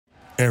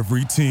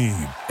Every team,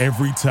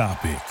 every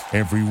topic,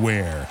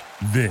 everywhere.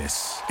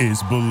 This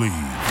is Believe.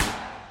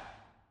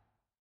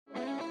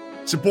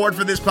 Support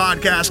for this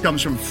podcast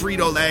comes from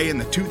Frito-Lay and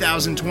the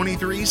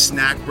 2023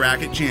 Snack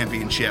Bracket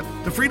Championship.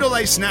 The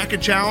Frito-Lay Snack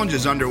It Challenge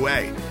is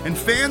underway, and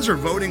fans are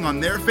voting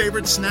on their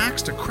favorite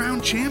snacks to crown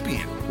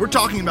champion. We're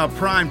talking about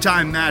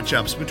prime-time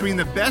matchups between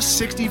the best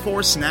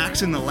 64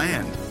 snacks in the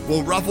land.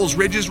 Will Ruffles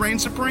Ridges reign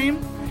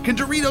supreme? Can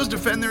Doritos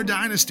defend their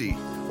dynasty?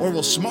 Or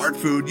will Smart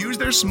Food use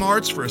their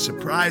smarts for a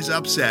surprise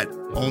upset?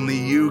 Only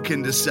you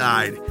can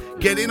decide.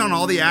 Get in on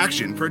all the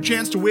action for a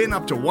chance to win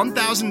up to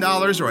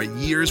 $1,000 or a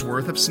year's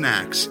worth of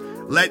snacks.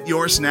 Let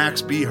your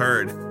snacks be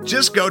heard.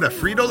 Just go to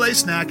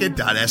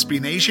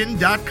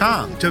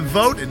fritolaysnacket.sbnation.com to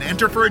vote and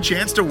enter for a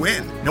chance to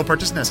win. No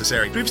purchase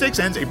necessary. Sweepstakes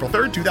ends April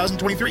 3rd,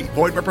 2023.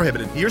 Void where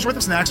prohibited. Year's worth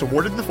of snacks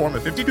awarded in the form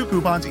of 52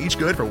 coupons, each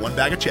good for one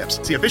bag of chips.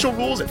 See official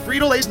rules at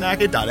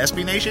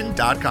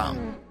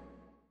fritolaysnacket.sbnation.com.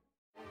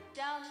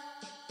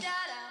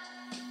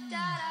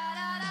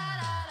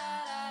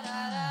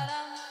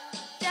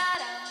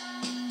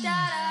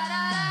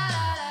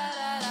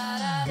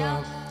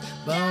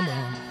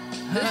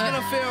 This is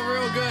gonna feel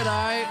real good,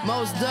 alright?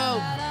 Most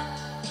dope.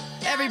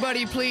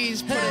 Everybody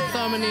please put a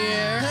thumb in the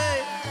air.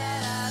 Hey.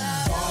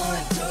 1,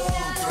 2, 3,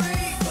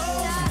 4.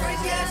 Some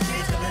crazy ass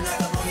kids coming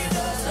knock up on your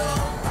door, so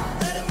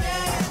let 'em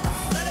in,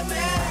 let 'em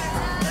in,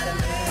 let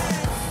 'em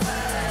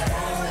in.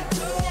 1,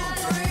 2,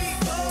 3,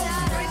 4.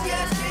 Some crazy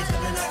ass kids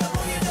coming knock up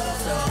on your door,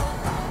 so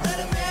let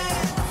 'em in,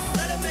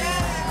 let 'em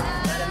in,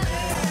 let 'em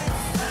in.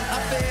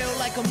 I feel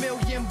like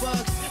 $1,000,000,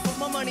 but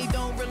my money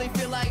don't really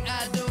feel like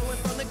I do. And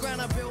from the ground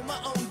I build my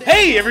own.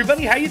 Hey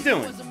everybody, how you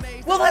doing?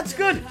 Well, that's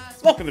good.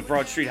 Welcome to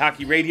Broad Street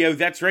Hockey Radio.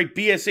 That's right,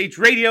 BSH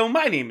Radio.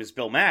 My name is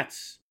Bill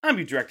Matz. I'm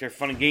your director of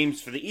fun and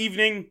games for the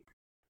evening.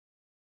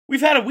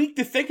 We've had a week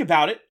to think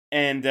about it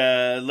and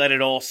let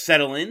it all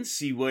settle in,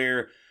 see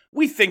where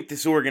we think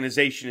this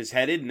organization is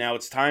headed. Now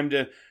it's time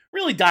to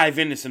really dive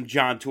into some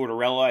John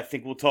Tortorella. I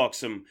think we'll talk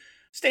some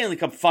Stanley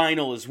Cup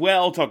final as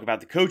well, talk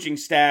about the coaching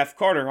staff,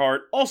 Carter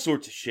Hart, all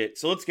sorts of shit.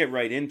 So let's get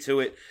right into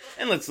it,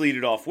 and let's lead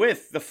it off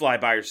with the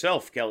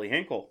fly-by-yourself, Kelly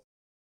Hinkle.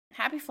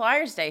 Happy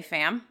Flyers Day,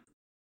 fam.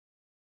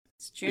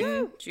 It's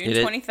June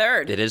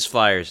 23rd. It is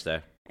Flyers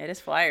Day. It is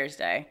Flyers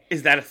Day.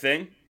 Is that a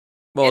thing?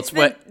 Well, it's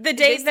the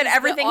days that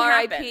everything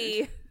happened.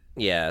 RIP.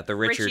 Yeah, the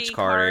Richards Richie,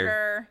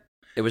 Carter.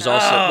 It was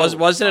also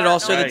wasn't it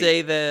also right. the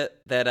day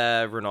that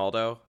the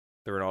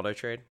Ronaldo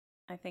trade?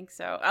 I think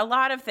so. A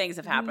lot of things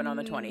have happened on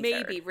the 23rd.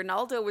 Maybe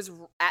Ronaldo was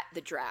at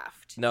the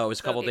draft. No, it was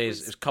a couple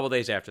days. It was a couple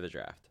days after the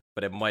draft,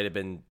 but it might have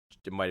been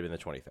the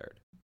 23rd.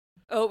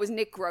 Oh, it was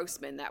Nick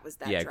Grossman. That was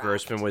that. Yeah,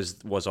 draft. Grossman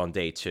was on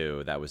day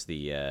 2. That was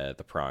the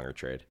Pronger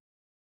trade.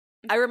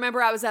 I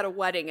remember I was at a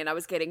wedding and I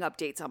was getting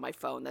updates on my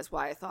phone. That's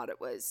why I thought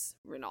it was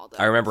Ronaldo.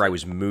 I remember I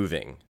was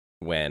moving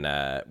when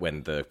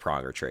the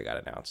Pronger trade got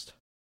announced.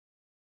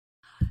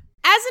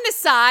 As an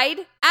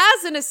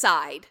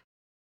aside,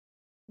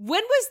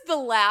 when was the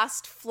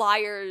last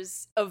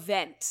Flyers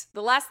event?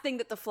 The last thing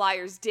that the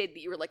Flyers did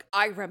that you were like,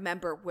 I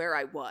remember where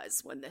I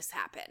was when this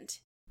happened.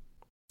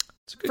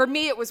 For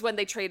me, it was when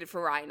they traded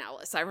for Ryan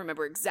Ellis. I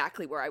remember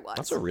exactly where I was.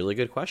 That's a really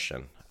good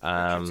question.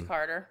 Richards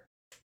Carter.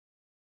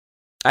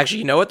 Actually,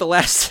 you know what? The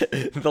last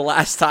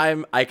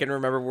time I can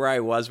remember where I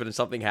was when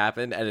something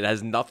happened, and it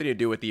has nothing to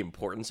do with the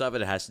importance of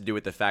it. It has to do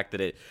with the fact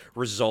that it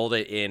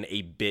resulted in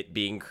a bit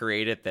being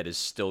created that is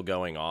still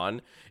going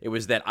on. It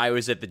was that I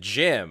was at the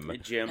gym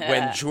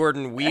when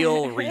Jordan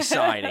Wheel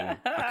re-signing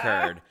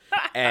occurred,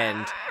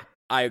 and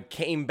I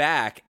came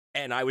back.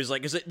 And I was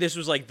like, this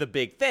was like the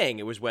big thing.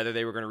 It was whether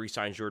they were going to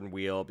re-sign Jordan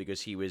Wheel because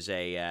he was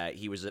a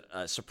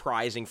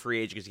surprising free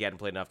agent because he hadn't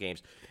played enough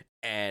games.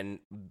 And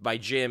my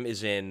gym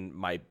is in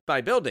my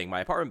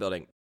apartment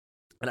building.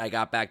 And I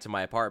got back to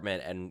my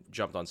apartment and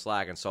jumped on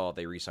Slack and saw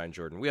they re-signed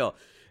Jordan Wheel.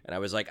 And I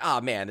was like,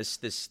 oh man, this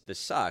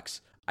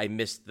sucks. I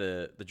missed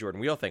the Jordan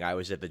Wheel thing. I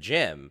was at the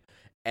gym.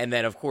 And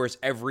then, of course,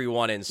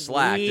 everyone in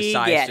Slack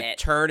decides to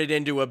turn it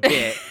into a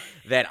bit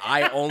that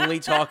I only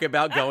talk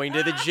about going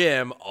to the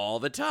gym all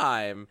the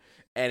time,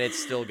 and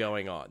it's still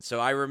going on. So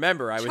I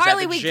remember I was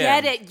Charlie, at the we gym.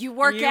 get it. You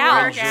work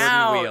out.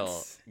 Jordan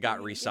Wheel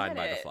got re-signed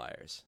by the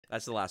Flyers.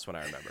 That's the last one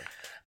I remember.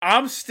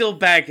 I'm still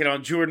banking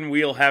on Jordan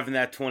Wheel having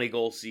that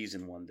 20-goal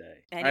season one day.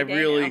 I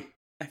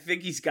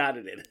think he's got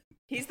it in it.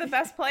 He's the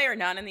best player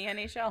not in the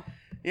NHL.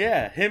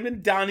 Yeah, him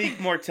and Donique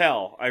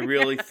Martel, I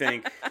really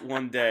think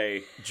one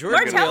day.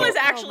 Martel is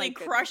actually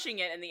crushing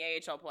it in the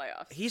AHL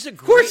playoffs. He's a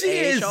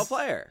great AHL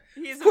player.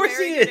 He's a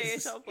very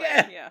good AHL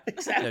player. Yeah,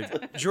 exactly.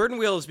 No, Jordan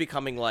Wheel is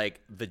becoming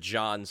like the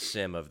John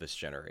Sim of this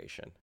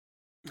generation.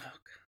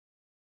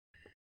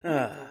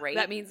 Great.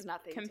 That means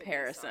nothing.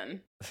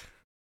 Comparison.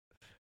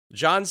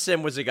 John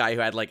Sim was a guy who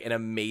had like an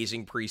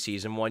amazing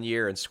preseason one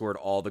year and scored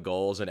all the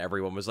goals, and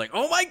everyone was like,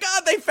 "Oh my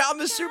God, they found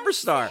the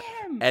superstar!"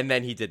 And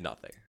then he did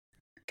nothing.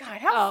 God,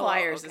 how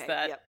Flyers is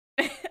that?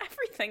 Yep.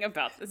 Everything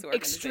about this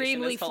organization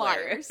extremely is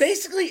hilarious. Flyers.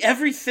 Basically,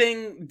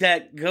 everything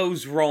that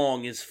goes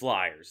wrong is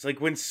Flyers. Like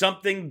when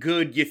something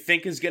good you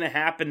think is going to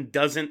happen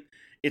doesn't,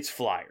 it's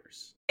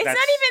Flyers.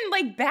 It's not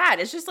even like bad.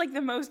 It's just like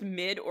the most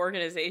mid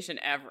organization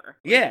ever.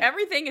 Like, Yeah.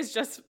 everything is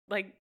just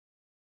like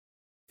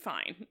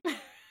fine.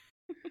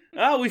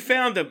 Oh, we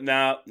found him.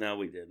 No,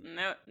 we didn't.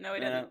 No, we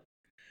didn't.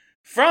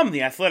 From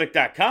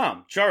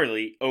theathletic.com,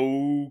 Charlie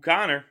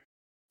O'Connor.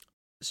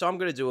 So I'm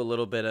going to do a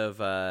little bit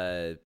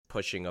of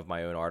pushing of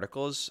my own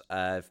articles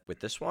with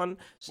this one.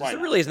 Since there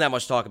really isn't that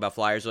much talk about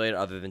Flyers related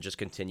other than just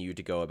continue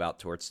to go about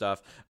Tort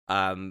stuff.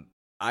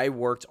 I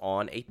worked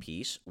on a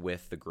piece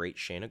with the great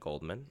Shayna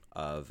Goldman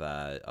of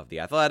The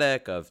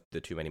Athletic, of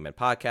the Too Many Men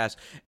podcast,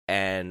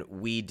 and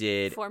we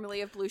did...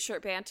 Formerly of Blue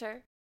Shirt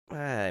Banter?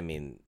 I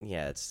mean,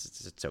 yeah,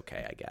 it's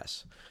okay, I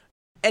guess.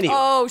 Anyway.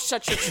 Oh,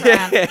 shut your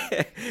trap.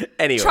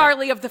 Anyway.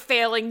 Charlie of the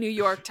failing New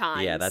York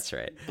Times. Yeah, that's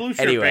right. Blue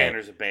Shirt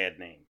Banter's a bad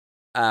name.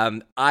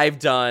 I've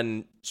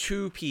done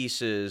 2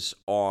 pieces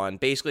on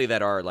basically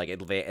that are like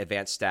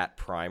advanced stat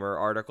primer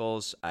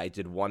articles. I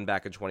did one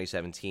back in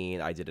 2017.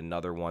 I did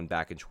another one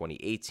back in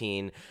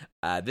 2018.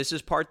 This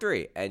is part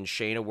 3, and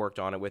Shayna worked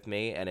on it with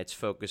me, and it's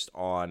focused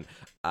on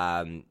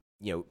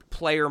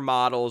player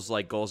models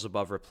like goals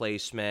above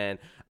replacement,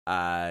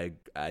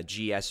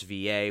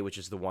 GSVA, which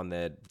is the one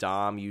that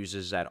Dom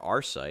uses at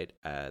our site,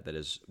 that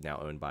is now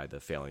owned by the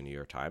failing New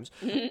York Times.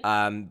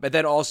 But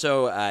then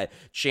also,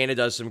 Shayna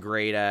does some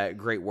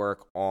great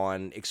work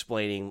on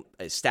explaining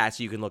stats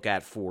you can look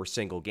at for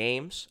single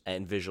games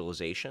and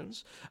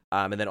visualizations,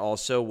 and then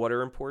also what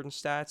are important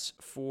stats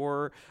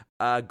for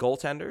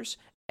goaltenders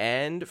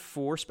and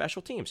for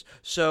special teams.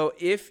 So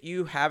if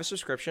you have a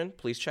subscription,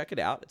 please check it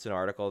out. It's an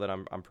article that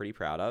I'm pretty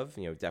proud of.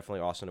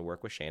 Definitely awesome to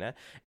work with Shayna.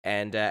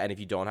 And if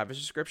you don't have a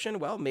subscription,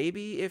 well,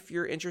 maybe if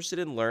you're interested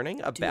in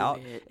learning about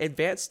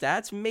advanced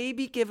stats,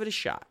 maybe give it a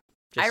shot.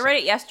 I read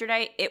it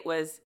yesterday. It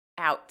was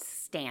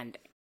outstanding.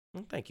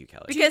 Well, thank you,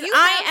 Kelly. Because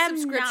I am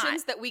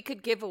subscriptions that we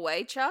could give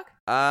away, Chuck?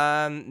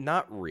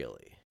 Not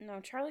really. No,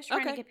 Charlie's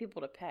trying to get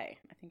people to pay.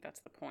 I think that's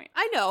the point.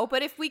 I know,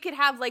 but if we could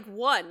have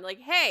one,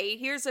 hey,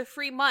 here's a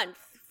free month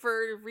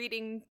for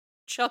reading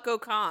Chuck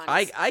O'Connor.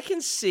 I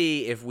can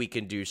see if we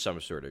can do some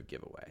sort of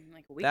giveaway.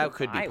 That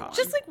could be possible.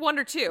 Just 1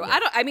 or 2. Yeah.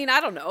 I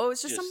don't know.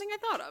 It's just something I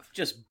thought of.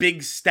 Just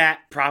big stat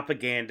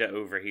propaganda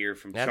over here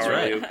from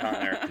Charlie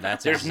O'Connor.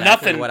 There's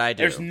exactly what I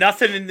do. There's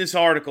nothing in this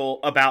article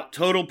about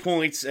total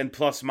points and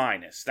plus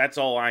minus. That's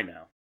all I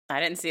know. I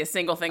didn't see a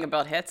single thing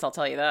about hits, I'll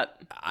tell you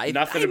that.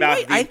 Nothing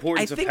about the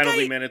importance of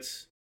penalty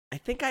minutes. I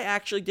think I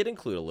actually did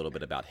include a little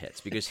bit about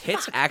hits, because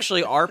hits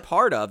actually are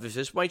part of, if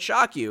this might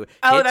shock you.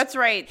 That's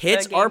right.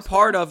 Hits are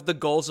part of the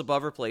goals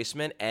above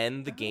replacement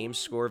and the game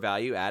score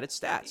value added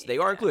stats. They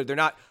are included. They're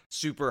not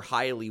super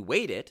highly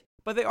weighted,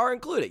 but they are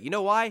included. You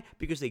know why?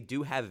 Because they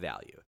do have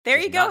value. There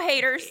you go,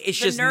 haters. It's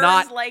the just nerds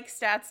not like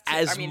stats too.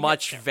 as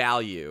much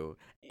value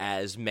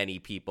as many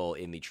people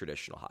in the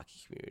traditional hockey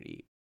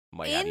community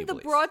might have you believe. In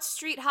the Broad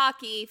Street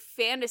Hockey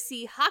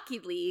Fantasy Hockey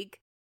League,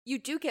 you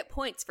do get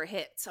points for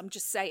hits. I'm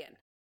just saying.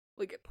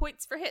 We get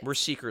points for hits. We're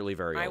secretly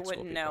very old I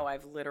wouldn't school know.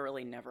 I've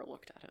literally never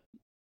looked at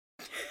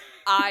it.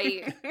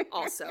 I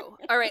also.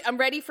 All right, I'm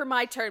ready for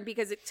my turn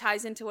because it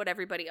ties into what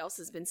everybody else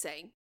has been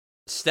saying.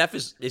 Steph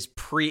is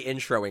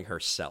pre-introing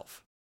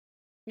herself.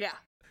 Yeah.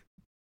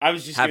 I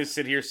was just going to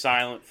sit here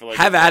silent for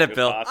have at it,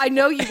 Bill. I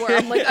know you were.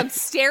 I'm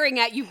staring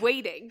at you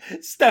waiting.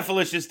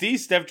 Stephalicious D,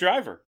 Steph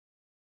Driver.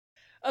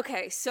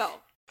 Okay,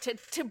 so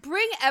to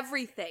bring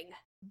everything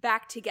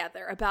back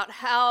together about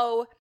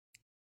how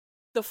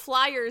the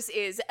Flyers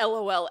is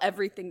LOL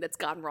everything that's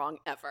gone wrong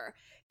ever.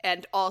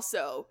 And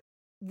also,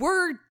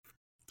 we're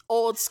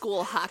old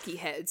school hockey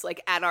heads,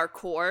 at our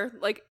core.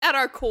 At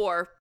our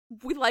core,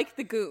 we like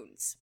the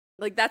goons.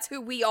 That's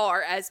who we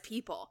are as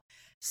people.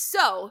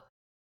 So,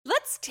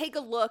 let's take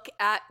a look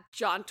at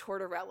John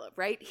Tortorella,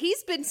 right?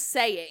 He's been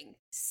saying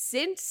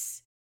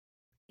since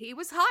he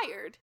was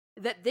hired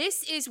that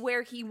this is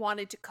where he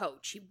wanted to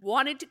coach. He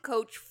wanted to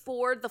coach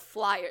for the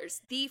Flyers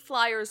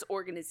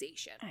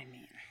organization. I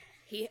mean,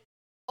 he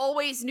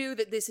always knew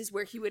that this is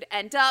where he would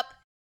end up.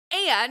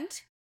 And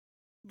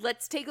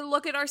let's take a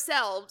look at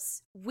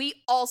ourselves. We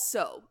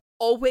also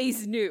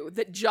always knew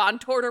that John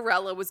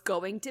Tortorella was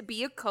going to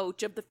be a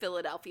coach of the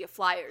Philadelphia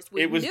Flyers.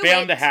 It was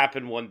bound to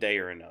happen one day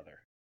or another.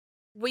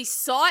 We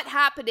saw it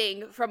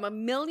happening from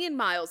 1,000,000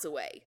 miles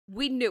away.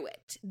 We knew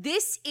it.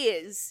 This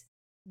is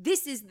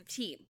the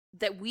team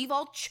that we've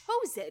all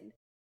chosen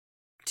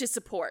to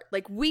support.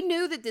 We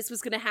knew that this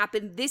was going to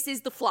happen. This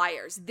is the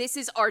Flyers. This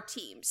is our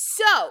team.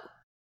 So,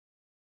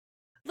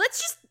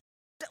 let's just,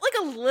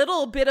 a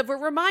little bit of a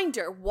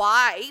reminder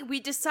why we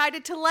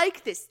decided to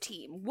like this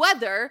team.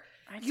 Whether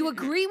you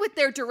agree with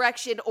their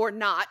direction or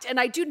not, and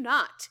I do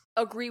not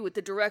agree with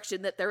the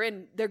direction that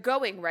they're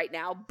going right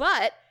now,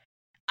 but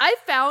I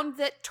found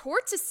that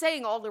Torts is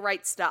saying all the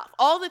right stuff,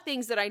 all the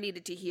things that I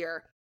needed to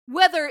hear.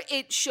 Whether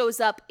it shows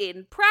up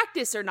in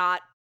practice or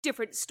not,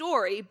 different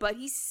story, but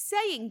he's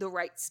saying the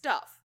right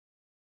stuff.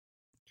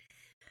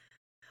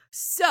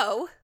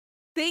 So,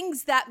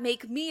 things that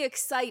make me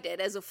excited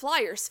as a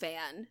Flyers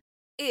fan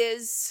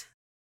is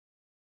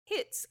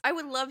hits. I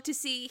would love to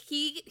see,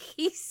 he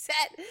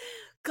said,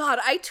 God,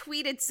 I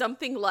tweeted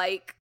something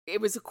like, it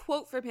was a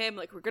quote from him,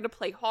 like, we're going to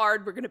play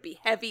hard, we're going to be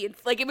heavy. And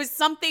like, it was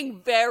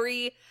something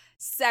very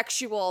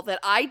sexual that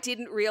I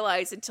didn't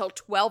realize until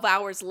 12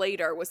 hours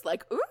later was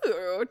like,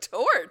 ooh,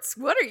 Torts,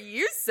 what are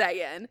you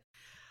saying?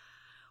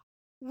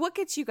 What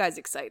gets you guys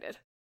excited?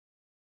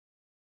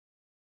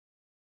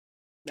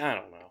 I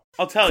don't know.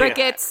 I'll tell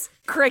Crickets.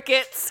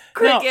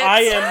 No,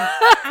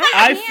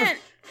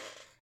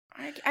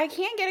 I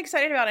can't get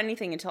excited about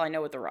anything until I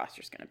know what the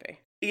roster's going to be.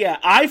 Yeah,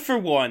 I, for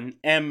one,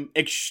 am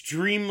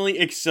extremely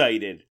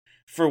excited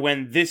for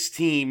when this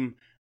team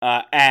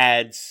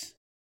adds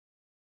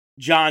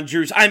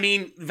Valerie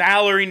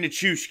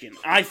Nichushkin.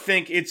 I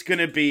think it's going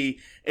to be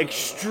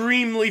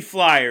extremely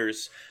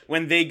Flyers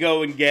when they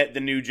go and get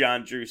the new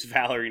John Drews,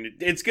 Valerie.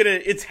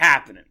 It's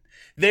happening.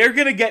 They're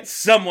going to get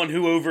someone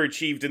who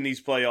overachieved in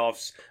these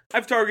playoffs.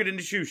 I've targeted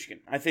Nichushkin.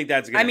 I think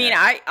that's going to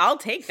happen. I'll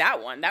take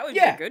that one. That would be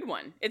a good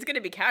one. It's going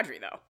to be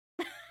Kadri, though.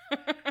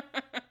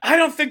 I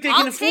don't think they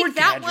can afford take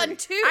that Kadri. one,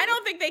 too. I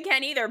don't think they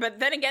can either, but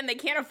then again, they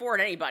can't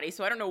afford anybody,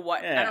 so I don't know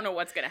what's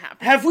going to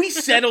happen. Have we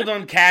settled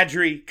on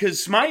Kadri?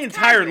 Because my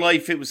entire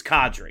life, it was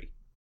Kadri.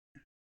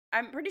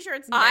 I'm pretty sure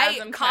it's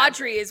Nazem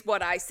Kadri is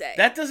what I say.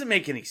 That doesn't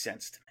make any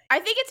sense to me. I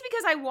think it's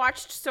because I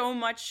watched so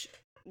much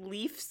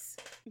Leafs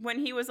when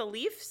he was a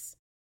Leafs,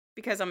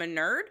 because I'm a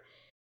nerd,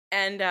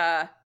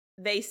 and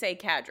they say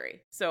Kadri.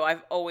 So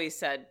I've always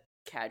said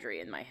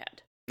Kadri in my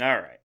head. All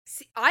right.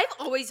 See, I've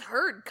always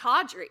heard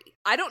Kadri.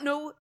 I don't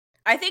know.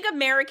 I think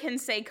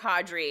Americans say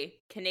Kadri,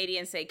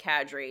 Canadians say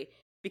Kadri,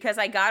 because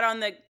I got on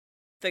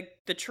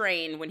the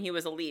train when he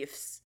was a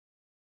Leafs.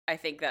 I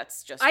think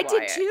that's just why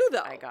did too,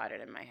 though. I got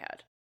it in my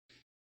head.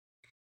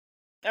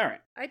 All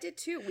right. I did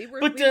too. We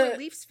were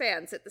Leafs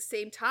fans at the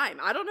same time.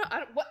 I don't know.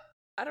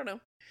 I don't know.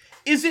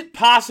 Is it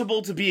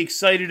possible to be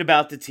excited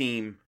about the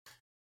team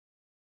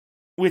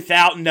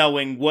without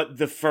knowing what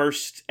the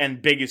first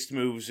and biggest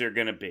moves are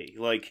going to be?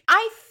 Like,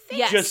 I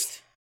think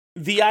just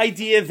the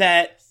idea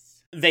that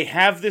they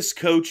have this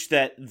coach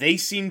that they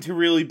seem to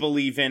really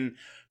believe in,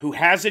 who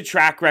has a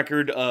track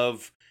record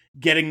of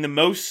getting the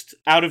most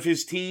out of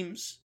his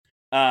teams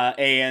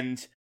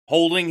and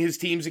holding his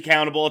teams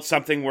accountable. It's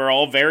something we're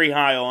all very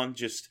high on.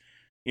 Just,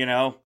 you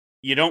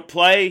don't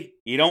play,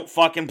 you don't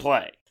fucking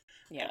play.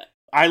 Yeah.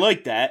 I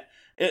like that.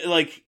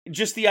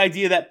 Just the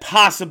idea that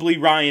possibly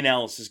Ryan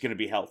Ellis is going to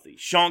be healthy.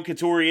 Sean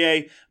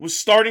Couturier was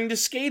starting to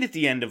skate at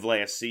the end of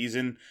last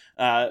season.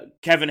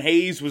 Kevin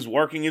Hayes was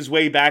working his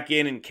way back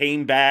in and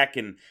came back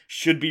and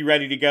should be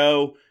ready to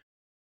go.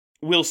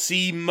 We'll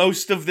see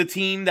most of the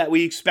team that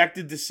we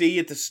expected to see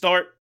at the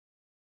start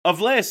of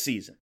last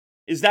season.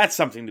 Is that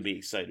something to be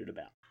excited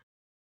about?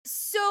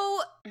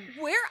 So,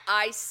 where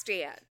I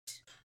stand,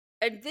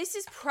 and this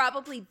is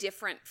probably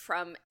different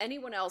from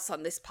anyone else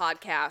on this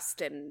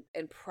podcast and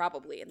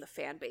probably in the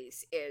fan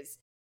base, is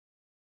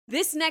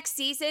this next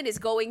season is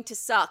going to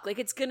suck. Like,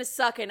 it's going to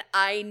suck, and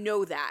I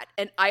know that.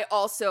 And I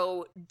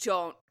also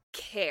don't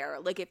care.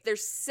 Like, if they're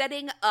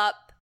setting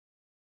up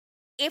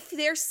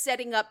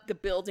the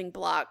building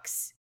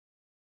blocks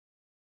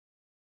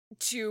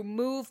to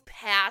move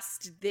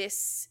past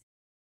this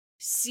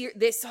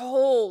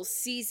whole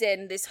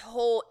season, this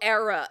whole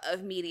era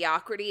of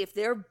mediocrity, if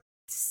they're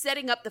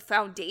setting up the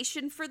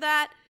foundation for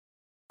that,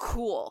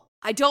 cool.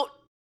 I don't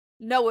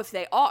know if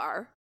they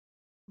are,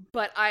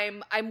 but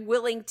I'm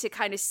willing to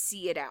kind of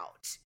see it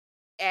out.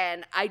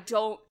 And I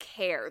don't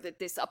care that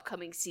this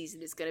upcoming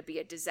season is going to be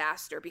a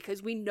disaster,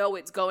 because we know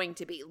it's going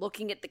to be.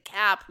 Looking at the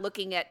cap,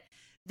 looking at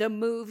the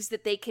moves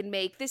that they can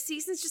make, this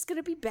season's just going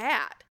to be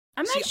bad.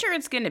 I'm not sure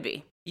it's going to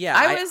be. Yeah,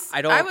 I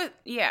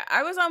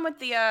was on with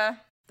the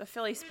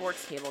Philly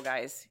Sports Table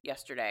guys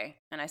yesterday,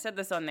 and I said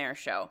this on their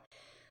show,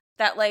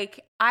 that,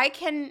 like, I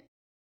can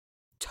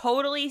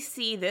totally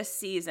see this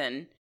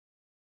season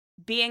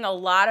being a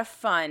lot of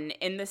fun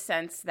in the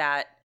sense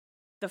that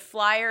the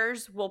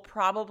Flyers will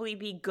probably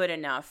be good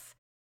enough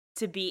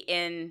to be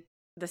in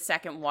the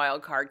second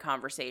wild card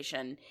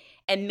conversation,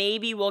 and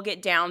maybe we'll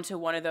get down to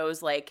one of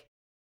those, like,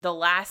 the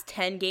last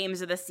 10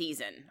 games of the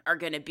season are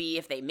going to be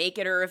if they make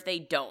it or if they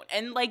don't.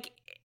 And, like,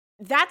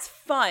 that's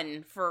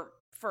fun for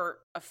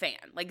a fan.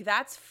 Like,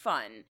 that's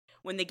fun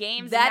when the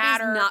games matter.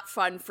 That is not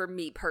fun for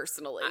me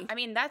personally. I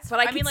mean, that's,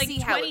 but I mean, like, see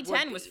how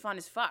 2010 was fun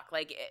as fuck.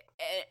 Like,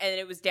 and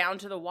it was down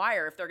to the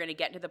wire if they're going to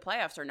get into the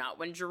playoffs or not.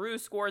 When Giroux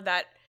scored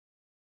that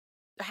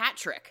hat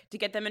trick to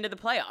get them into the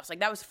playoffs, like,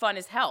 that was fun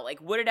as hell.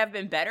 Like, would it have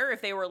been better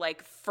if they were,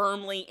 like,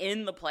 firmly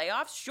in the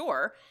playoffs?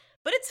 Sure.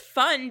 But it's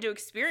fun to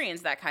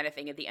experience that kind of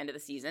thing at the end of the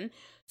season.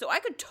 So I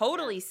could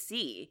totally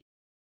see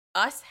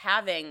us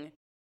having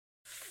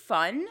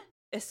fun,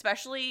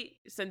 especially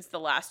since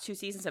the last two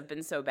seasons have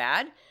been so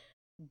bad.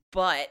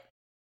 But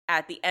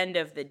at the end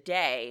of the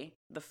day,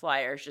 the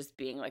Flyers just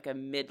being like a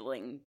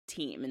middling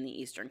team in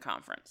the Eastern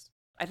Conference.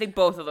 I think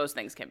both of those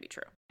things can be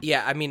true.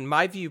 Yeah, I mean,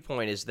 my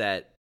viewpoint is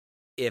that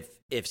if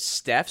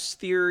Steph's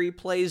theory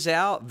plays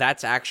out,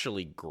 that's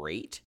actually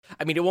great.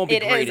 I mean, it won't be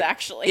great. It is,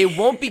 actually. It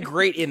won't be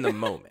great in the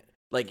moment.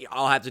 Like,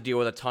 I'll have to deal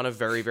with a ton of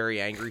very,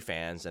 very angry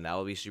fans, and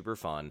that'll be super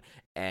fun.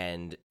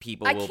 and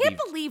people I will can't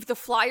believe the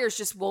Flyers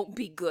just won't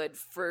be good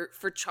for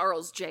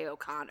Charles J.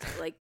 O'Connor.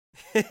 Like,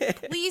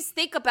 please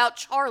think about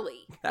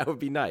Charlie. That would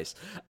be nice.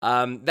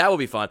 That would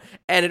be fun.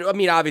 And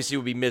obviously it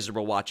would be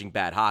miserable watching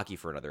bad hockey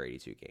for another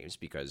 82 games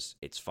because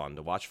it's fun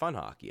to watch fun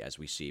hockey, as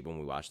we see when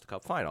we watch the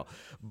Cup final.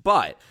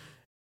 But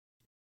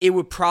it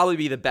would probably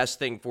be the best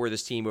thing for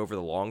this team over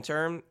the long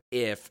term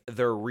if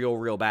they're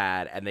real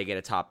bad and they get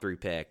a top 3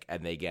 pick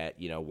and they get,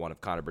 one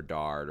of Connor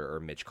Bedard or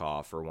Mitch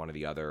Koff or one of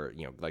the other,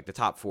 like the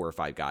top 4 or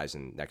 5 guys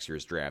in next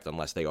year's draft,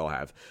 unless they all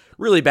have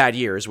really bad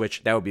years,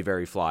 which that would be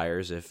very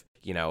Flyers if,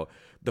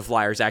 the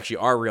Flyers actually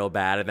are real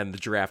bad and then the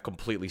draft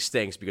completely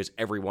stinks because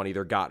everyone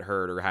either got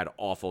hurt or had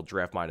awful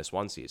draft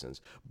 -1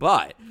 seasons.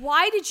 But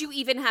why did you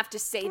even have to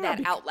say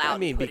that out loud?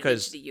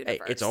 Because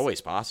it's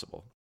always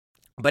possible.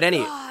 But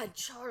God,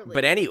 Charlie.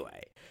 But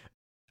anyway,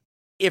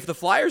 if the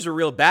Flyers are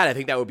real bad, I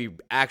think that would be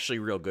actually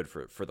real good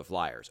for the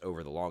Flyers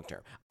over the long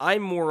term.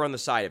 I'm more on the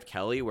side of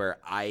Kelly, where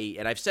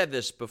and I've said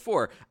this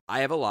before, I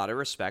have a lot of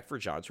respect for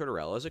John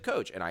Tortorella as a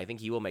coach, and I think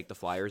he will make the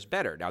Flyers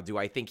better. Now, do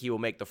I think he will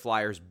make the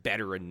Flyers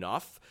better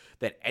enough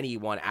that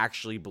anyone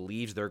actually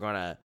believes they're going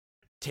to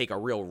take a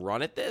real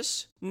run at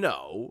this?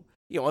 No.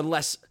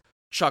 Unless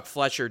Chuck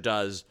Fletcher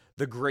does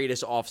the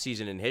greatest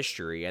offseason in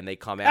history and they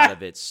come out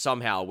of it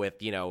somehow with,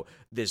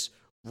 this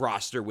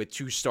roster with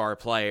 2-star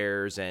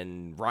players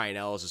and Ryan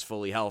Ellis is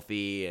fully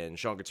healthy and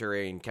Sean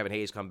Couturier and Kevin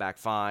Hayes come back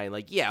fine.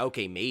 Like, yeah,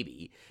 okay,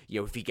 maybe.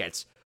 If he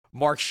gets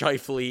Mark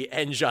Scheifele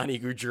and Johnny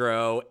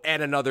Gaudreau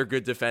and another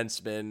good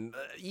defenseman,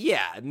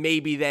 yeah,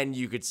 maybe then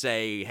you could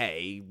say,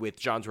 hey, with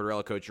John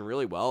Tortorella coaching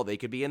really well, they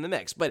could be in the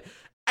mix. But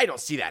I don't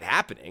see that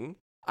happening.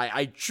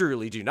 I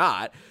truly do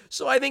not.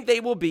 So I think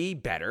they will be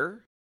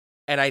better,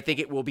 and I think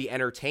it will be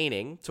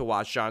entertaining to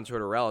watch John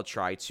Tortorella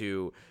try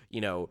to,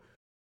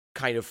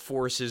 kind of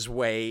force his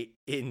way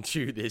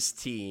into this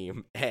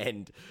team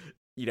and,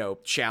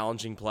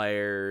 challenging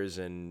players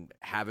and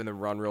having them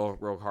run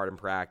real hard in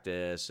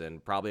practice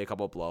and probably a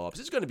couple of blow-ups.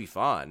 It's going to be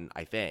fun,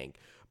 I think.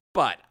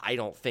 But I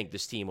don't think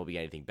this team will be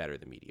anything better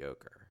than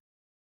mediocre.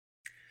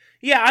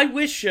 Yeah, I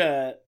wish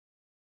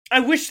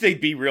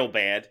they'd be real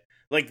bad.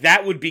 Like,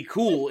 that would be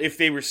cool if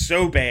they were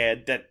so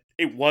bad that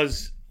it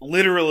was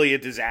literally a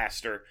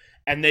disaster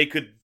and they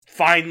could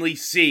finally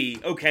see,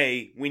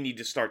 okay, we need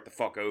to start the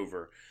fuck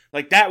over.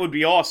 Like, that would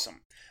be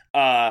awesome.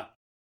 I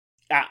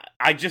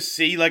just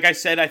see, like I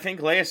said, I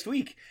think last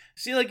week,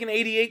 see like an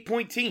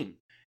 88-point team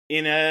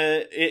in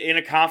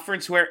a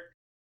conference where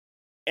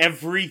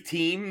every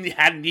team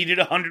had needed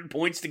 100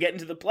 points to get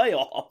into the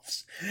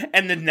playoffs,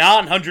 and the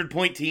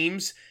non-100-point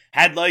teams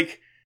had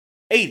like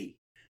 80.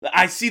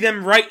 I see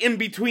them right in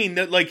between.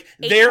 That like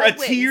they're a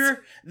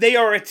tier. They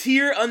are a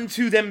tier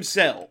unto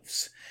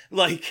themselves.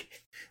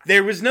 Like,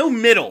 there was no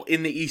middle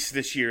in the East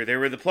this year. There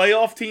were the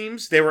playoff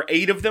teams. There were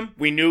 8 of them.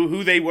 We knew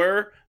who they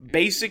were,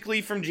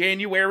 basically from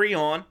January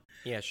on.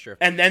 Yeah, sure.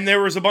 And then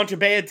there was a bunch of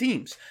bad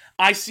teams.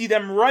 I see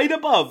them right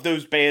above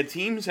those bad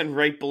teams and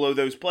right below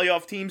those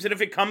playoff teams. And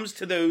if it comes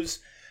to those,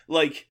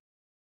 like,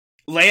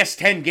 last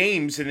 10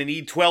 games and they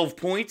need 12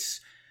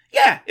 points,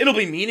 yeah, it'll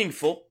be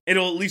meaningful.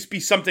 It'll at least be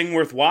something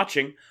worth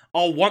watching.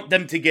 I'll want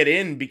them to get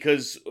in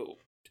because,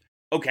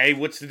 okay,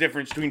 what's the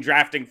difference between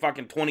drafting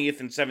fucking 20th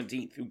and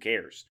 17th? Who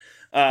cares?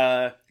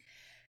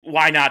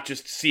 Why not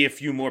just see a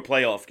few more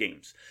playoff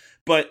games?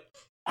 But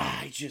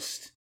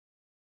it's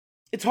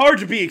hard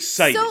to be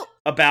excited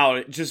about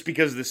it just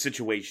because of the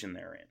situation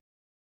they're in.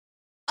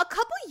 A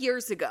couple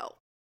years ago,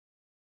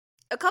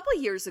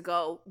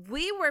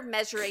 we were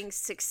measuring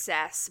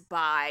success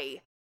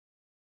by,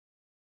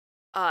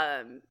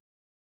 winning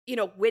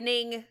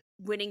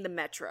the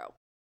Metro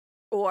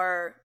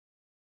or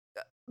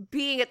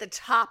being at the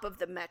top of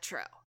the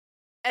Metro.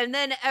 And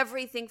then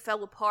everything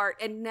fell apart,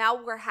 and now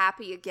we're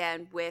happy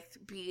again with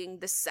being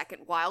the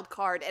second wild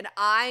card. And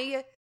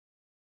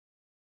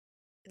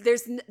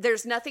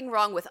there's nothing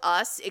wrong with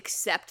us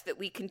except that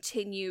we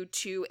continue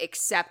to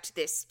accept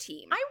this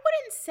team. I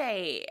wouldn't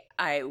say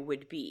I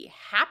would be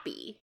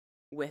happy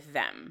with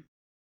them.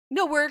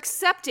 No, we're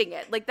accepting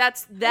it. Like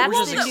that's we're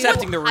just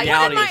accepting the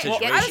reality of the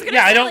situation.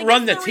 I don't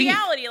run the team.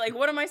 Reality, like,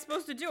 what am I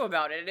supposed to do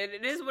about it?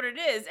 It is what it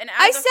is. And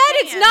I said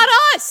it's not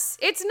us.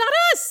 It's not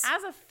us.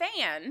 As a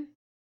fan,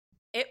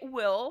 it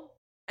will,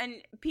 and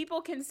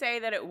people can say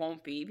that it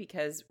won't be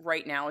because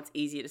right now it's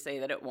easy to say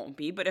that it won't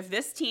be. But if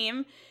this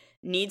team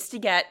needs to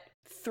get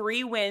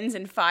 3 wins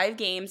in 5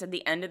 games at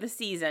the end of the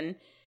season,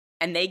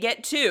 and they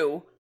get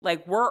 2,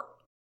 like, we're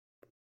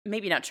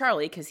maybe not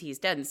Charlie because he's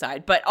dead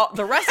inside, but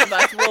the rest of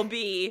us will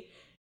be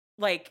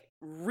like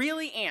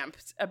really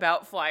amped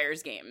about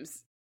Flyers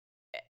games,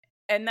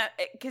 and that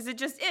because it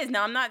just is.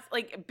 Now I'm not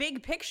like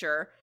big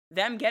picture.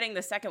 Them getting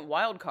the second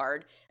wild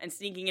card and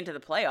sneaking into the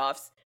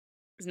playoffs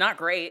is not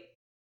great.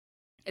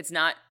 It's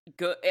not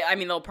good. I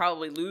mean, they'll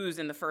probably lose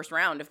in the first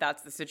round if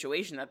that's the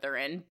situation that they're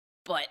in.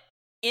 But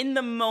in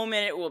the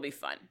moment, it will be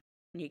fun.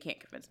 You can't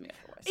convince me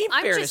otherwise. In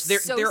I'm fairness,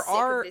 just so there sick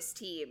are of this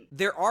team.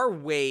 There are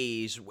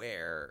ways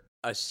where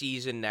a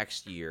season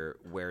next year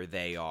where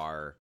they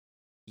are,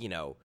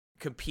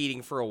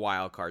 competing for a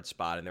wild card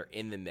spot and they're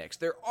in the mix,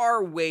 there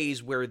are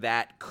ways where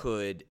that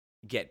could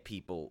get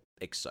people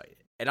excited.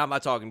 And I'm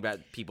not talking about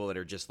people that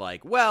are just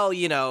like, well,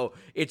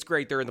 it's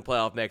great they're in the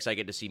playoff mix, I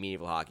get to see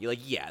meaningful hockey. Like,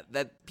 yeah,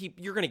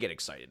 you're going to get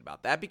excited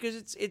about that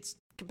because it's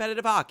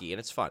competitive hockey and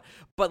it's fun.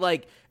 But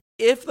like,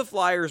 if the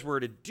Flyers were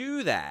to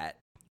do that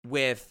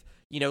with,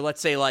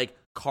 let's say like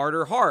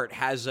Carter Hart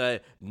has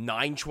a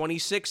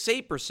 .926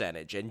 save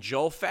percentage and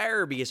Joel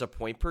Farabee is a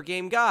point per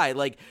game guy.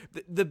 Like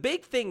the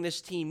big thing this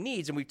team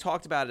needs, and we've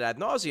talked about it ad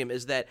nauseum,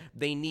 is that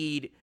they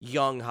need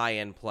young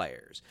high-end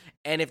players.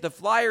 And if the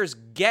Flyers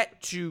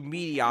get to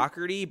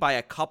mediocrity by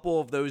a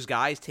couple of those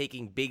guys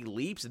taking big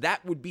leaps,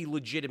 that would be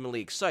legitimately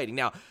exciting.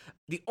 Now,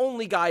 the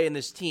only guy in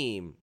this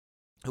team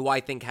who I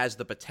think has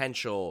the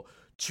potential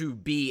to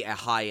be a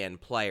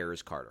high-end player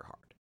is Carter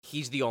Hart.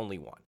 He's the only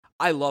one.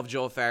 I love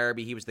Joel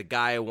Farabee. He was the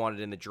guy I wanted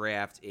in the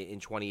draft in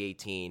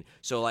 2018.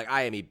 So, like,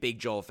 I am a big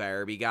Joel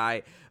Farabee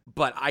guy,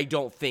 but I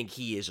don't think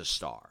he is a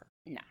star.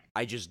 No.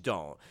 I just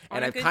don't.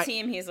 On a good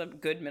team, he's a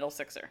good middle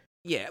sixer.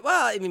 Yeah,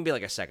 well, I mean, be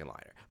like a second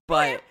liner.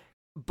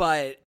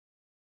 But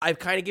I've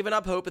kind of given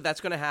up hope that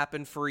that's going to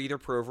happen for either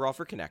Provorov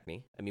or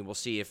Konechny. I mean, we'll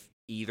see if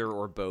either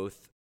or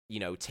both,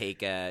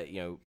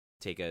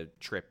 take a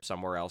trip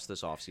somewhere else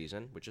this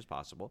offseason, which is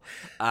possible.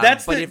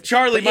 That's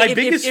Charlie, my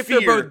biggest fear. If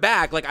they're both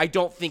back, like, I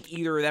don't think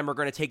either of them are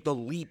going to take the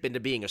leap into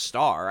being a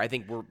star. I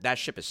think that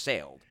ship has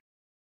sailed.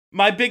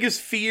 My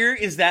biggest fear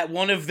is that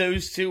one of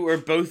those two or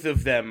both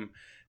of them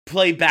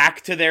play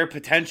back to their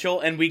potential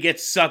and we get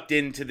sucked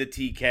into the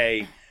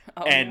TK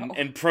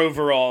and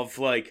Provorov,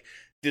 like,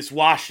 this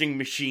washing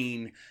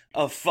machine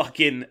of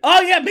fucking,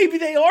 oh yeah, maybe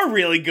they are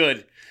really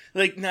good.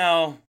 Like,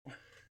 no,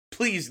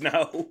 please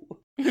no.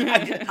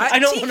 I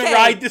don't want to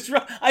ride this.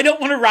 I don't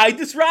want to ride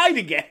this ride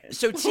again.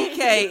 So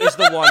TK is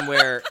the one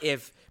where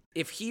if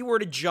he were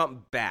to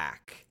jump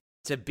back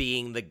to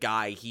being the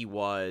guy he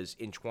was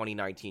in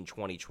 2019,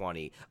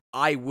 2020,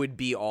 I would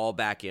be all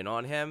back in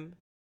on him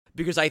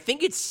because I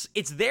think it's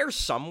there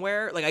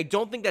somewhere. Like, I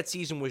don't think that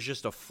season was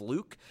just a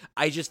fluke.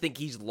 I just think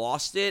he's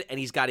lost it and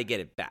he's got to get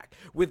it back.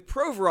 With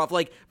Provorov,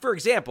 like, for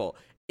example,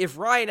 if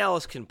Ryan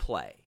Ellis can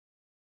play,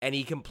 and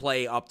he can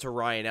play up to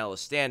Ryan Ellis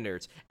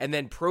standards, and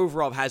then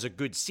Provorov has a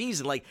good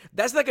season, like,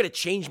 that's not going to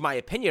change my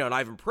opinion on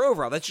Ivan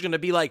Provorov. That's just going to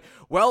be like,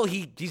 well,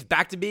 he's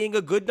back to being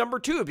a good number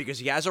two because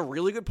he has a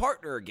really good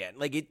partner again.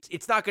 Like,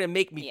 it's not going to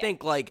make me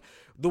think like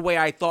the way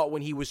I thought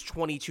when he was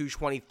 22,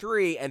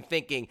 23, and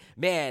thinking,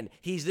 man,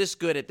 he's this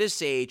good at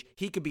this age,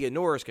 he could be a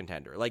Norris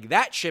contender. Like,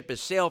 that ship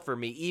has sailed for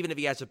me, even if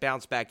he has a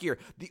bounce-back year.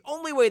 The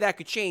only way that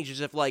could change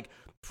is if, like,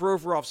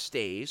 Provorov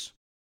stays,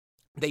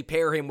 they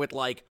pair him with,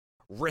 like,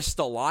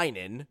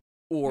 Ristolainen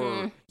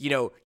or,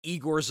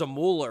 Igor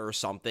Zamula or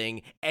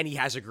something, and he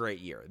has a great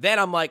year. Then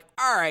I'm like,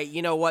 all right,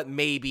 you know what?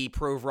 Maybe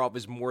Provorov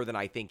is more than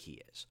I think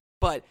he is.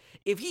 But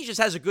if he just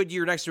has a good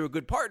year next to a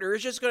good partner,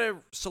 it's just going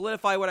to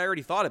solidify what I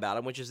already thought about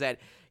him, which is that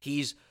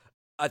he's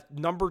a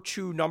number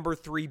 2, number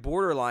 3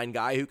 borderline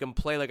guy who can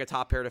play like a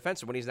top pair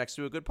defenseman when he's next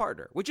to a good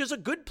partner, which is a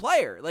good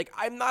player. Like,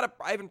 I'm not a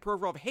Ivan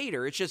Provorov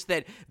hater. It's just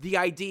that the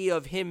idea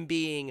of him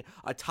being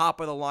a top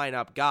of the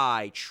lineup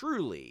guy,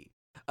 truly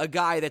a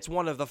guy that's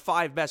one of the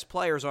 5 best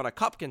players on a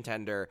cup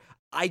contender,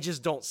 I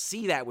just don't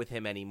see that with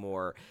him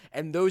anymore.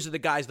 And those are the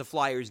guys the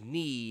Flyers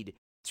need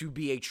to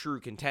be a true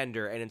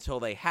contender. And until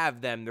they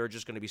have them, they're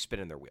just going to be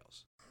spinning their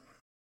wheels.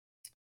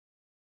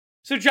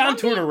 So John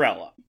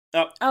Tortorella.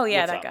 Oh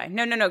yeah, that guy.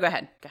 No, go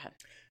ahead.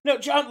 No,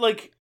 John,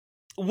 like,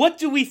 what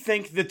do we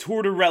think the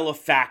Tortorella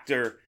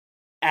factor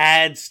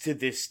adds to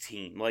this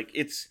team? Like,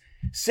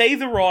 say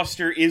the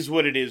roster is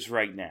what it is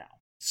right now.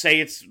 Say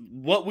it's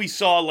what we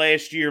saw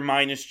last year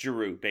minus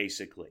Giroux,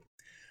 basically.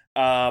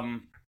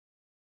 Do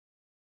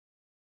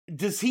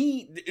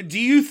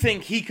you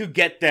think he could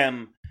get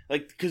them,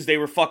 like, because they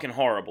were fucking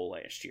horrible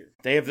last year?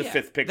 They have the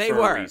 5th pick for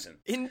a reason.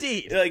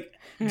 Indeed. Like,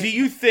 do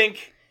you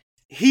think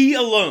he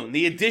alone,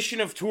 the addition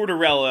of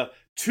Tortorella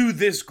to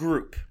this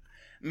group,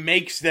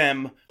 makes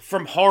them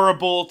from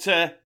horrible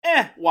to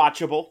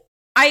watchable?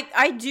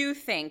 I do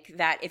think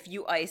that if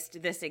you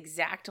iced this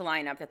exact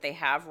lineup that they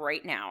have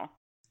right now,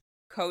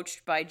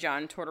 coached by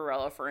John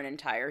Tortorella for an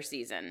entire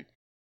season,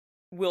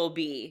 will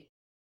be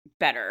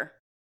better.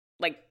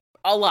 Like,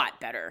 a lot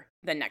better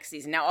than next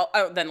season. Now,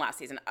 than last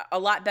season. A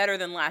lot better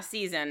than last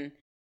season,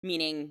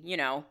 meaning,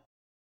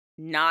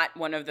 not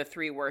one of the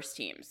 3 worst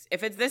teams.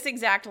 If it's this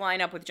exact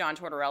lineup with John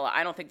Tortorella,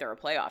 I don't think they're a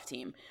playoff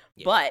team.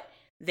 Yeah. But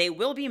they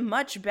will be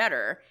much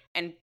better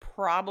and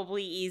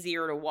probably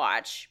easier to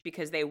watch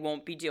because they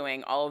won't be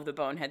doing all of the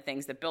bonehead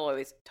things that Bill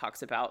always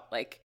talks about,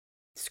 like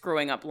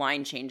screwing up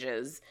line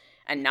changes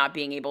and not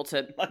being able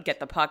to get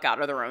the puck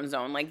out of their own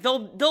zone. Like,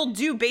 they'll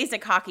do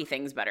basic hockey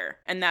things better,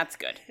 and that's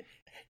good.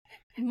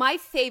 My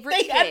favorite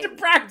thing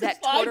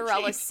that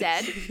Tortorella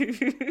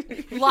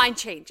said, line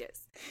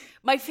changes.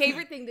 My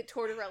favorite thing that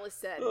Tortorella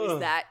said is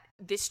that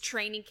this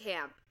training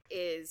camp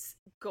is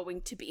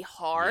going to be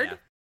hard.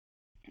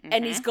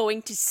 and he's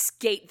going to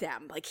skate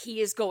them. Like,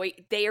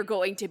 they are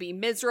going to be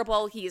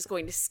miserable. He is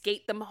going to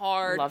skate them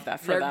hard. Love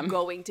that for They're them.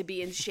 going to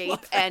be in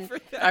shape. And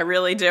I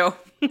really do.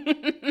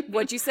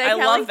 what'd you say, I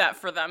Kelly? love that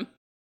for them.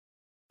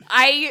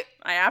 I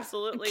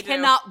absolutely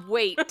cannot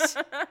wait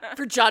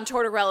for John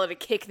Tortorella to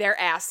kick their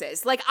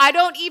asses. Like, I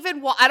don't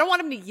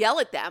want him to yell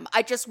at them.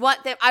 I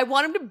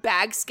want him to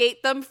bag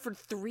skate them for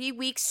 3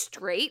 weeks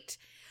straight.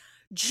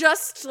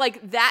 Just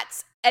like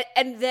that's,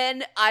 and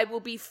then I will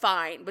be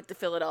fine with the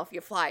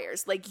Philadelphia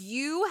Flyers. Like,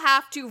 you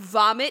have to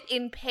vomit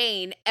in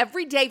pain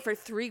every day for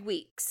 3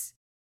 weeks.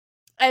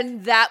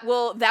 And that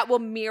will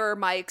mirror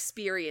my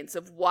experience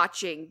of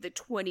watching the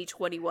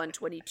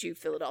 2021-22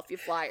 Philadelphia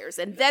Flyers.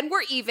 And then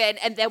we're even,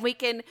 and then we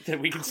can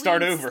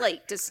start over.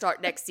 Slate to start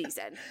next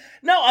season.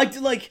 No, I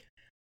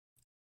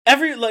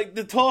like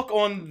the talk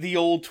on the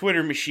old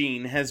Twitter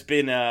machine has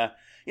been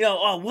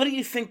what do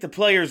you think the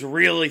players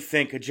really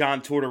think of John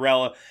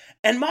Tortorella?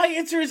 And my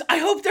answer is, I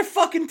hope they're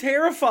fucking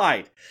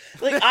terrified.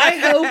 Like, I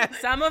hope...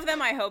 Some of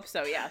them, I hope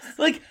so, yes.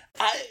 Like,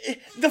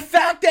 the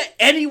fact that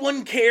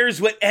anyone cares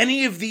what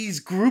any of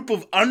these group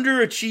of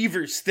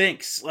underachievers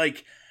thinks,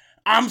 like,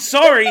 I'm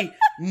sorry,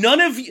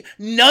 none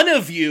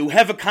of you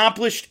have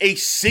accomplished a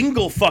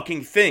single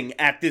fucking thing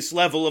at this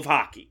level of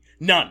hockey.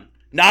 None.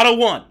 Not a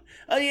one.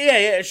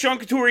 Sean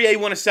Couturier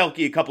won a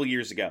Selke a couple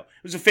years ago.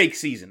 It was a fake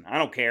season. I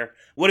don't care.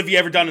 What have you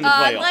ever done in the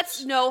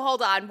playoffs?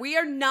 Hold on. We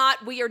are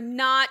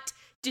not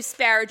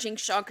disparaging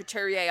Sean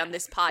Couturier on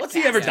this podcast. What's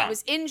he ever done? He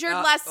was injured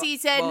last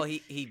season. Well,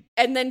 he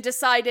and then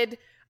decided,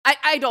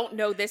 I don't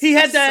know this. He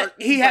had that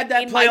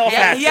playoff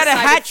hat. He had a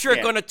hat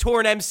trick on a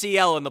torn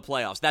MCL in the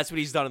playoffs. That's what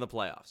he's done in the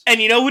playoffs.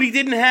 And you know what he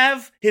didn't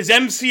have? His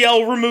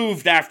MCL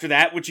removed after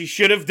that, which he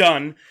should have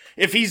done.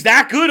 If he's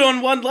that good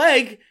on one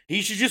leg,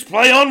 he should just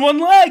play on one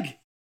leg.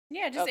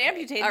 Yeah, just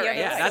amputate the All other right.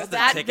 leg. That's the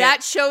ticket.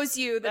 That shows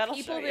you the That'll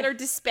people show you. that are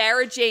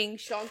disparaging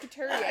Sean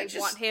Couturier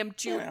want him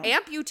to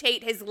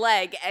amputate his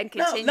leg and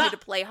continue to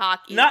play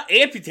hockey. Not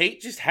amputate,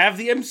 just have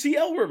the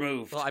MCL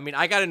removed. Well, I mean,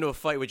 I got into a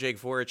fight with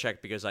Jake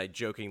Voracek because I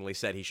jokingly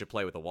said he should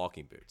play with a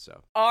walking boot,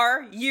 so.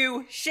 Are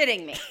you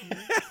shitting me?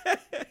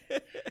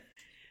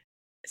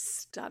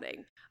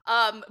 Stunning.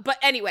 But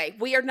anyway,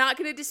 we are not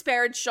going to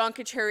disparage Sean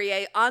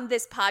Couturier on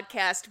this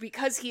podcast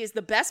because he is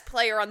the best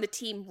player on the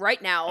team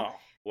right now. Oh,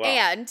 wow.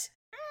 And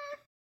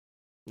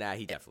Nah,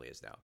 he definitely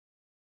is now.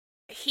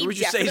 he Who would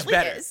you say is definitely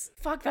better? is.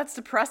 Fuck, that's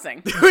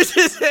depressing.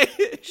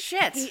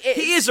 Shit.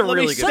 He is a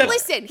really good But player.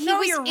 listen, he No,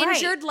 was you're right.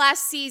 injured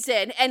last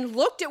season and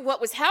looked at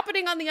what was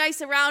happening on the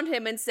ice around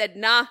him and said,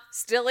 nah,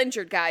 still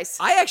injured, guys.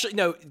 I actually,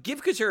 no,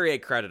 give Couturier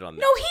credit on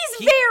this. No,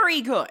 he's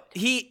very good.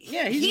 He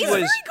he's was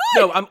very good.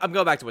 No, I'm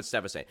going back to what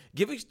Steph was saying.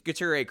 Give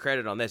Couturier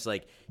credit on this.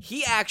 Like,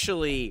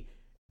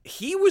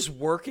 he was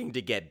working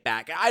to get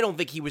back. I don't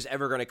think he was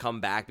ever going to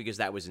come back because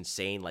that was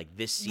insane, like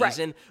this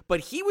season. Right. But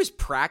he was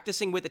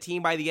practicing with the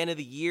team by the end of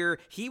the year.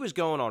 He was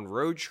going on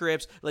road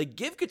trips. Like,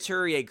 give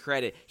Couturier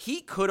credit. He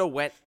could have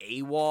went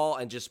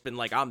AWOL and just been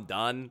like, I'm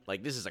done.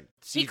 Like, this is a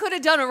He could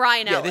have done a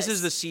Ryan Ellis. yeah, this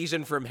is the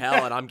season from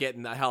hell, and I'm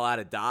getting the hell out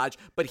of Dodge.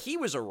 But he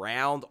was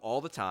around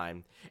all the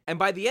time. And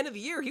by the end of the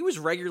year, he was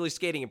regularly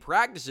skating in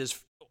practices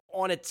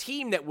on a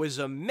team that was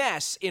a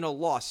mess in a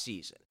lost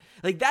season.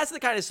 Like, that's the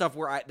kind of stuff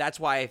where that's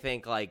why I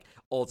think, like,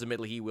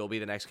 ultimately he will be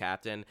the next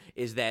captain,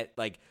 is that,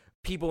 like,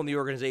 people in the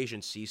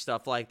organization see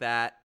stuff like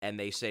that, and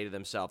they say to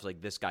themselves,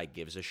 like, this guy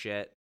gives a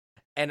shit.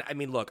 And, I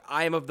mean, look,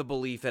 I am of the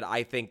belief that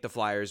I think the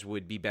Flyers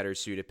would be better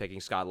suited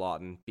picking Scott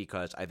Laughton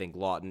because I think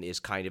Laughton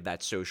is kind of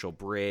that social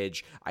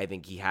bridge. I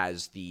think he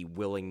has the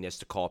willingness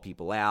to call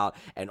people out.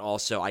 And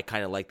also, I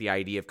kind of like the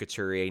idea of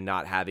Couturier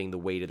not having the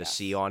weight of the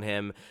sea on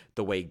him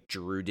the way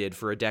Giroux did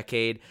for a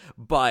decade.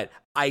 But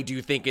I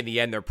do think in the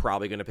end, they're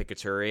probably going to pick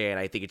Couturier. And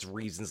I think it's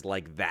reasons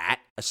like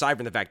that, aside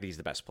from the fact that he's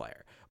the best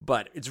player.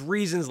 But it's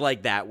reasons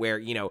like that where,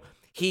 you know,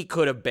 he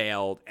could have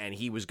bailed, and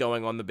he was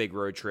going on the big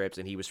road trips,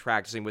 and he was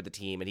practicing with the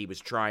team, and he was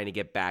trying to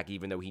get back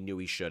even though he knew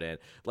he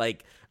shouldn't.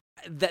 Like,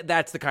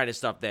 that's the kind of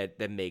stuff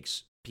that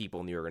makes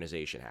people in the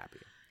organization happy.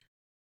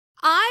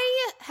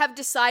 I have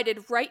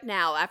decided right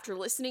now, after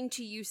listening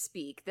to you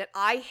speak, that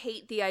I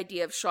hate the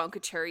idea of Sean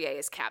Couturier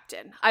as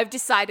captain. I've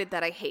decided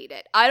that I hate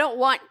it. I don't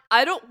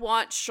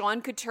want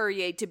Sean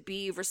Couturier to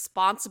be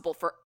responsible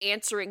for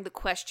answering the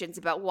questions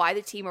about why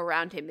the team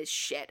around him is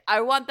shit.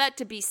 I want that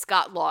to be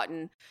Scott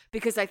Laughton,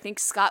 because I think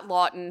Scott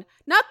Laughton,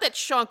 not that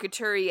Sean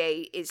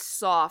Couturier is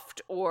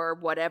soft or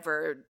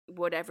whatever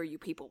you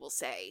people will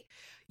say.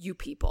 You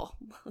people.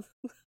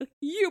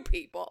 You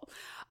people.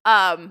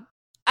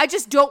 I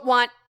just don't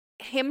want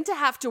him to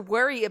have to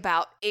worry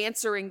about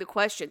answering the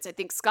questions. I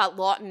think Scott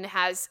Laughton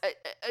has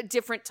a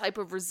different type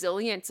of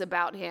resilience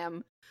about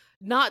him.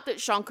 Not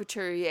that Sean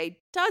Couturier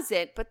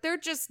doesn't, but they're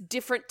just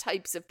different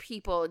types of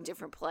people and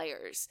different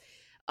players.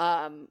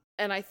 And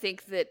I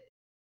think that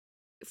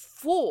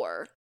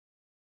for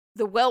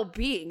the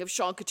well-being of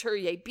Sean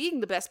Couturier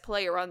being the best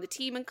player on the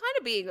team and kind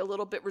of being a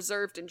little bit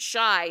reserved and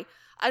shy,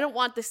 I don't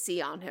want the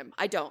C on him.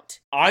 I don't.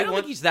 I don't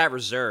think he's that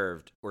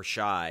reserved or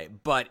shy,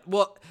 but,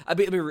 well, let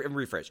me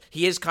rephrase.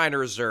 He is kind of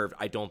reserved.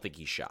 I don't think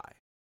he's shy.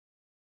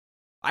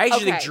 I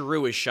actually think Okay.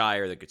 Giroux is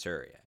shyer than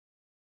Couturier.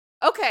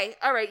 Okay,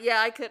 all right,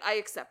 yeah, I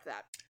accept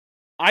that.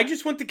 I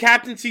just want the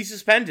captaincy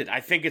suspended. I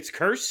think it's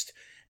cursed,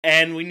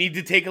 and we need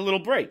to take a little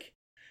break.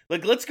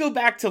 Like, let's go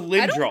back to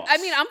Lindros.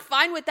 I'm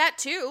fine with that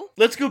too.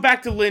 Let's go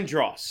back to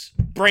Lindros.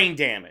 Brain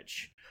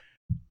damage.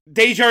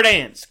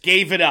 Desjardins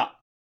gave it up.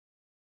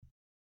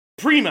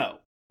 Primo,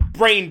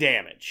 brain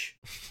damage.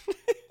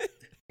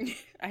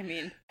 I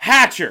mean,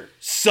 Hatcher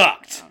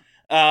sucked.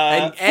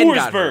 And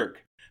got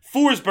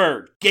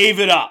Forsberg gave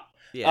it up.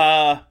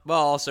 Yeah. Well,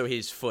 also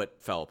his foot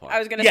fell apart. I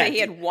was gonna say he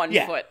had one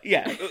foot.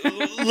 Yeah.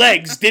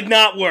 Legs did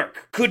not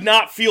work. Could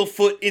not feel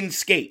foot in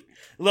skate.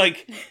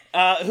 Like,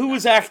 who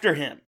was after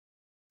him?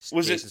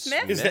 Was Jason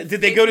Smith?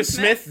 Did they go to Jason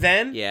Smith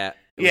then? Yeah.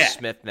 It was Yeah.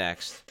 Smith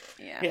next.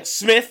 Yeah,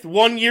 Smith,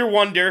 1 year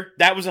wonder.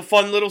 That was a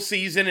fun little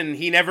season, and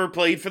he never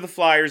played for the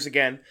Flyers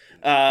again.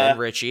 Then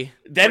Richie.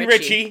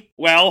 Richie.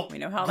 Well, We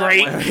know how that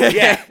great. went.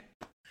 Yeah.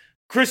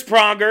 Chris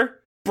Pronger,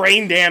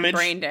 brain damage.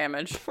 Brain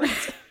damage.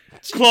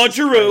 Claude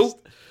Giroux,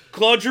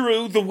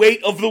 the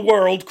weight of the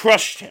world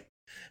crushed him.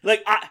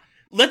 Like,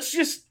 let's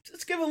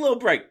give a little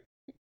break.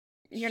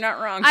 You're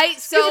not wrong. Give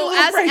it a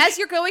little break. As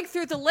you're going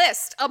through the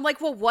list, I'm like,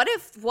 well, what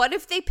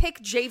if they pick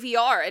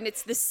JVR and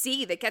it's the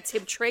C that gets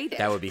him traded?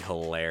 That would be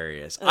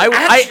hilarious. I would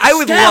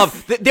Steph!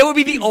 love that would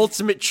be the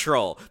ultimate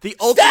troll. The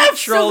ultimate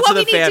troll so to what the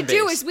we need fan to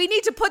do base. is we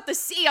need to put the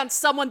C on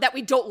someone that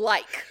we don't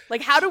like.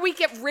 Like, how do we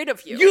get rid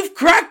of you? You've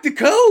cracked the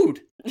code.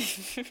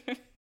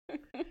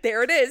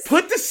 There it is.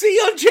 Put the C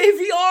on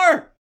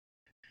JVR.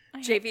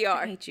 I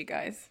JVR. hate you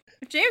guys.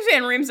 If James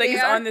Van Riemsdyk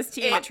is There on this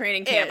team at it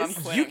training camp, I'm is.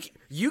 quitting.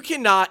 you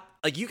cannot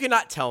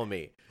tell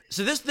me.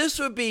 So this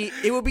would be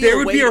There would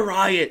be a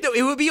riot. No,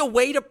 it would be a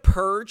way to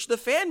purge the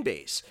fan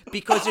base,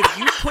 because if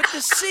you put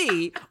the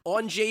C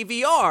on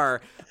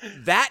JVR,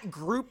 that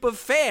group of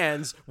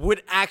fans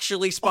would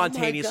actually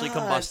spontaneously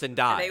combust and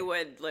die. They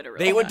would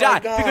literally. They would die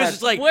because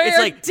it's like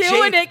We're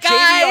doing it,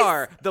 guys.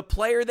 JVR, the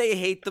player they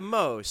hate the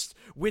most,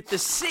 with the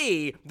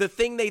C, the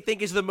thing they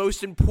think is the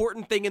most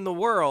important thing in the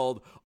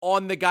world,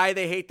 on the guy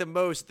they hate the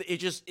most.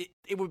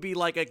 It would be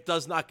like it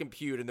does not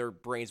compute, and their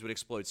brains would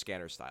explode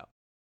scanner style.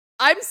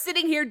 I'm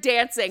sitting here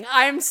dancing.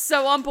 I'm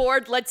so on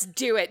board. Let's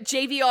do it.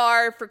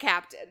 JVR for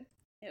captain.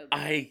 All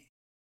right,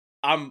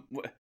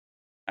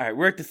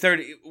 we're at the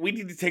 30. We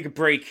need to take a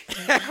break.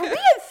 Are we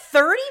at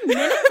 30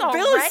 minutes Bill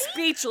already? is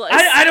speechless.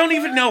 I don't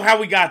even know how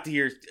we got to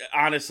here,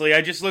 honestly.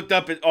 I just looked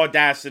up at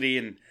Audacity,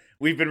 and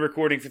we've been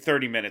recording for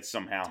 30 minutes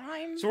somehow.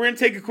 So we're going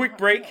to take a quick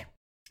break,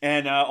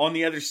 and on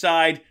the other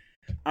side,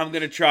 I'm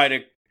going to try to...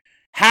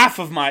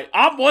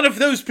 I'm one of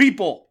those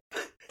people.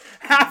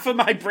 Half of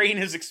my brain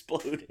has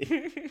exploded.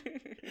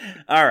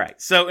 All right,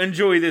 so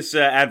enjoy this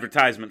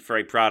advertisement for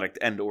a product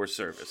and or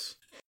service.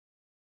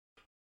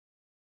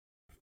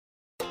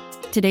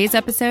 Today's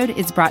episode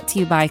is brought to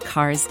you by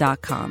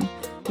Cars.com.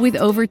 With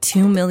over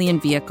 2 million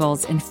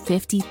vehicles and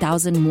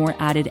 50,000 more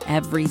added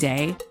every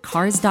day,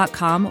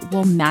 Cars.com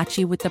will match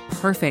you with the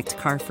perfect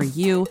car for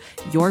you,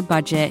 your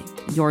budget,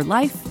 your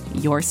life,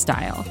 your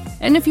style.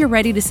 And if you're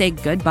ready to say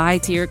goodbye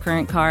to your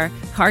current car,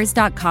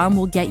 Cars.com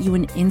will get you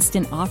an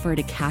instant offer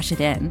to cash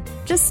it in.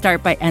 Just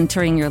start by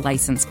entering your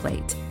license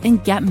plate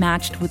and get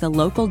matched with a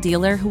local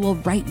dealer who will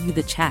write you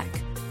the check.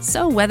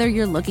 So whether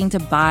you're looking to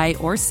buy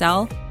or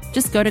sell,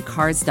 just go to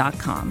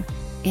Cars.com.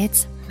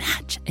 It's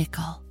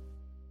magical.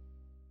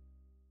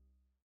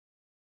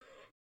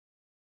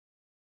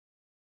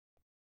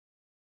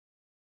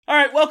 All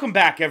right, welcome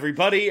back,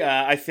 everybody.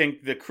 I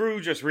think the crew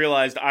just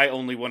realized I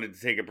only wanted to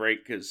take a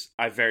break because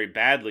I very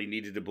badly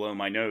needed to blow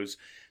my nose.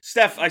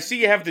 Steph, I see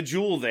you have the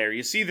Juul there.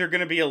 You see they're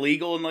going to be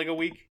illegal in like a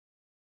week?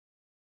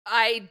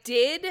 I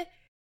did.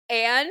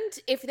 And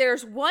if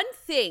there's one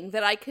thing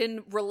that I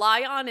can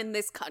rely on in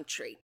this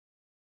country,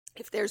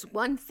 if there's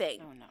one thing,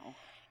 Oh, no.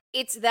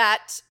 it's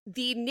that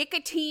the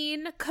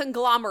nicotine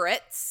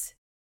conglomerates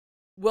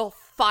will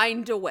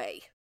find a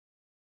way.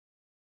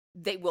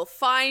 They will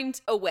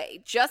find a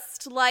way.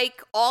 Just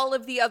like all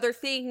of the other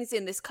things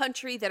in this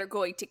country that are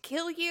going to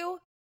kill you,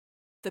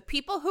 the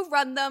people who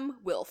run them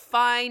will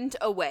find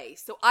a way.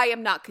 So I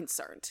am not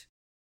concerned.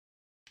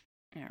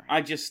 All right.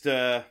 I just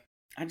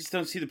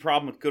don't see the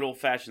problem with good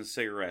old-fashioned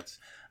cigarettes.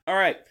 All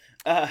right.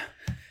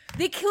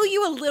 They kill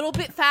you a little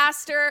bit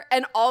faster,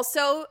 and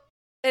also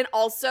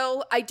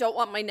I don't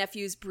want my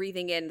nephews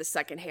breathing in the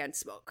secondhand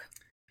smoke.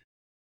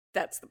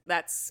 That's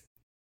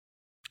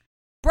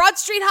Broad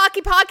Street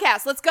Hockey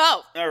Podcast. Let's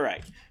go. All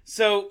right.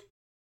 So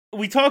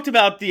we talked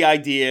about the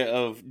idea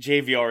of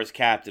JVR as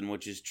captain,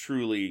 which is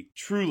truly,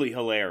 truly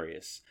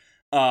hilarious.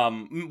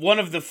 One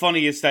of the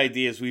funniest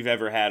ideas we've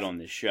ever had on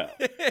this show.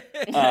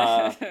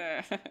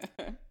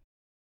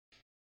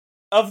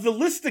 Of the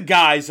list of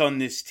guys on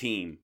this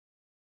team,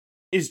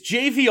 is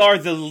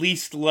JVR the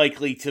least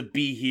likely to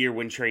be here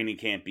when training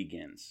camp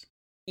begins?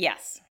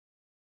 Yes.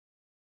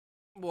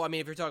 Well, I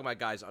mean, if you're talking about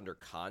guys under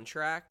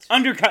contract,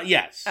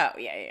 Yes. Oh,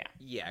 yeah.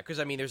 yeah, because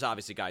I mean, there's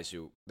obviously guys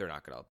who they're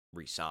not going to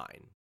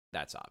re-sign.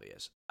 That's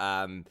obvious.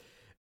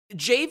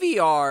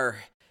 JVR,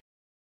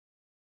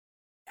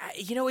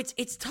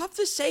 it's tough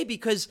to say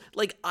because,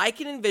 like, I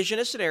can envision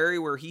a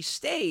scenario where he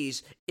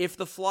stays if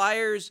the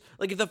Flyers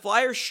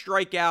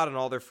strike out on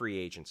all their free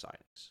agent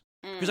signings.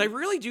 Because I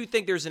really do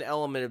think there's an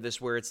element of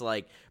this where it's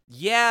like,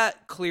 yeah,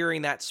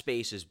 clearing that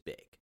space is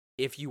big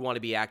if you want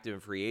to be active in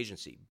free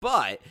agency.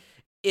 But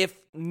if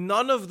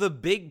none of the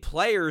big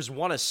players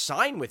want to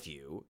sign with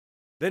you,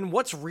 then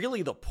what's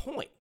really the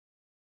point?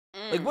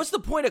 Like, what's the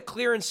point of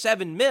clearing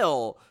 $7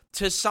 million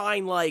to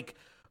sign, like,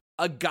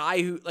 a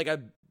guy who, like,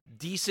 a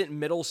decent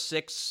middle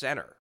six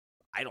center?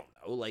 I don't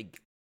know. Like,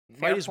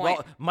 might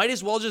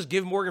as well just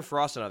give Morgan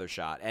Frost another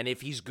shot. And if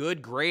he's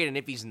good, great. And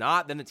if he's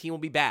not, then the team will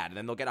be bad, and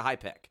then they'll get a high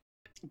pick.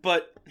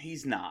 But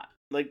he's not.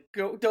 Like,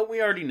 don't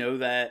we already know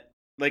that?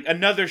 Like,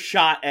 another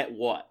shot at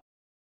what?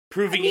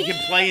 Proving he can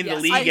play in the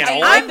league at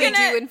all? I think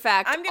they do, in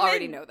fact,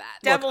 already know that.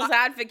 Devil's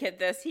advocate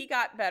this. He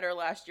got better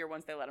last year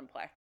once they let him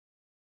play.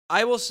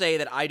 I will say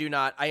that I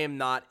am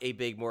not a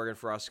big Morgan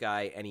Frost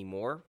guy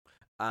anymore.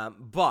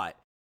 But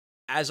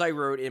as I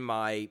wrote in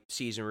my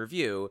season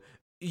review,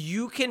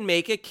 you can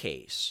make a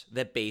case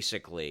that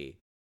basically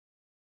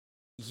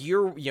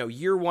year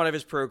one of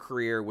his pro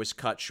career was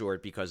cut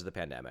short because of the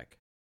pandemic.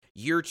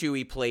 Year two,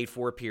 he played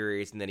 4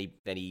 periods, and then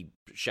he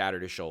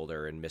shattered his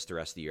shoulder and missed the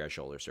rest of the year at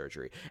shoulder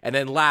surgery. And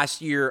then last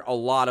year, a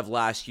lot of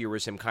last year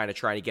was him kind of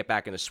trying to get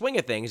back in the swing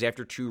of things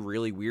after 2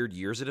 really weird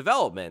years of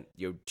development.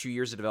 2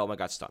 years of development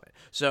got stunted.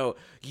 So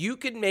you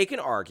could make an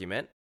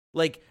argument,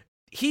 like,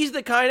 he's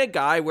the kind of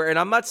guy where, and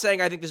I'm not saying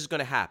I think this is going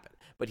to happen,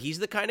 but he's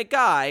the kind of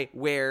guy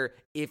where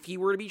if he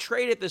were to be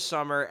traded this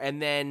summer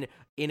and then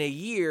in a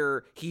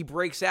year he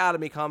breaks out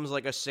and becomes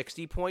like a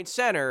 60-point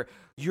center,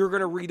 you're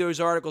going to read those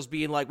articles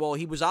being like, well,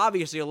 he was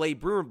obviously a late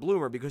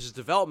bloomer because his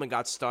development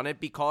got stunted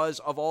because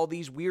of all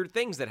these weird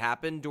things that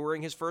happened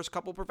during his first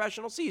couple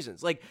professional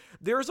seasons. Like,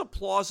 there's a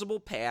plausible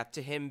path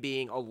to him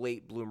being a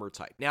late bloomer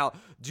type. Now,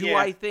 do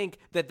I think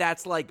that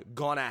that's like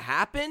gonna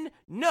happen?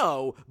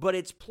 No, but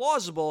it's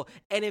plausible.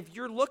 And if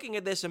you're looking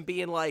at this and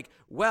being like,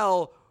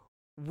 well,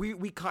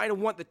 we kind of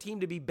want the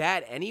team to be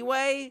bad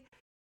anyway,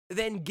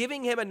 then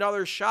giving him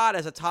another shot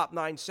as a top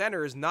 9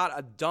 center is not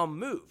a dumb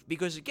move.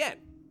 Because again,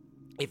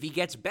 if he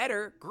gets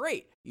better,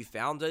 great. You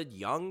found a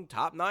young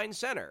top 9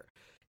 center.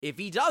 If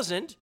he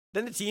doesn't,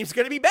 then the team's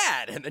going to be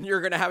bad, and then you're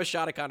going to have a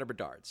shot at Connor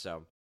Bedard.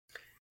 So,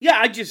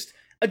 yeah,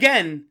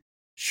 again,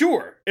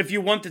 sure, if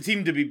you want the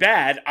team to be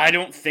bad, I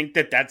don't think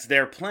that that's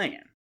their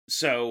plan.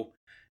 So,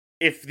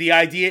 if the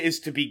idea is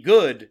to be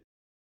good,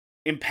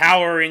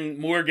 empowering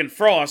Morgan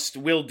Frost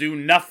will do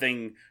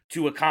nothing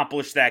to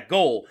accomplish that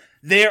goal.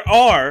 There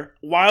are,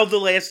 while the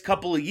last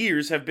couple of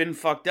years have been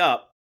fucked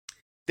up,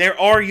 there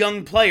are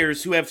young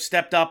players who have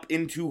stepped up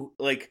into,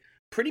 like,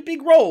 pretty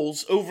big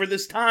roles over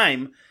this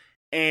time,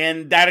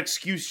 and that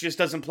excuse just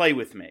doesn't play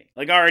with me.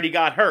 Like, I already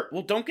got hurt.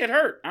 Well, don't get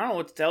hurt. I don't know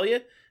what to tell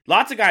you.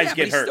 Lots of guys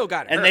get hurt,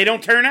 and they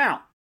don't turn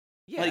out.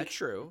 Yeah, like,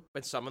 true,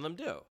 but some of them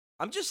do.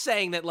 I'm just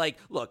saying that, like,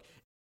 look,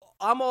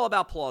 I'm all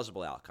about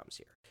plausible outcomes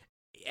here.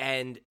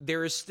 And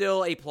there is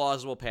still a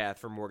plausible path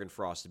for Morgan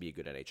Frost to be a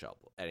good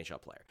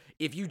NHL player.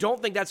 If you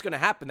don't think that's going to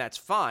happen, that's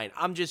fine.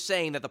 I'm just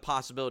saying that the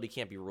possibility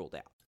can't be ruled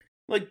out.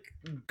 Like,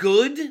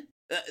 good?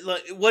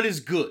 Like, what is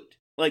good?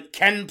 Like,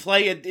 can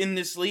play in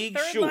this league?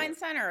 Third line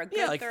center, a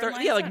good third line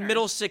center. Like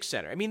middle six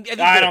center. I mean,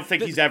 I don't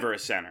think he's ever a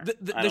center.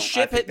 The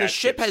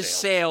ship has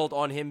sailed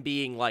on him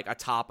being like a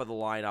top of the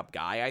lineup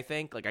guy. I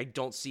think. Like, I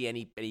don't see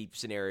any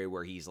scenario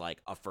where he's like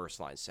a first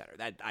line center.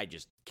 That I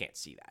just can't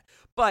see that.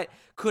 But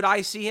could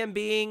I see him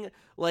being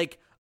like,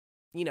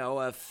 a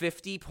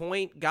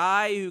 50-point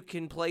guy who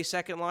can play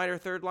second line or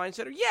third line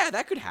center? Yeah,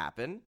 that could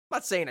happen. I'm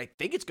not saying I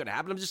think it's going to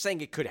happen. I'm just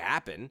saying it could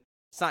happen.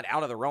 It's not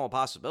out of the realm of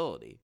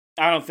possibility.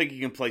 I don't think he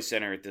can play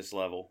center at this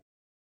level.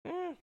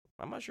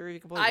 I'm not sure he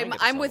can play.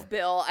 I'm with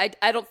Bill.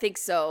 I don't think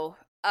so.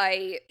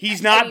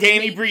 He's not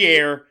Danny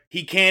Briere.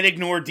 He can't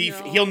ignore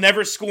defense. No. He'll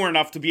never score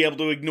enough to be able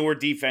to ignore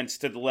defense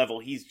to the level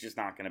he's just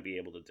not going to be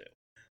able to do.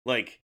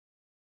 Like,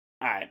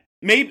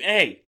 maybe.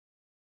 Hey,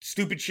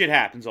 stupid shit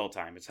happens all the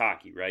time. It's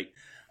hockey, right?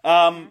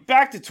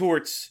 Back to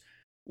Torts.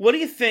 What do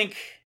you think?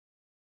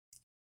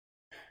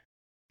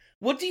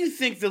 What do you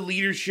think the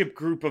leadership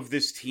group of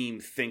this team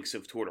thinks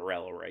of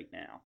Tortorella right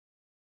now?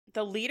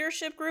 The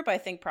leadership group, I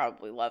think,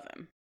 probably love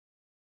him.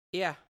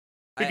 Yeah.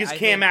 Because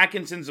Cam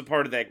Atkinson's a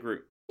part of that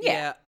group.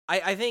 Yeah.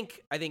 I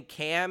think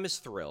Cam is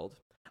thrilled.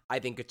 I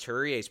think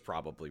Couturier's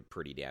probably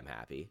pretty damn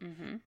happy.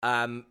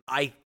 Mm-hmm.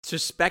 I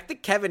suspect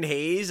that Kevin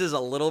Hayes is a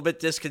little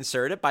bit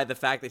disconcerted by the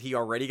fact that he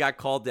already got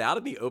called out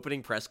in the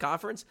opening press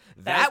conference.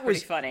 That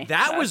was funny.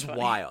 That was funny.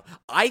 Wild.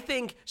 I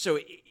think so.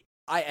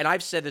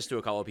 I've said this to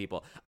a couple of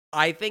people.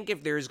 I think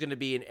if there's going to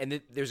be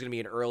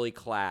an early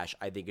clash,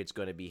 I think it's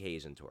going to be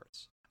Hayes and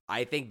Torts.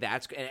 I think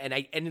that's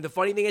and the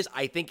funny thing is,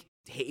 I think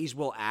Hayes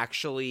will I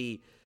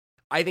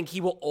think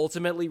he will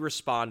ultimately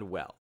respond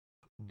well,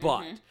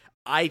 but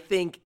I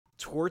think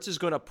Torts is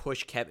going to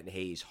push Kevin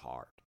Hayes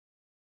hard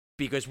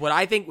because what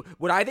I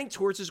think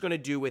Torts is going to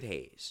do with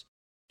Hayes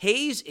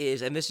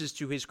is, and this is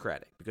to his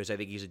credit because I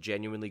think he's a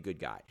genuinely good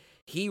guy.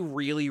 he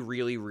really,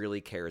 really,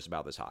 really cares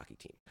about this hockey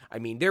team. I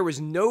mean, there was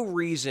no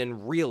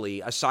reason, really,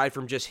 aside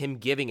from just him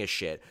giving a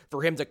shit,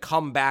 for him to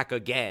come back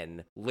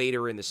again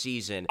later in the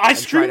season. I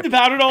screamed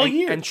about it all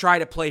year. And try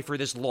to play for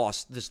this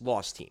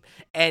lost team.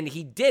 And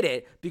he did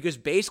it because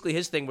basically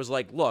his thing was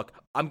like, look,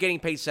 I'm getting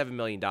paid $7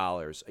 million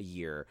a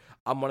year.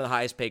 I'm one of the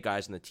highest paid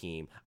guys on the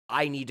team.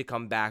 I need to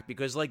come back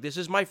because, like, this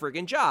is my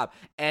friggin' job.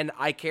 And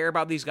I care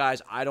about these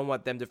guys. I don't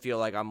want them to feel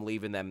like I'm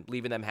leaving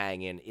them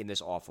hanging in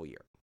this awful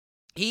year.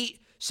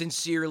 He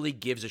sincerely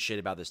gives a shit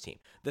about this team.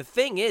 The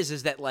thing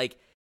is that, like,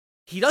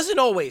 he doesn't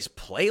always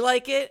play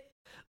like it.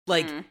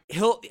 Like,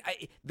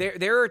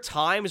 there are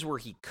times where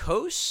he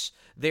coasts.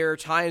 There are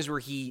times where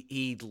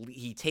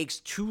he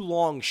takes too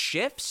long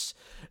shifts.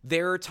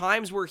 There are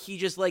times where he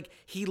just, like,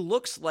 he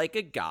looks like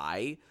a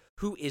guy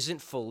who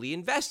isn't fully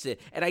invested.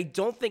 And I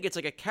don't think it's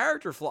like a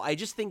character flaw. I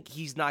just think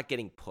he's not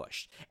getting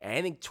pushed. And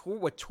I think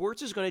what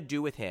Torts is going to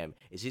do with him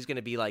is he's going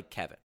to be like,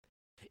 Kevin,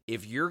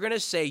 if you're going to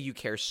say you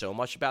care so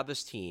much about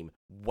this team,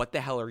 what the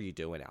hell are you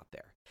doing out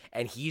there?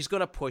 And he's going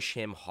to push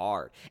him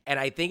hard. And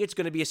I think it's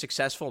going to be a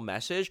successful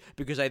message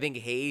because I think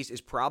Hayes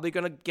is probably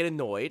going to get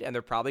annoyed and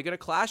they're probably going to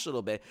clash a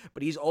little bit,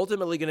 but he's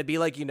ultimately going to be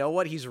like, you know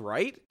what? He's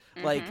right.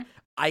 Mm-hmm. Like,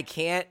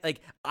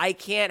 I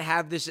can't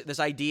have this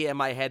idea in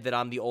my head that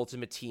I'm the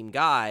ultimate team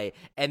guy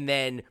and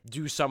then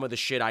do some of the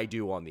shit I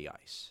do on the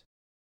ice.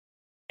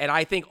 And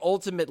I think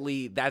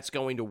ultimately that's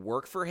going to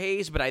work for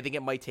Hayes, but I think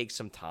it might take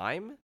some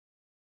time.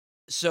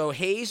 So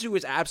Hayes, who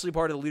is absolutely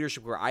part of the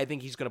leadership core, I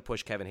think he's going to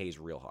push Kevin Hayes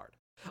real hard.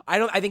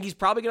 I think he's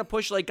probably going to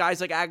push like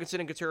guys like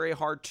Atkinson and Couturier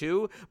hard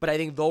too, but I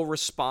think they'll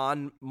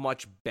respond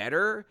much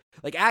better.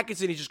 Like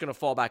Atkinson, he's just going to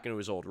fall back into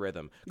his old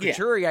rhythm.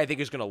 Couturier, I think,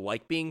 is going to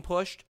like being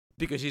pushed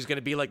because he's going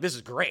to be like, this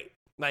is great.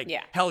 Like,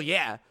 hell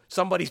yeah,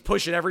 somebody's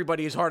pushing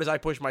everybody as hard as I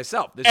push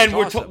myself. This is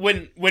awesome.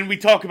 When we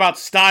talk about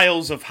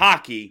styles of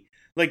hockey,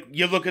 like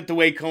you look at the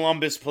way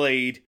Columbus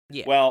played,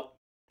 well,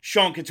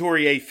 Sean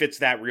Couturier fits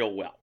that real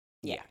well.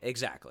 Yeah,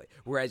 exactly.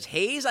 Whereas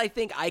Hayes, I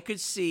think I could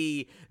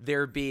see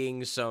there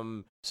being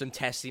some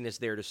testiness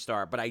there to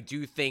start, but I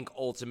do think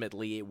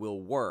ultimately it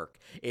will work.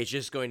 It's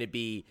just going to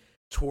be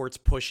towards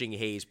pushing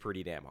Hayes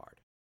pretty damn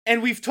hard.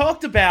 And we've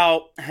talked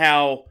about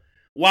how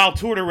while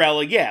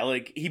Tortorella,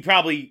 like he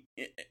probably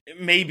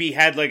maybe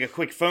had like a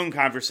quick phone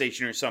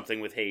conversation or something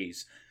with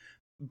Hayes,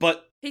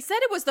 but he said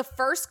it was the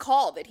first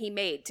call that he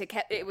made to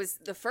it was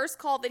the first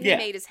call that he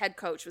made as head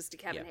coach was to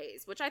Kevin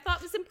Hayes, which I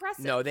thought was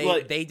impressive. No,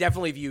 they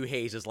definitely view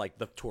Hayes as like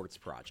the Torts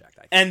project.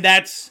 I think. And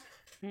that's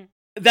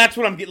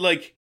what I'm getting.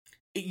 Like,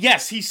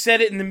 yes, he said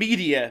it in the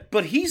media,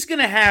 but he's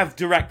gonna have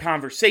direct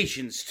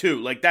conversations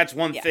too. Like that's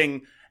one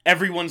thing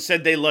everyone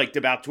said they liked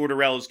about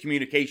Tortorella's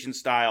communication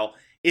style.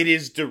 It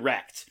is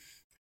direct.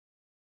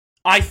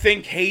 I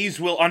think Hayes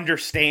will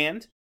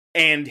understand,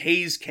 and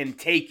Hayes can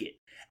take it.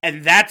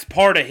 And that's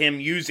part of him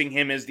using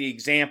him as the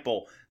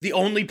example. The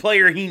only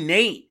player he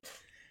named.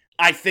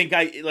 I think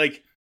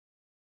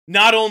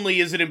not only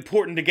is it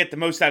important to get the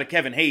most out of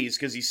Kevin Hayes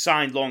because he's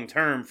signed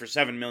long-term for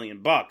 $7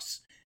 million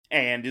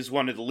and is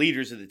one of the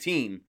leaders of the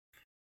team,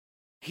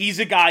 he's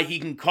a guy he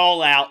can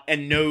call out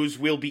and knows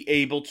will be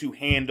able to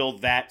handle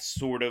that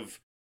sort of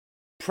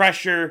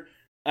pressure,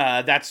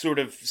 that sort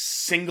of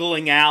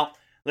singling out.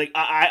 Like,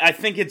 I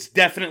think it's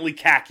definitely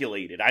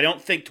calculated. I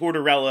don't think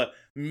Tortorella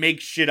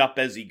makes shit up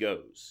as he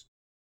goes.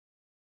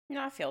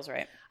 No, it feels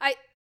right. I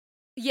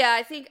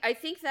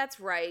think that's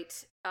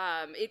right.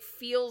 It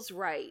feels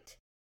right.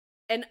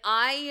 And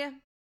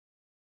I'm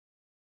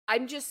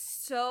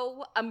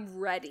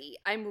ready.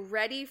 I'm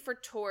ready for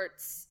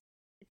Torts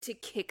to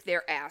kick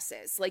their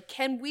asses. Like,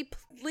 can we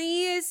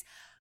please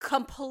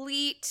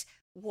complete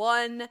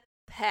one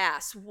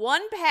pass?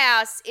 One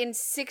pass in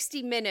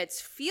 60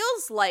 minutes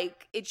feels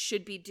like it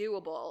should be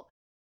doable.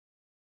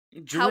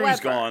 Drew's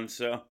gone,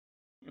 so.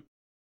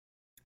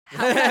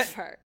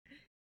 However,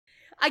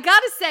 I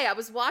gotta say, I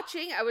was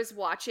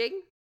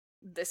watching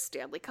the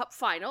Stanley Cup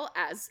final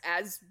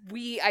as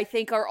we, I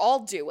think, are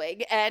all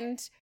doing,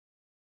 and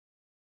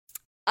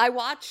I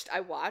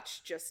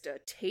watched just a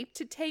tape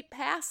to tape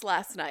pass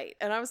last night,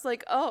 and I was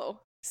like, oh,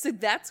 so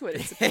that's what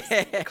it's supposed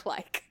to look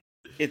like.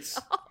 It's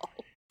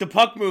the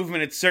puck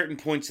movement at certain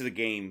points of the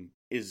game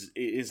is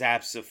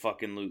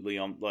abso-fucking-lutely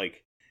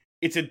like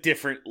it's a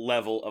different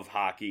level of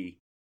hockey.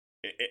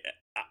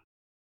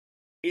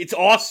 It's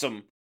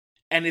awesome.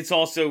 And it's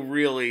also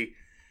really,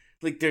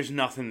 like, there's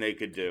nothing they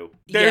could do.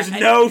 There's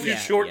no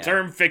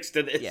short-term fix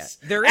to this. Yeah.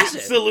 There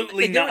isn't.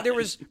 Absolutely not.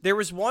 There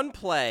was one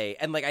play,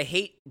 and, like, I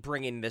hate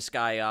bringing this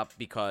guy up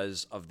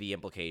because of the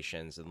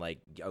implications, and, like,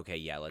 okay,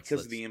 yeah,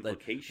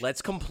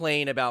 let's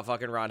complain about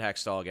fucking Ron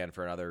Hextall again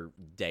for another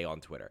day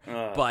on Twitter.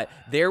 But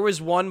there was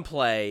one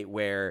play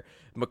where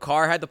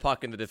Makar had the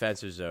puck in the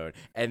defensive zone,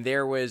 and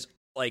there was,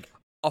 like,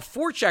 a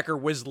forechecker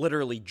was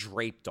literally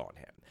draped on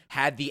him.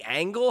 Had the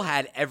angle,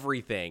 had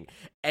everything.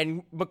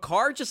 And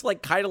Makar just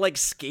kind of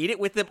skated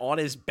with him on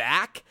his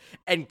back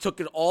and took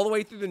it all the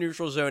way through the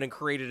neutral zone and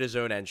created his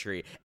own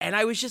entry. And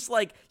I was just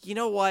like, you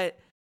know what?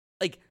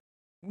 Like,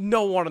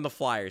 no one on the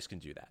Flyers can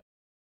do that.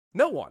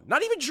 No one.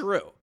 Not even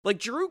Drew. Like,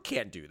 Drew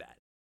can't do that.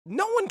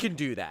 No one can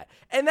do that.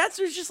 And that's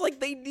just like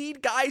they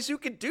need guys who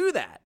can do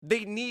that.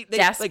 They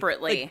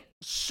desperately. Like,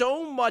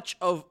 so much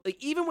of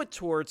even with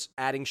Torts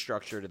adding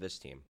structure to this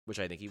team, which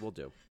I think he will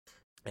do,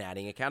 and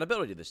adding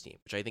accountability to this team,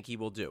 which I think he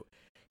will do.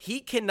 He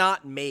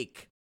cannot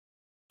make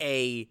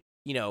a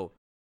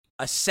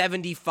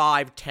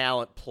 75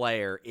 talent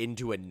player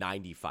into a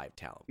 95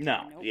 talent.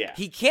 No, yeah.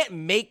 He can't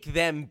make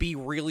them be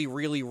really,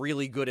 really,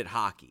 really good at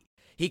hockey.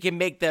 He can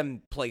make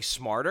them play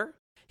smarter.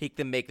 He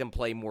can make them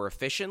play more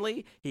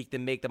efficiently. He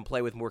can make them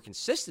play with more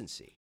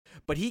consistency.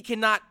 But he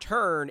cannot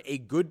turn a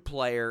good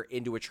player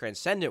into a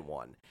transcendent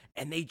one.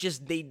 And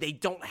they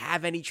don't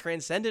have any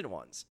transcendent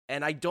ones.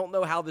 And I don't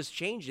know how this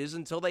changes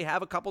until they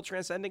have a couple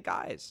transcendent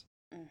guys.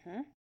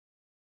 Mm-hmm.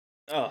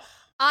 Ugh.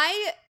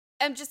 I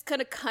am just going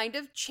to kind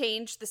of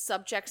change the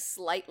subject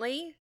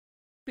slightly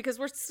because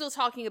we're still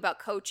talking about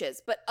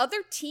coaches. But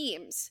other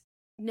teams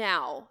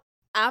now,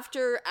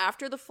 after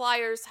the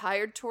Flyers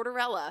hired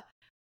Tortorella,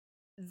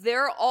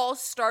 they're all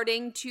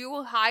starting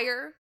to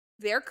hire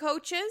their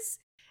coaches,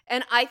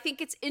 and I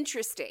think it's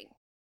interesting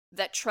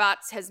that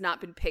Trotz has not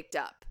been picked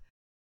up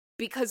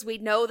because we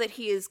know that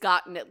he has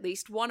gotten at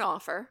least one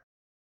offer.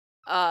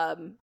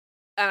 And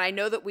I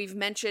know that we've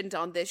mentioned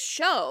on this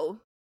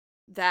show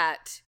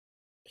that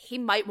he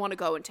might want to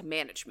go into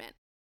management.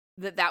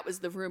 That was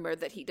the rumor,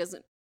 that he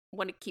doesn't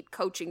want to keep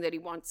coaching, that he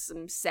wants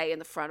some say in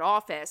the front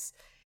office.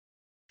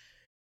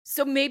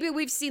 So maybe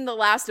we've seen the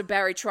last of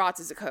Barry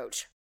Trotz as a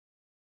coach.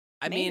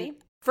 I mean,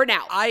 for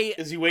now.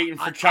 Is he waiting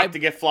for Chuck to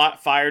get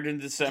fired in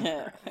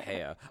December?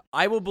 Hey,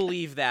 I will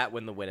believe that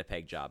when the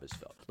Winnipeg job is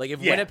filled. Like,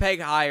 if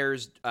Winnipeg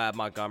hires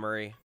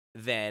Montgomery,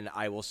 then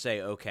I will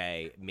say,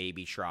 okay,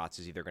 maybe Trotz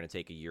is either going to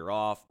take a year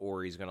off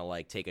or he's going to,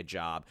 like, take a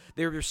job.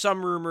 There were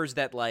some rumors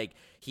that, like,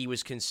 he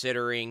was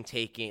considering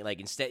taking, like,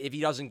 instead, if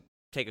he doesn't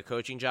take a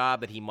coaching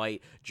job, that he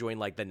might join,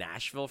 like, the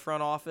Nashville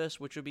front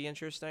office, which would be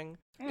interesting.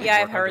 Yeah,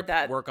 I've heard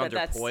that. Work under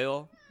that's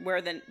Poile.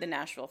 Where the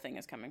Nashville thing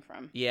is coming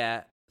from.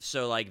 Yeah.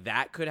 So, like,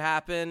 that could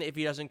happen if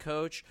he doesn't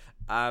coach.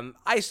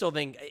 I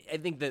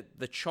think that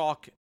the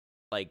chalk,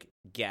 like,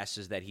 guess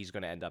is that he's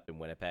going to end up in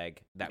Winnipeg.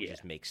 That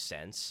just makes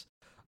sense.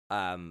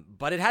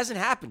 But it hasn't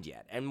happened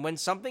yet. And when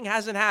something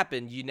hasn't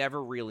happened, you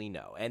never really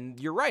know. And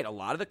you're right. A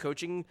lot of the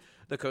coaching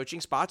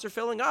spots are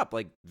filling up.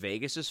 Like,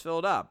 Vegas is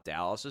filled up.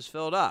 Dallas is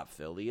filled up.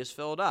 Philly is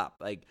filled up.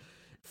 Like,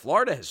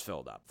 Florida has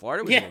filled up.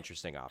 Florida was an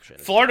interesting option.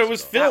 Florida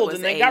was filled,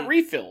 and they got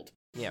refilled.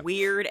 Yeah.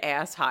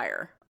 Weird-ass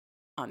hire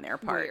on their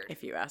part,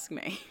 if you ask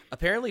me.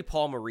 Apparently,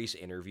 Paul Maurice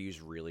interviews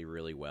really,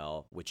 really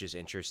well, which is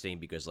interesting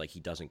because, like,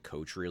 he doesn't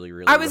coach really,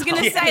 really well. I was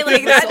going to say,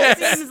 like,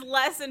 that seems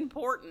less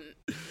important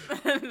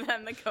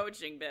than the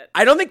coaching bit.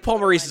 I don't think Paul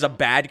Maurice is a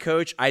bad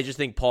coach. I just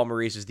think Paul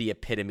Maurice is the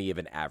epitome of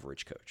an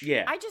average coach.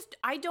 Yeah.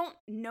 I don't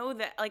know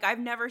that, like, I've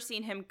never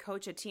seen him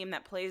coach a team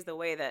that plays the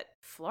way that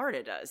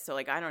Florida does. So,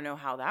 like, I don't know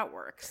how that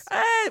works.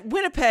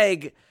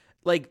 Winnipeg...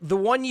 Like, the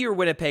 1 year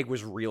Winnipeg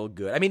was real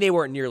good. I mean, they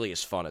weren't nearly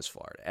as fun as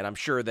Florida. And I'm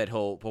sure that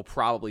he'll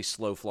probably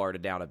slow Florida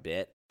down a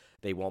bit.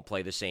 They won't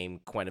play the same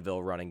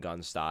Quenneville run and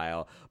gun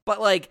style.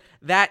 But, like,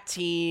 that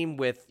team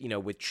with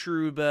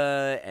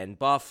Trouba and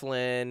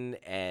Bufflin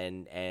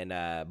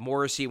and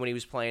Morrissey when he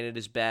was playing at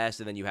his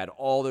best, and then you had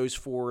all those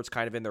forwards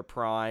kind of in their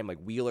prime. Like,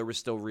 Wheeler was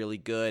still really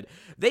good.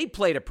 They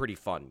played a pretty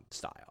fun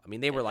style. I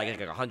mean, they were like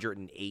a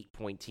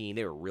 108-point team.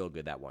 They were real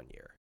good that 1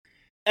 year.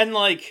 And,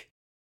 like,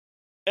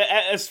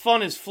 as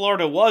fun as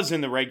Florida was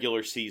in the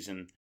regular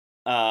season,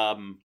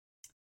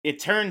 it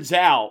turns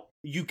out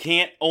you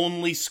can't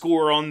only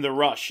score on the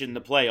rush in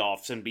the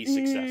playoffs and be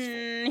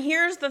successful.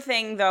 Here's the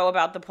thing, though,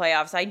 about the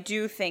playoffs. I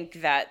do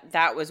think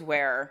that was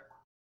where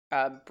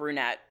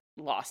Brunette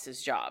lost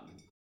his job.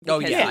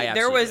 Because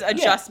there was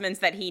adjustments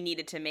that he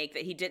needed to make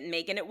that he didn't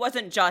make, and it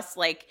wasn't just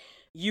like,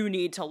 you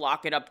need to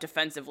lock it up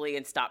defensively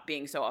and stop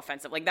being so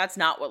offensive. Like, that's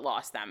not what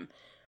lost them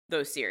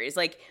those series.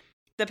 Like,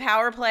 the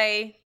power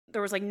play...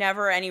 There was, like,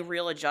 never any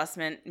real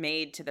adjustment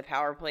made to the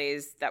power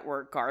plays that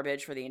were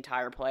garbage for the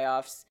entire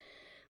playoffs.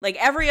 Like,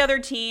 every other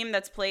team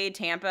that's played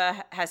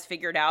Tampa has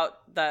figured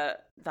out the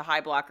high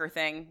blocker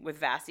thing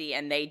with Vasi,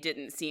 and they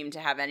didn't seem to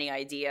have any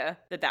idea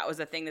that was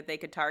a thing that they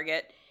could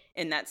target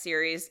in that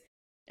series.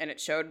 And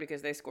it showed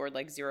because they scored,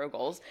 like, 0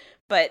 goals.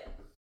 But,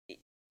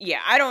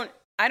 yeah, I don't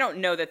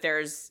know that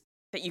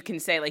that you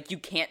can say, like, you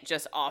can't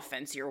just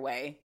offense your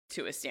way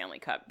to a Stanley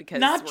Cup because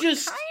we're kind of seeing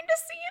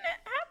it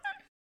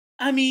happen.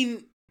 I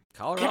mean...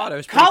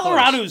 Colorado's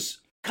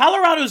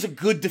a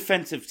good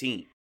defensive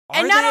team.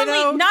 And not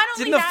only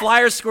didn't the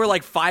Flyers score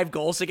like 5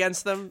 goals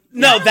against them?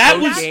 No,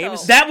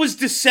 that was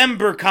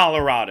December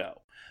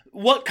Colorado.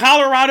 What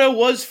Colorado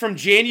was from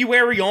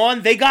January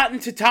on, they got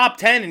into top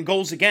 10 in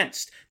goals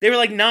against. They were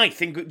like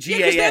 9th in GAA. Yeah,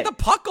 because they had the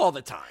puck all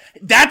the time.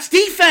 That's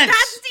defense.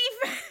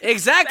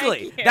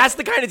 Exactly. That's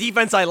the kind of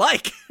defense I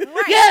like.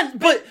 Right. Yeah,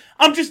 but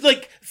I'm just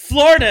like,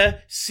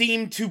 Florida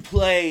seemed to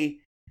play...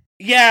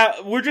 Yeah,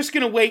 we're just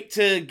going to wait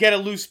to get a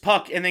loose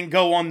puck and then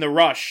go on the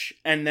rush,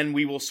 and then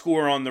we will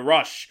score on the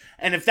rush.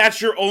 And if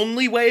that's your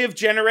only way of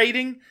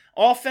generating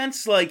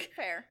offense, like,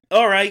 fair.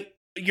 All right,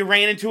 you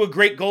ran into a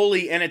great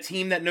goalie and a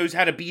team that knows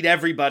how to beat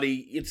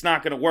everybody, it's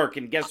not going to work.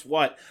 And guess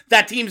what?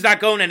 That team's not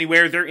going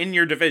anywhere. They're in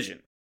your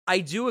division. I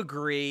do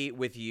agree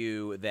with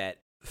you that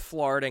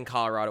Florida and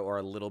Colorado are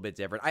a little bit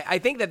different. I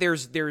think that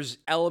there's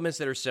elements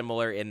that are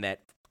similar in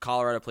that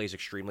Colorado plays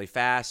extremely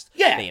fast.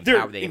 Yeah,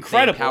 they're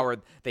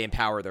incredible. They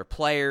empower their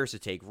players to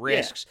take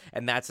risks,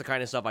 and that's the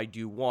kind of stuff I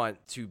do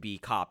want to be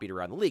copied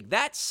around the league.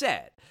 That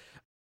said,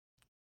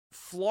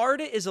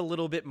 Florida is a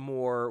little bit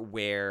more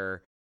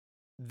where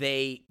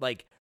they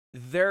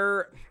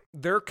their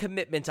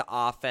commitment to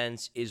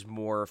offense is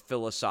more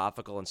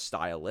philosophical and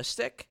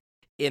stylistic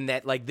in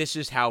that this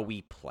is how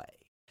we play.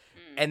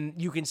 And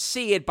you can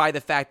see it by the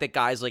fact that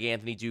guys like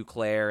Anthony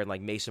Duclair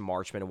and Mason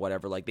Marchment and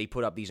whatever, they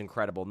put up these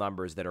incredible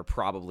numbers that are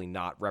probably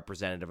not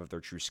representative of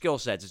their true skill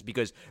sets. It's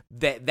because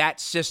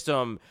that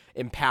system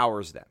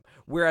empowers them.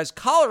 Whereas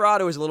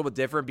Colorado is a little bit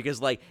different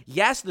because,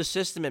 yes, the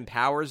system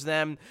empowers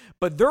them,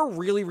 but they're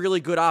really,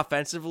 really good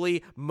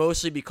offensively,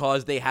 mostly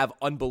because they have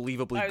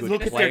unbelievably good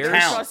players. Their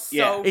talent.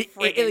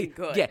 Freaking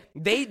good. Yeah,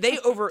 they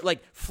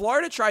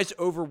Florida tries to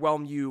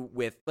overwhelm you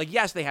with,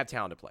 yes, they have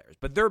talented players,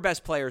 but their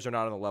best players are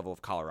not on the level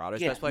of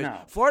Colorado's best players. No.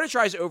 Florida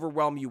tries to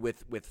overwhelm you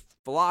with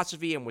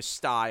philosophy and with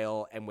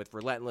style and with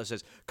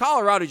relentlessness.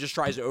 Colorado just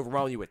tries to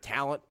overwhelm you with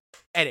talent,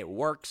 and it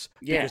works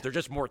because they're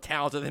just more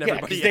talented than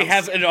everybody else. They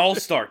have an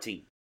all-star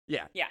team.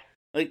 Yeah. Yeah.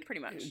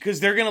 Pretty much. Because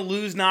they're going to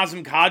lose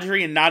Nazem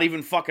Kadri and not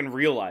even fucking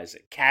realize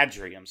it.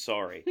 Kadri, I'm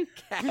sorry.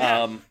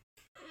 No,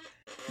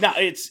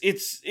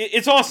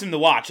 it's awesome to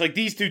watch.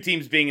 These two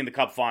teams being in the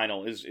Cup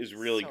final is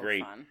really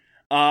great.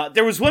 Fun.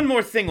 There was one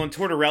more thing on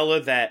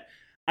Tortorella that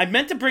I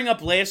meant to bring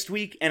up last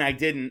week and I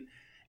didn't.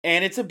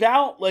 And it's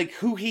about,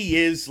 who he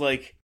is,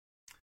 I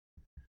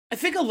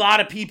think a lot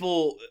of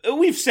people,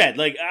 we've said,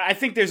 I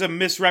think there's a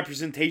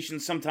misrepresentation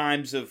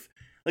sometimes of,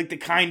 the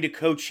kind of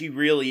coach he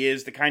really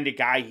is, the kind of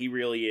guy he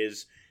really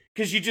is.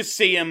 Because you just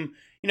see him,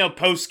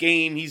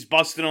 post-game, he's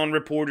busting on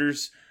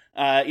reporters.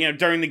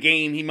 During the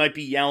game, he might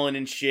be yelling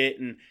and shit.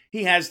 And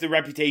he has the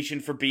reputation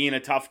for being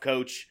a tough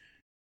coach.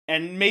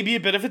 And maybe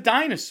a bit of a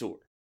dinosaur.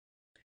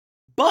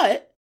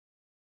 But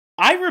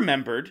I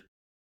remembered,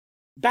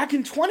 back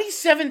in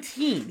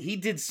 2017, he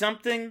did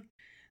something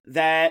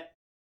that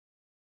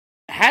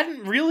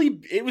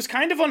it was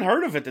kind of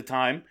unheard of at the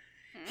time.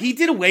 He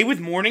did away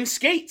with morning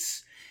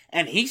skates.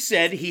 And he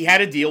said he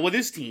had a deal with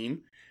his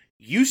team.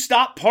 You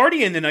stop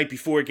partying the night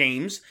before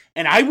games,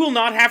 and I will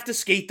not have to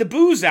skate the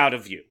booze out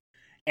of you.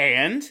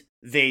 And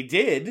they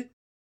did,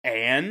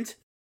 and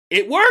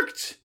it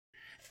worked.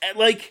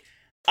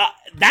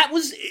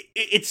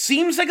 It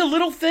seems like a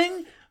little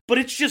thing, but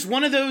it's just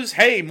one of those,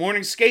 hey,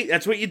 morning skate,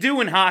 that's what you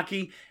do in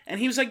hockey. And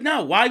he was like,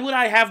 no, why would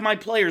I have my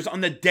players on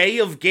the day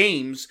of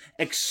games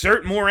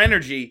exert more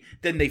energy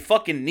than they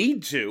fucking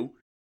need to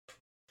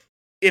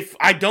if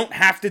I don't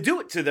have to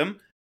do it to them?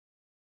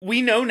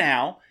 We know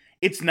now,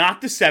 it's not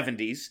the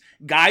 70s.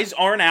 Guys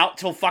aren't out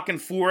till fucking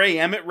 4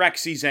 a.m. at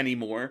Rexy's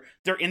anymore.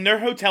 They're in their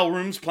hotel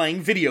rooms playing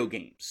video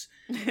games.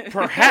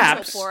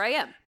 Perhaps. Until 4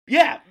 a.m.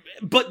 Yeah,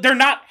 but they're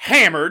not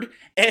hammered,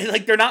 and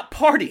they're not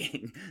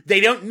partying.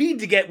 They don't need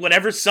to get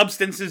whatever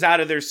substances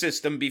out of their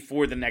system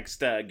before the next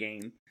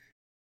game.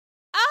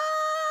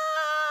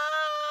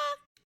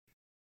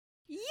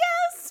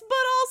 Yes, but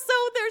also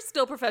they're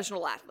still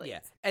professional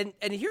athletes. Yeah,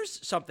 and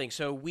here's something.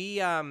 So we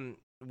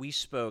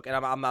spoke, and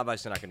I'm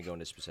obviously not going to go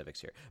into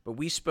specifics here, but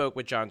we spoke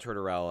with John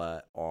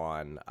Tortorella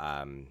on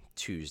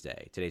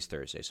Tuesday. Today's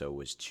Thursday, so it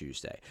was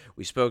Tuesday.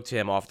 We spoke to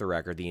him off the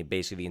record,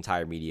 basically the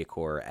entire media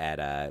corps at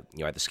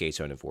the Skate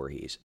Zone in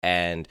Voorhees.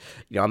 And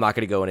I'm not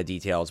going to go into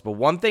details, but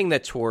one thing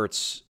that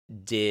Torts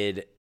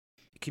did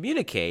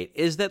communicate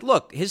is that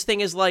his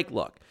thing is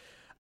look,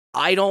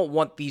 I don't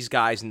want these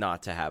guys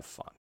not to have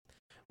fun.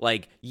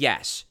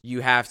 Yes, you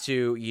have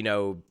to,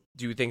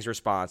 do things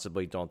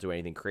responsibly, don't do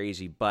anything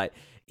crazy, but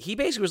he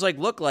basically was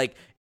look,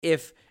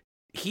 if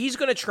he's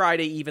going to try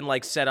to even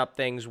set up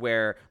things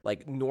where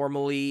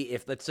normally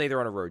if let's say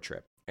they're on a road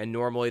trip and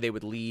normally they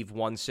would leave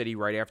one city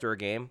right after a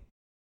game,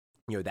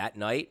 that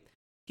night,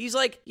 he's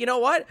you know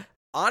what?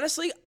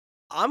 Honestly,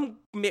 I'm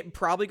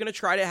probably going to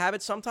try to have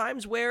it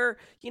sometimes where,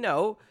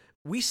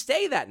 we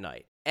stay that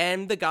night.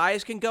 And the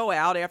guys can go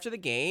out after the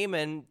game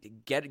and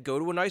go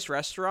to a nice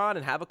restaurant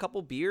and have a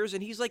couple beers.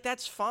 And he's like,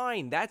 that's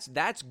fine. That's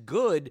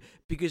good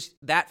because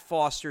that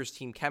fosters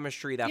team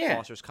chemistry. That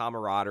fosters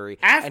camaraderie.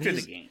 After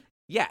the game.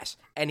 Yes.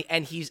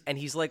 And he's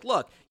like,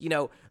 look,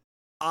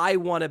 I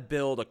want to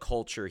build a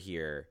culture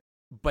here,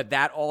 but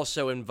that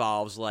also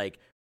involves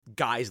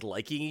guys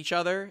liking each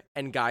other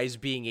and guys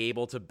being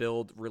able to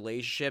build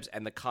relationships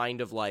and the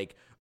kind of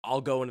I'll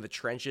go into the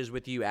trenches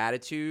with you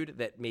attitude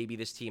that maybe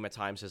this team at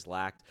times has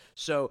lacked.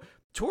 So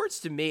Torts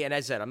to me, and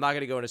as I said, I'm not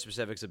going to go into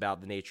specifics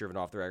about the nature of an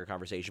off-the-record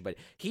conversation, but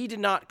he did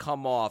not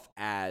come off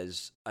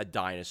as a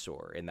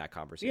dinosaur in that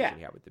conversation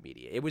he had with the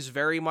media. It was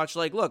very much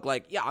look,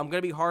 yeah, I'm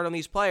going to be hard on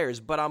these players,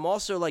 but I'm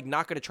also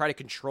not going to try to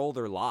control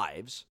their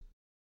lives.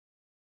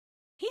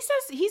 He's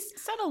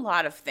said a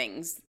lot of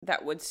things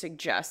that would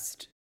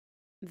suggest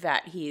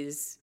that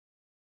he's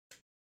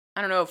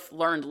I don't know if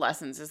learned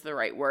lessons is the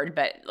right word,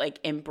 but like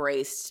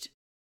embraced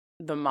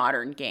the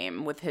modern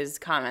game with his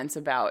comments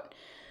about,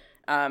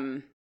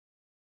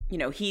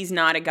 he's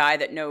not a guy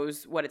that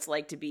knows what it's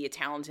like to be a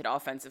talented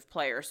offensive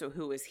player. So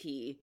who is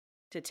he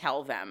to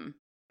tell them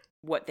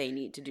what they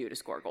need to do to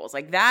score goals?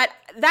 Like that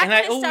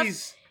kind of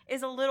stuff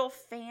is a little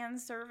fan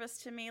service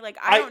to me. Like,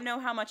 I don't know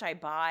how much I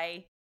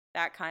buy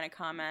that kind of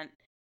comment.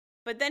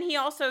 But then he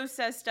also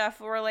says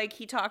stuff where, like,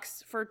 he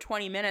talks for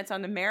 20 minutes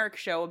on the Merrick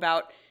show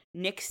about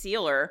Nick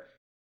Seeler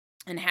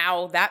and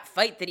how that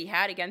fight that he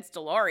had against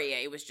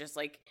Delorier was just,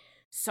 like,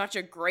 such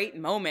a great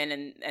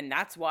moment. And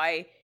that's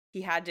why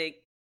he had to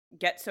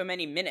get so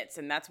many minutes.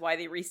 And that's why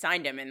they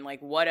re-signed him. And,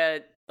 like, what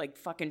a, like,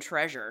 fucking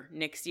treasure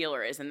Nick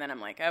Seeler is. And then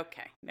I'm like,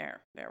 okay, there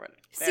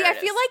See, I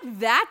feel like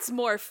that's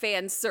more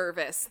fan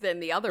service than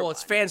the other one. Well,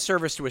 it's fan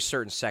service to a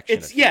certain section.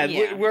 It's,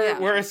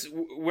 we're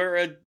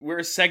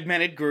a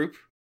segmented group.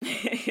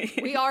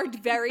 We are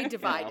very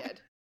divided.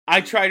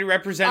 I try to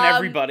represent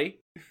everybody.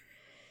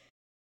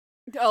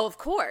 Oh, of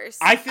course.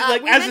 I feel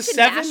like as a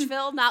seven,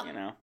 Nashville not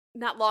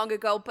long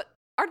ago, but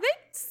are they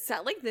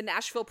selling the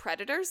Nashville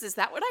Predators? Is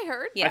that what I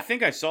heard? Yeah. I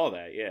think I saw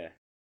that. Yeah.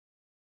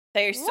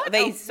 They sold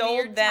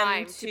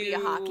them to be a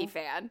hockey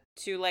fan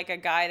to like a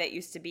guy that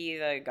used to be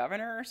the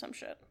governor or some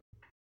shit,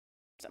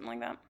 something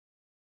like that.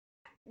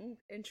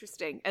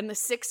 Interesting. And the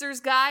Sixers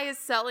guy is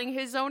selling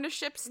his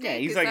ownership stake. Yeah,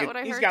 he's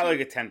he's got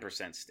like a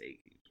 10% stake.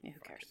 Yeah, who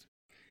cares?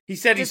 He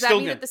said Does that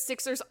mean that the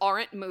Sixers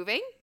aren't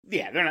moving?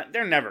 Yeah, they're not.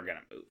 They're never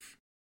gonna move.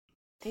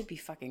 They'd be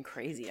fucking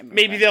crazy.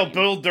 Maybe they'll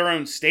build their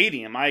own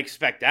stadium. I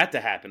expect that to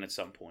happen at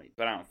some point,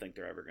 but I don't think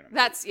they're ever gonna move.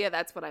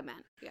 That's what I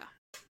meant. Yeah.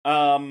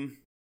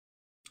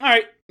 All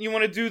right, you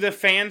want to do the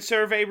fan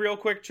survey real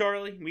quick,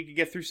 Charlie? We could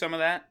get through some of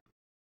that.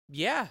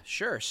 Yeah,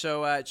 sure.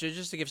 So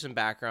just to give some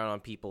background on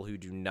people who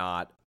do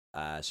not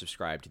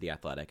subscribe to The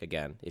Athletic,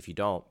 again, if you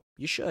don't,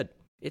 you should.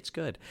 It's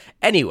good.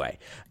 Anyway,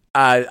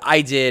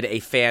 I did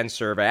a fan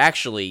survey. I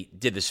actually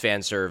did this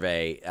fan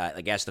survey,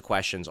 asked the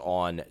questions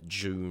on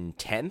June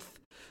 10th,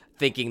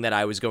 thinking that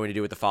I was going to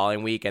do it the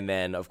following week. And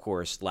then, of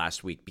course,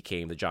 last week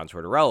became the John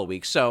Tortorella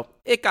week. So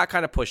it got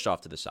kind of pushed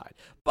off to the side.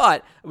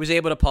 But I was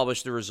able to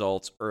publish the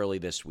results early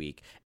this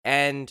week.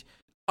 And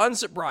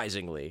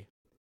unsurprisingly,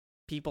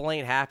 people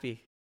ain't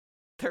happy.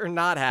 They're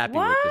not happy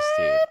with this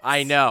team.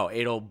 I know.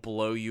 It'll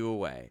blow you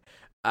away.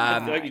 I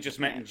feel like you just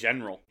meant in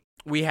general.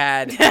 We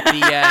had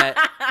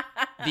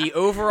the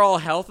overall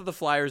health of the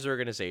Flyers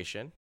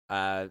organization.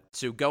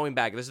 So going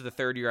back, this is the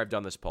third year I've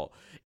done this poll.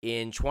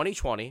 In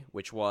 2020,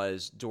 which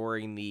was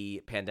during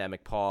the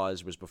pandemic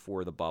pause, was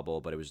before the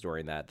bubble, but it was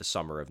during the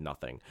summer of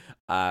nothing.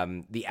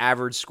 The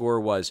average score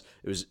was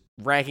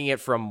ranking it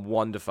from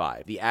 1 to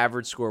 5. The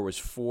average score was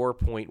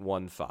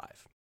 4.15.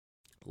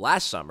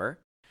 Last summer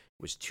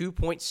it was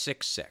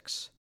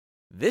 2.66.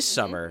 This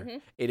summer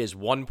it is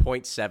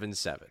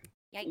 1.77.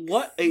 Yikes.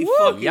 What a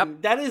fucking...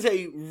 That is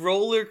a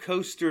roller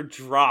coaster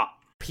drop.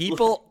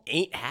 People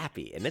ain't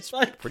happy, and it's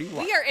like pretty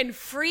wild. We are in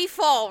free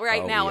fall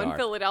right now in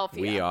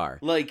Philadelphia. We are.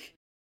 Like,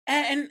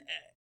 and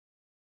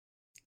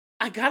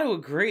I got to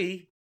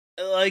agree.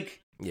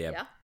 Like,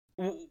 yeah.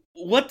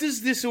 What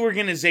does this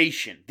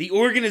organization, the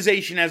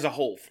organization as a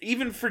whole,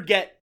 even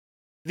forget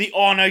the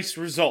on-ice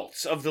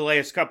results of the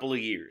last couple of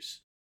years,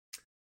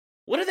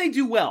 what do they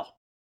do well?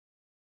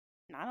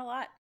 Not a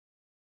lot.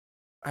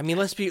 I mean,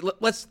 let's be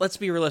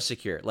realistic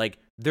here. Like,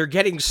 they're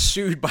getting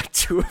sued by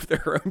 2 of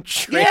their own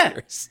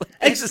trainers.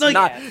 Yeah. This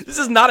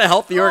is not a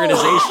healthy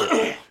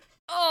organization.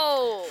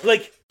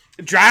 Like,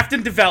 draft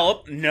and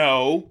develop,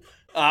 no.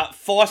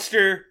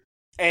 Foster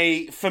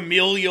a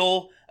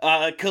familial,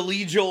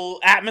 collegial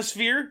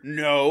atmosphere,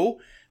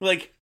 no.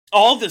 Like,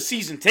 all the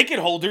season ticket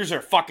holders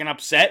are fucking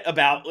upset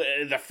about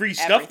the free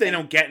stuff they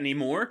don't get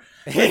anymore.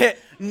 Like,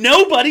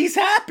 nobody's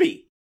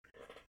happy.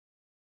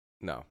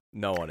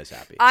 No one is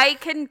happy. I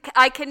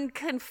can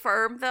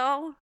confirm,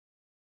 though,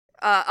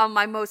 on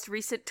my most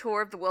recent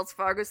tour of the Wells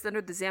Fargo Center,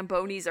 the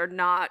Zambonis are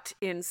not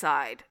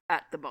inside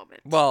at the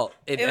moment. Well,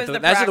 that's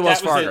at the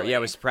Wells Fargo. It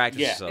was the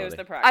practice facility. It was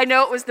the practice. I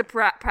know it was the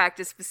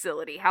practice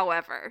facility.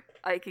 However,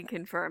 I can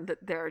confirm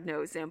that there are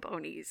no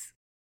Zambonis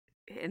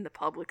in the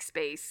public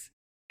space,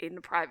 in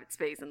the private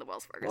space in the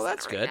Wells Fargo Center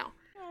that's right good. now.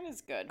 That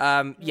is good.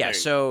 Yeah,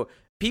 so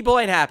people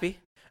ain't happy.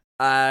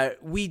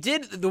 We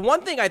did the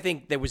one thing I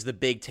think that was the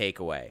big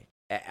takeaway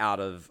out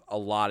of a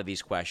lot of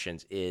these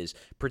questions is,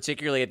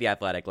 particularly at The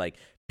Athletic, like,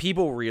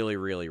 people really,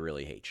 really,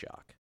 really hate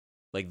Chuck.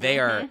 Like, they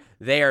are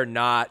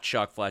not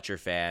Chuck Fletcher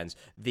fans.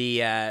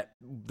 The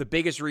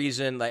biggest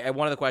reason, like,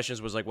 one of the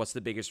questions was like, what's the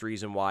biggest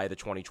reason why the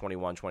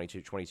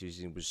 2021-22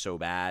 season was so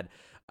bad?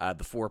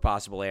 The 4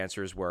 possible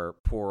answers were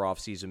poor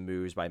offseason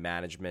moves by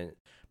management,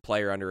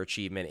 player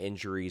underachievement,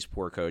 injuries,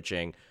 poor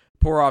coaching.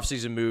 Poor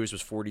offseason moves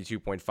was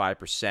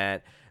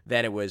 42.5%.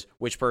 Then it was,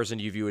 which person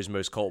do you view as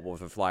most culpable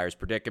for the Flyers'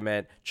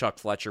 predicament? Chuck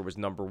Fletcher was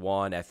number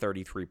 1 at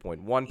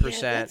 33.1%.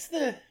 Yeah, that's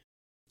the...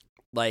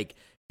 Like,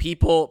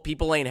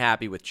 people ain't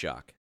happy with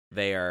Chuck.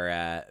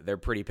 They're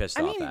pretty pissed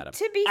off at him.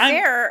 To be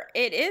fair,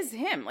 it is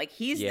him. Like,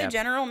 he's the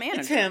general manager.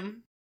 It's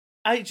him.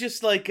 I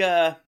just, like,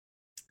 I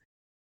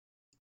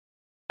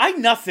I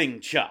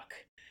nothing Chuck.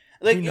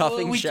 Like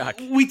Nothing Chuck.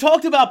 We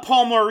talked about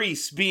Paul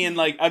Maurice being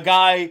like a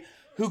guy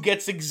who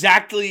gets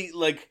exactly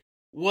like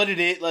what it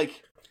is.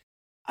 Like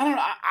I don't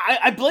know.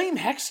 I blame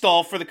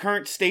Hextall for the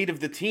current state of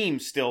the team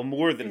still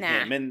more than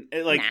him, and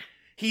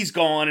he's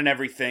gone and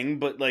everything.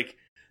 But like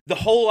the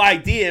whole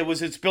idea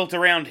was it's built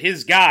around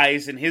his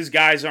guys, and his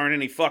guys aren't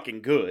any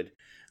fucking good.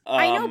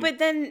 I know, but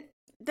then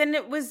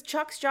it was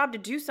Chuck's job to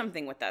do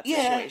something with that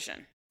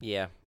situation.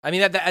 Yeah. I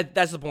mean,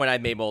 that's the point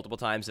I've made multiple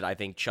times, that I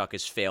think Chuck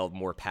has failed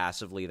more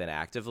passively than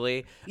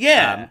actively.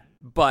 Yeah.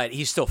 But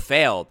he's still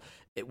failed,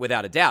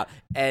 without a doubt.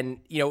 And,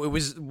 it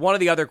was one of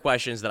the other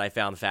questions that I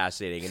found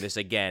fascinating, and this,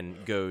 again,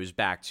 goes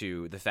back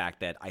to the fact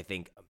that I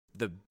think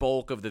the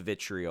bulk of the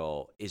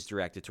vitriol is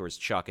directed towards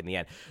Chuck in the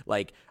end.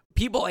 Like,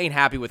 people ain't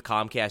happy with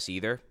Comcast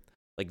either.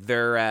 Like,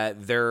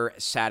 their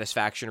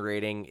satisfaction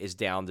rating is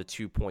down to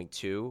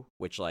 2.2,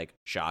 which, like,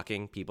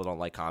 shocking. People don't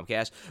like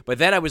Comcast. But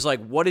then I was like,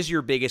 what is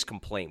your biggest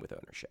complaint with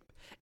ownership?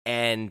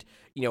 And,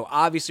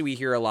 obviously we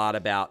hear a lot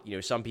about,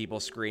 some people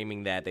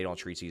screaming that they don't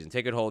treat season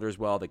ticket holders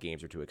well, that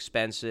games are too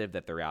expensive,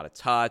 that they're out of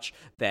touch,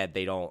 that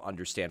they don't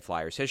understand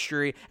Flyers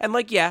history. And,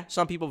 like, yeah,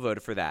 some people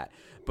voted for that.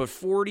 But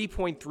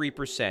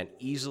 40.3%,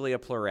 easily a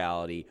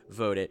plurality,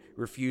 voted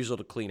refusal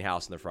to clean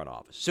house in the front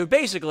office. So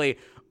basically,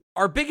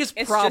 our biggest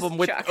problem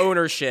with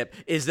ownership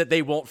is that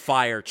they won't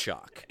fire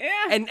Chuck.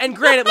 Yeah. And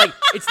granted, like,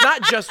 it's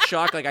not just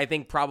Chuck. Like, I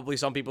think probably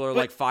some people are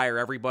like, fire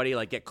everybody,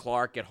 like, get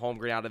Clark, get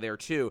Holmgren out of there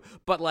too.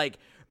 But, like,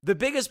 the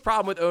biggest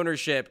problem with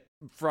ownership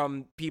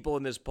from people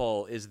in this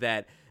poll is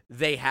that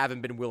they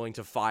haven't been willing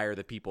to fire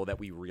the people that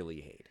we really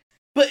hate.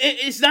 But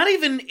it's not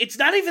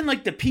even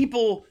like the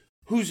people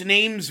whose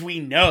names we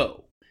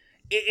know.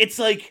 It's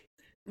like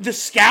the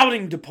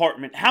scouting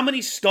department. How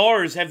many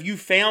stars have you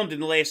found in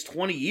the last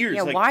 20 years?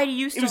 Yeah, like, why do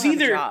you still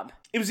have a job?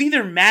 It was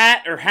either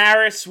Matt or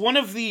Harris, one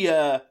of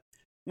the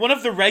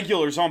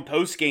regulars on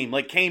postgame,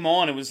 like, came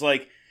on and was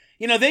like,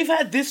 they've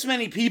had this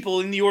many people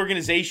in the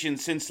organization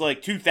since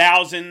like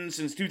 2000,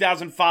 since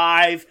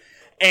 2005,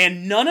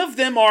 and none of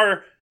them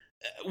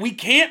we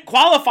can't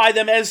qualify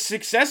them as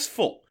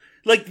successful.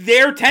 Like,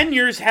 their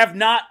tenures have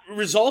not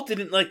resulted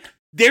in, like,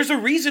 there's a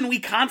reason we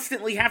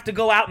constantly have to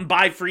go out and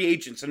buy free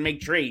agents and make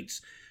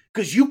trades.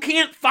 Because you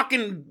can't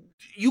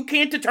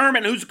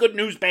determine who's good and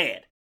who's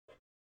bad.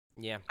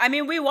 Yeah. I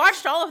mean, we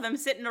watched all of them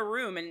sit in a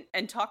room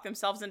and talk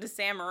themselves into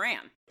Sam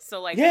Moran.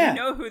 So, like, we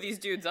know who these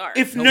dudes are.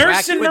 If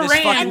Nurse and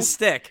Moran,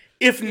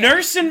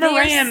 Nurse and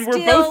Moran were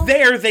both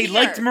there, they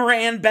liked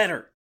Moran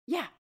better.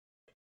 Yeah.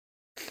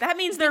 That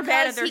means they're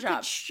bad at their job.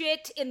 Because he could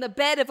shit in the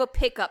bed of a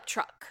pickup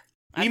truck.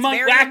 He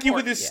might whack you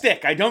with his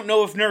stick. I don't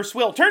know if Nurse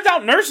will. Turns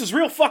out Nurse is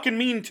real fucking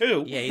mean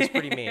too. Yeah, he's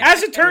pretty mean.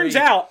 As it turns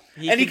out,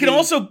 and he can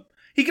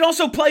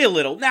also play a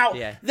little. Now,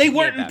 they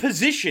weren't in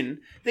position.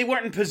 They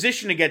weren't in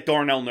position to get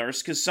Darnell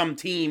Nurse because some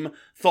team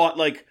thought,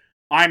 like,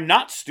 I'm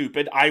not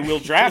stupid. I will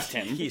draft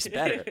him. He's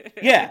better.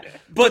 Yeah,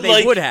 but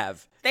they would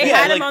have. They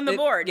had him on the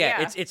board.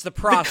 It's the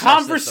process. The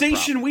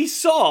conversation we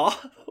saw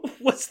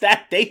was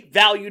that they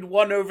valued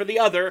one over the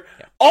other.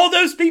 Yeah. All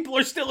those people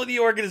are still in the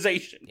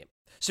organization. Yeah.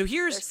 So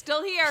they're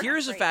still here.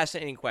 Here's a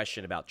fascinating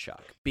question about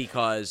Chuck,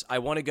 because I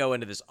want to go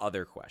into this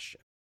other question.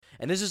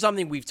 And this is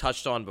something we've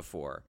touched on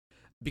before.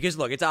 Because,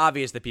 look, it's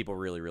obvious that people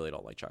really, really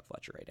don't like Chuck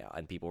Fletcher right now,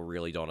 and people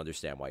really don't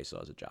understand why he still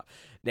has a job.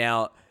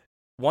 Now,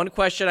 one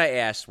question I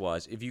asked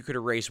was, if you could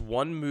erase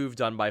one move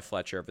done by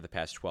Fletcher over the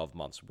past 12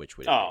 months, which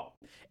would it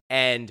be?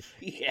 And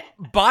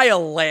by a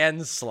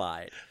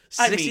landslide,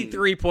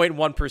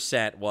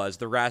 63.1% was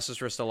the Rasmus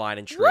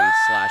Ristolainen trade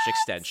 /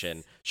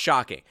 extension.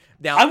 Shocking.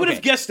 Now, I would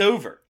have guessed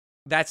over.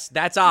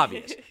 That's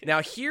obvious.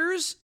 Now,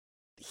 here's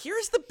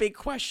the big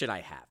question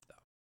I have, though,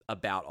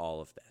 about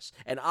all of this.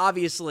 And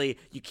obviously,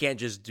 you can't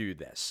just do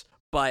this.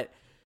 But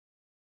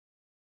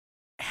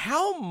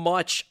how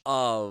much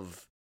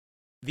of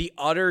the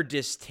utter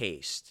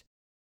distaste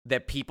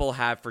that people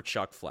have for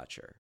Chuck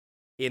Fletcher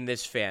in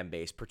this fan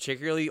base,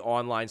 particularly the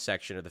online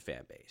section of the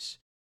fan base,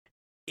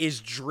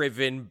 is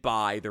driven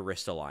by the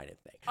Ristolainen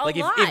thing? A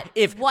lot.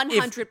 If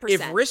 100%.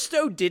 If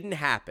Risto didn't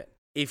happen,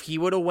 if he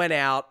would have went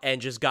out and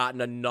just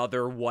gotten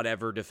another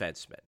whatever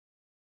defenseman,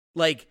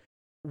 like,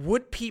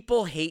 would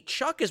people hate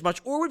Chuck as much?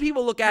 Or would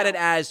people look at it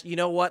as, you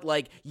know what,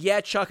 like,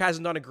 yeah, Chuck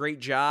hasn't done a great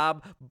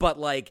job, but,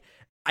 like,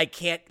 I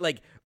can't, like,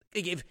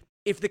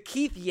 if the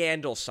Keith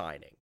Yandel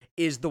signing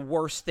is the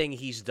worst thing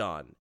he's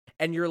done,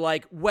 and you're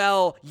like,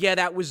 well, yeah,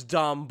 that was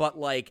dumb, but,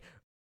 like,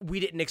 we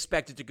didn't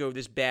expect it to go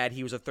this bad.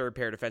 He was a third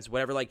pair defense,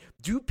 whatever. Like,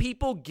 do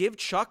people give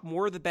Chuck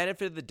more of the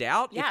benefit of the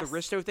doubt if the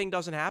Risto thing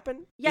doesn't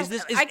happen? Yes.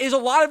 Is a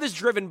lot of this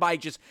driven by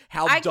just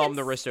how dumb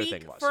the Risto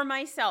thing was? For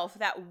myself,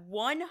 that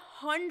 100%,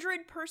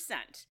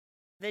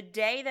 the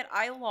day that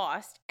I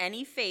lost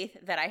any faith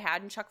that I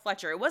had in Chuck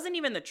Fletcher, it wasn't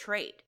even the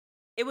trade.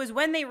 It was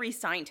when they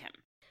re-signed him.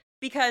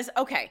 Because,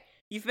 okay,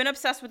 you've been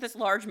obsessed with this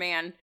large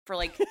man for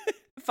like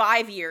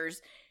 5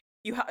 years.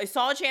 You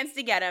saw a chance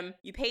to get him.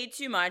 You paid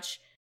too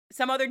much.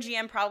 Some other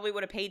GM probably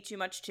would have paid too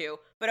much too,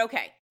 but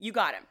okay, you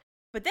got him.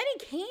 But then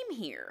he came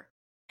here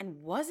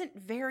and wasn't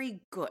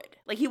very good.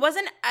 Like, he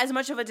wasn't as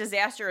much of a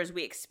disaster as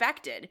we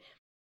expected,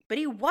 but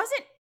he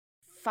wasn't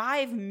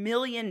 $5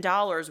 million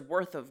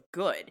worth of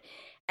good.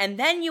 And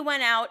then you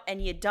went out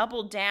and you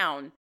doubled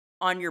down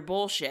on your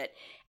bullshit.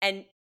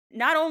 And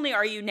not only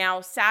are you now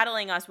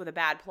saddling us with a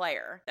bad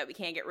player that we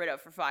can't get rid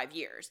of for 5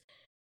 years,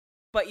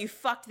 but you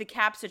fucked the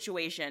cap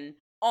situation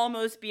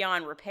almost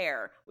beyond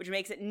repair, which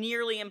makes it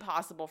nearly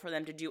impossible for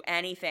them to do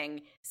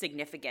anything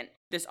significant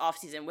this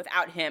offseason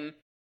without him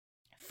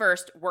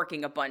first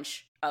working a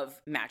bunch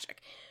of magic.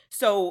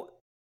 So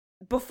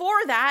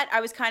before that, I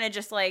was kind of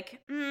just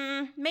like,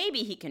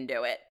 maybe he can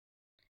do it.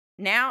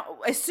 Now,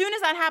 as soon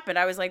as that happened,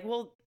 I was like,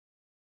 well,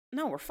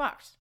 no, we're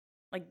fucked.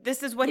 Like,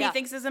 this is what he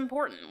thinks is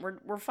important.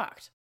 We're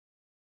fucked.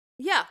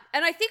 Yeah,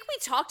 and I think we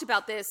talked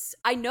about this.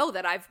 I know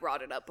that I've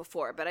brought it up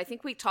before, but I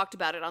think we talked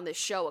about it on this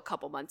show a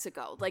couple months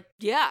ago. Like,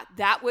 yeah,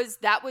 that was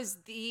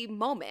the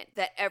moment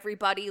that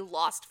everybody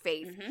lost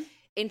faith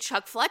in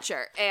Chuck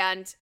Fletcher.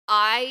 And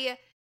I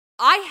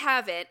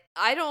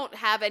don't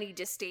have any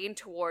disdain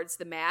towards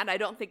the man. I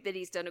don't think that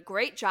he's done a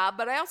great job,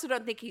 but I also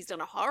don't think he's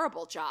done a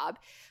horrible job.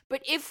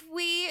 But if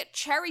we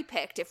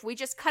cherry-picked, if we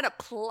just kind of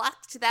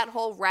plucked that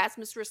whole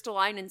Rasmus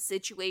Ristolainen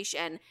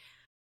situation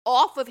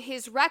off of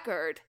his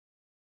record,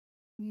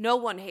 no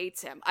one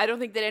hates him. I don't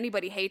think that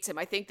anybody hates him.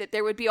 I think that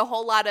there would be a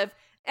whole lot of,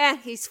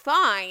 he's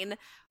fine,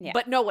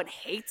 but no one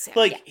hates him.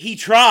 Like, he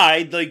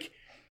tried, like,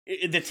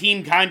 the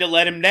team kind of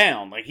let him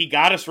down. Like, he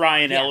got us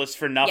Ryan Ellis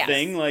for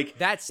nothing. Yes. Like,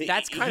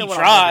 that's kind of what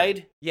tried.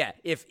 I'm yeah,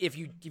 if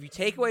you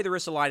take away the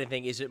Ristolainen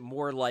thing, is it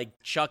more like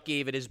Chuck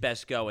gave it his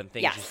best go and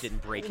things just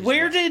didn't break his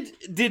Where way?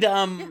 did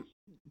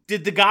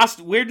the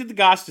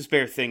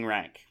Gostisbehere thing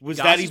rank? Was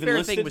that even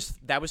listed?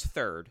 Thing was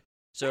third.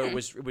 So it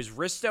was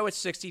Risto at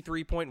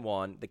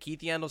 63.1, the Keith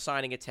Yandel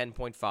signing at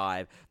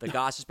 10.5, the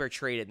Gostisbehere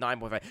trade at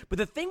 9.5. But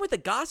the thing with the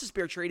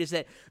Gostisbehere trade is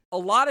that a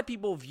lot of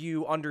people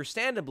view,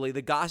 understandably,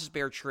 the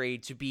Gostisbehere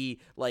trade to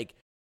be like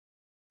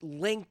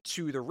linked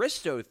to the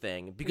Risto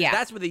thing because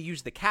that's what they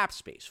use the cap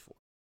space for.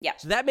 Yeah.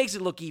 So that makes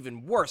it look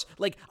even worse.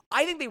 Like,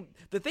 I think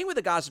the thing with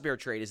the Gostisbehere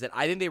trade is that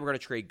I think they were going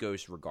to trade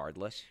Ghost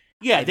regardless.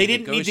 Yeah, they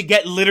didn't need to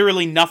get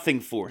literally nothing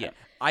for him.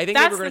 I think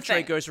they were going to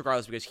trade Ghost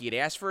regardless because he had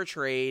asked for a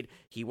trade.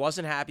 He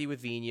wasn't happy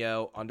with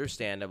Vigneault,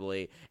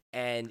 understandably.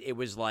 And it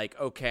was like,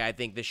 okay, I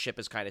think this ship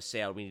has kind of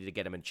sailed. We need to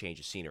get him and change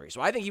of scenery. So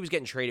I think he was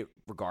getting traded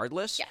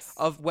regardless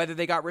of whether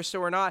they got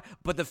Risto or not.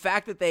 But the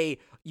fact that they,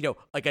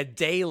 like a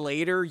day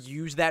later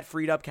used that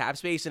freed up cap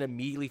space and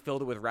immediately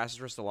filled it with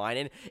Rasmus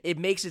Ristolainen, it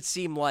makes it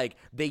seem like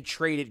they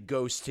traded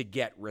Ghost to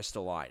get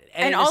Ristolainen.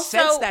 And in also,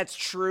 a sense, that's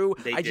true.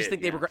 I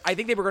think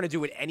they were going to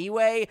do it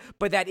anyway.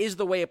 But that is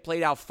the way it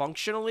played out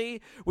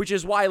functionally, which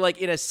is why, like,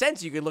 in a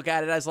sense, you could look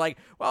at it as like,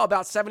 well,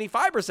 about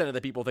 75% of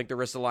the people think the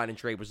Ristolainen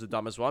trade was the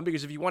dumbest one,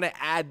 because if you want to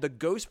add the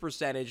Ghost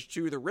percentage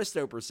to the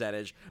Risto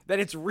percentage, then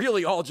it's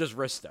really all just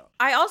Risto.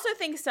 I also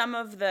think some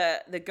of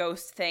the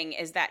Ghost thing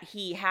is that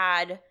he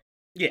had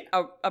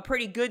a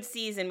pretty good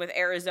season with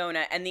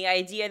Arizona, and the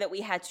idea that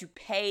we had to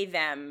pay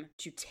them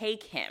to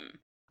take him,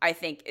 I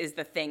think, is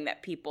the thing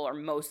that people are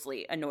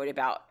mostly annoyed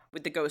about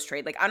with the Ghost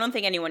trade. Like, I don't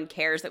think anyone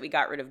cares that we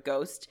got rid of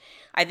Ghost.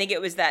 I think it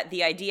was that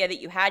the idea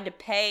that you had to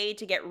pay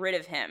to get rid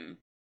of him,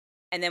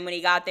 and then when he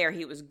got there,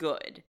 he was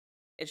good.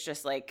 It's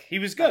just like, he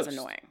was Ghost. That's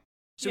annoying.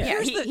 So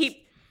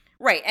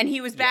right, and he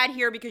was bad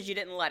here because you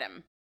didn't let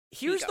him.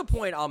 Here's the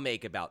point I'll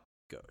make about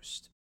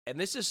Ghost. And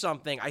this is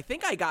something, I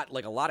think I got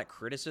like a lot of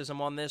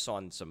criticism on this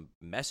on some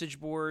message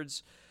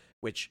boards,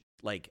 which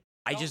like,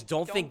 I just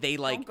don't think they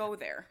like. Don't go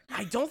there.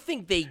 I don't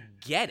think they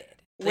get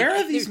it. Where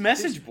are these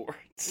message boards?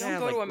 Don't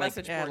go to a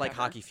message board. Like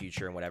Hockey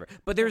Future and whatever.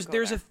 But there's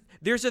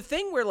a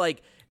thing where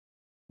like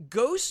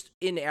Ghost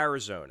in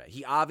Arizona,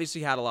 he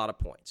obviously had a lot of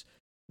points.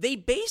 They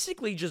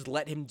basically just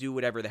let him do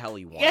whatever the hell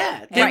he wanted.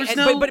 Yeah,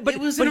 it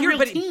was a real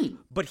team.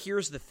 But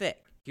here's the thing.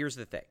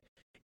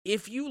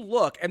 If you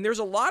look, and there's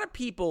a lot of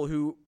people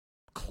who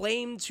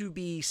claim to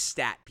be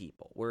stat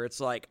people, where it's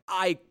like,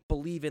 I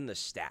believe in the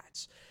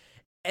stats.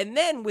 And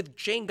then with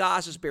Shane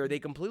Gostisbehere, they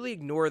completely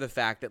ignore the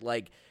fact that,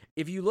 like,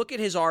 if you look at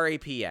his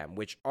RAPM,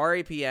 which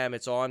RAPM,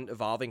 it's on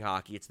Evolving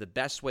Hockey, it's the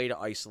best way to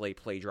isolate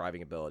play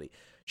driving ability.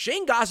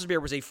 Shane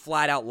Gostisbehere was a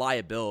flat-out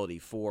liability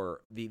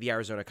for the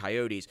Arizona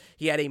Coyotes.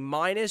 He had a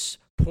minus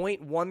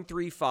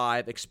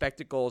 .135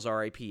 expected goals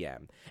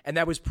RAPM, and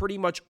that was pretty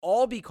much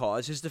all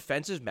because his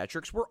defensive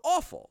metrics were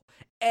awful.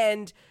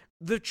 And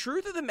the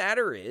truth of the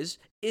matter is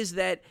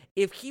that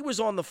if he was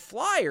on the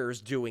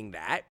Flyers doing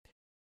that,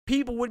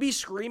 people would be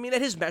screaming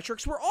that his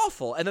metrics were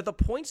awful and that the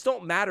points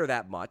don't matter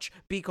that much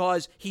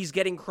because he's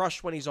getting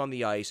crushed when he's on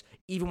the ice,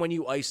 even when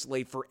you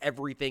isolate for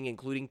everything,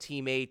 including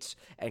teammates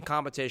and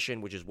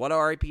competition, which is what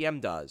RAPM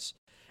does.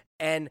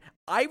 And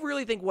I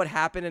really think what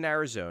happened in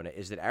Arizona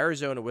is that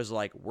Arizona was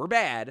like, we're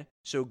bad,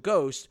 so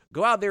Ghost,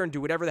 go out there and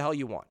do whatever the hell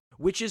you want,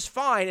 which is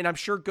fine, and I'm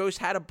sure Ghost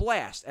had a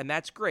blast, and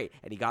that's great.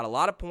 And he got a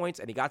lot of points,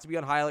 and he got to be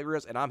on highlight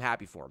reels, and I'm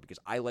happy for him because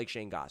I like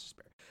Shane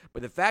Gostisbehere.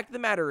 But the fact of the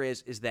matter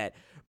is that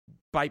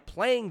by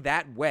playing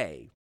that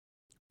way,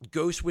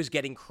 Ghost was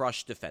getting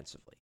crushed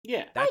defensively.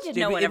 Yeah. Why did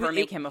no one ever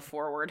make him a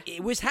forward?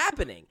 It was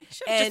happening.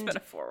 Should have just been a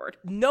forward.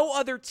 No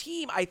other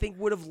team, I think,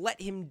 would have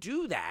let him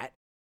do that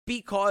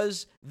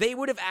because they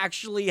would have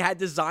actually had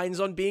designs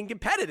on being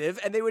competitive,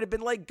 and they would have been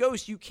like,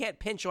 Ghost, you can't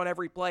pinch on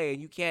every play,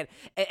 and you can't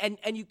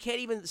and you can't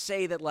even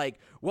say that, like,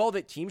 well,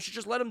 the team should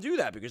just let him do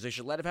that because they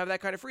should let him have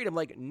that kind of freedom.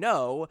 Like,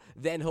 no,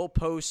 then he'll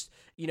post,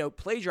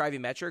 play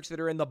driving metrics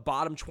that are in the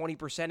bottom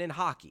 20% in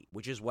hockey,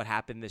 which is what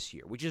happened this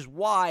year, which is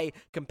why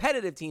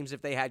competitive teams,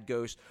 if they had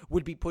Ghost,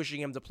 would be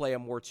pushing him to play a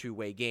more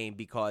two-way game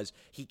because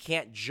he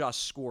can't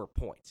just score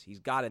points. He's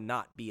got to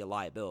not be a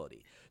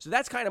liability. So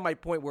that's kind of my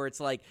point, where it's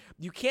like,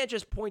 you can't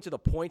just point to the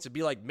points and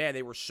be like, man,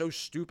 they were so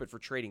stupid for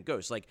trading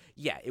Ghosts. Like,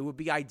 yeah, it would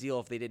be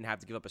ideal if they didn't have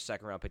to give up a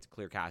second-round pick to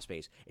clear cap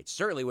space. It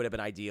certainly would have been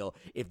ideal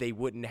if they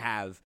wouldn't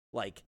have,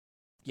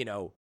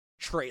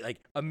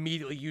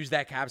 immediately use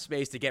that cap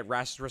space to get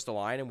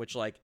Ristolainen, which,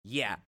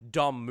 yeah,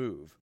 dumb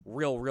move.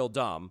 Real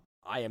dumb.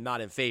 I am not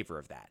in favor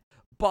of that.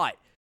 But,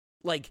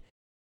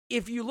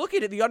 if you look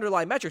at it, the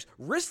underlying metrics,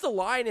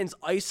 Ristolainen's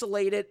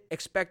isolated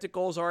expected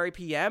goals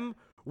RAPM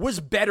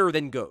was better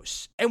than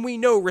Ghost's. And we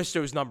know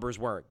Risto's numbers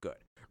weren't good.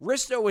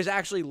 Risto was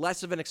actually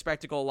less of an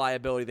expected goal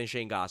liability than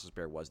Shane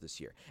Gostisbehere was this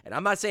year. And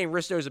I'm not saying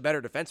Risto's a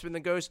better defenseman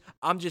than Ghost.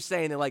 I'm just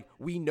saying that,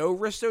 we know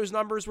Risto's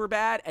numbers were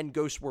bad and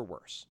Ghosts were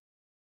worse.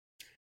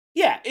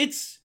 Yeah,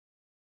 it's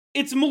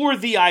more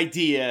the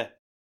idea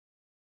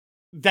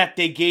that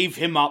they gave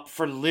him up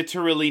for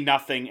literally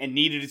nothing and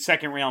needed a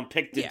second-round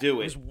pick to do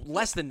it. It was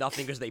less than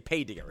nothing because they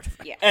paid to get rid of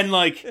him. Yeah.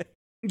 And,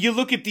 you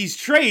look at these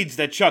trades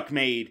that Chuck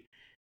made,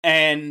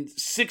 and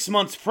 6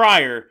 months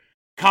prior,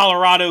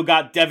 Colorado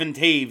got Devin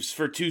Taves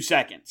for 2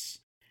 seconds.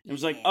 It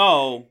was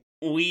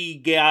we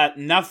got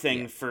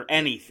nothing for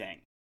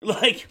anything.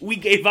 We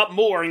gave up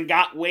more and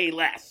got way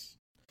less.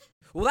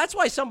 Well, that's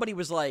why somebody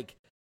was like,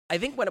 I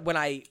think when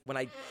I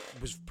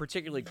was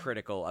particularly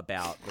critical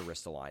about the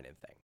Ristolainen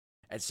thing,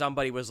 and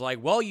somebody was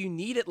like, well, you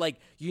needed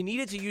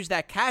to use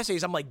that cap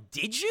space. I'm like,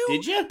 did you?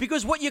 Did you?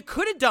 Because what you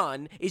could have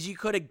done is you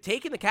could have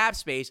taken the cap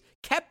space,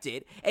 kept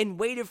it, and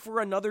waited for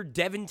another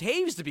Devin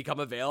Taves to become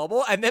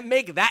available, and then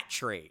make that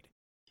trade.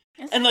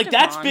 And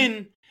that's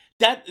been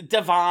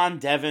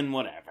Devin,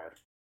 whatever.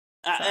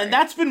 And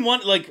that's been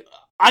one,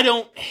 I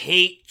don't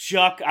hate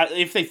Chuck.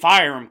 If they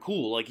fire him,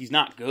 cool. He's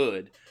not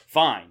good.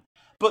 Fine.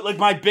 But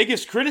my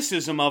biggest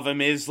criticism of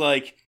him is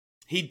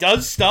he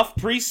does stuff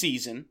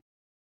preseason.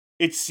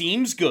 It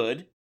seems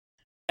good.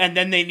 And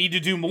then they need to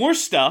do more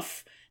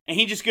stuff. And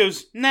he just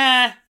goes,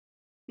 nah,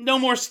 no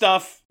more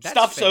stuff.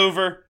 Stuff's fair.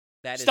 Over.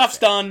 Stuff's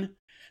done.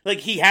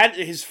 He had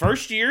his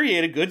first year, he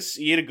had a good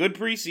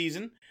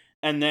preseason.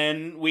 And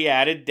then we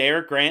added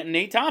Derek Grant and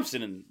Nate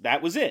Thompson, and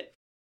that was it.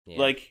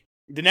 Yeah.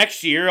 The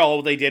next year,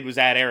 all they did was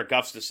add Eric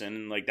Gustafsson,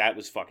 and that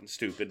was fucking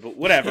stupid. But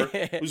whatever,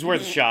 it was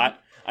worth a shot,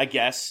 I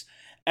guess.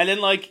 And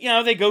then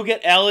they go get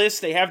Ellis.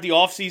 They have the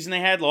offseason they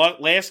had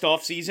last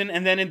offseason,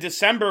 and then in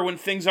December, when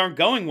things aren't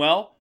going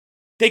well,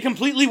 they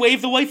completely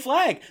wave the white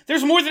flag.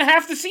 There's more than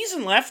half the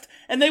season left,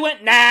 and they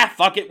went, nah,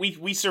 fuck it,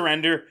 we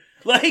surrender.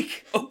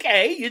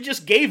 Okay, you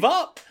just gave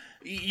up.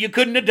 You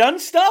couldn't have done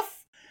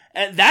stuff.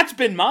 And that's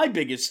been my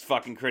biggest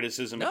fucking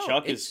criticism of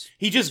Chuck, is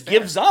he just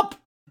gives up.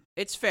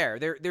 It's fair.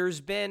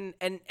 There's been,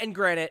 and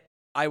granted,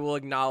 I will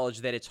acknowledge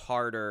that it's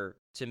harder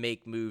to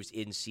make moves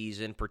in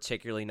season,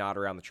 particularly not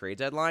around the trade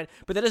deadline,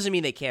 but that doesn't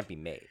mean they can't be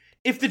made.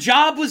 If the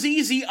job was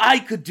easy, I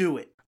could do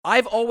it.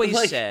 I've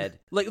always said,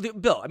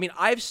 Bill,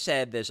 I've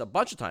said this a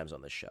bunch of times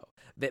on this show,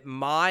 that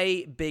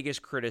my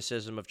biggest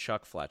criticism of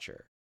Chuck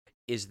Fletcher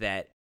is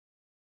that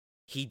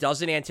he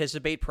doesn't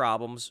anticipate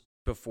problems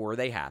before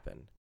they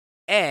happen.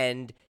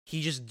 And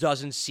he just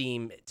doesn't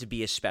seem to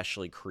be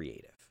especially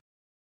creative.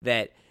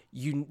 That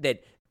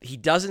he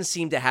doesn't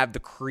seem to have the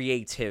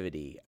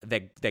creativity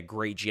that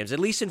great GMs, at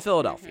least in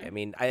Philadelphia.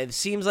 Mm-hmm. It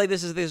seems like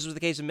this was the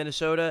case in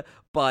Minnesota,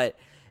 but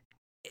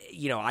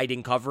I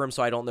didn't cover him,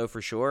 so I don't know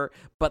for sure.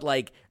 But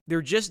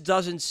there just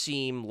doesn't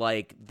seem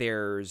like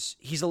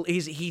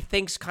he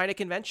thinks kind of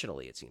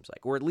conventionally. It seems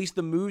like, or at least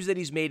the moves that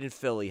he's made in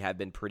Philly have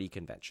been pretty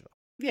conventional.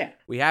 Yeah.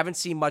 We haven't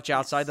seen much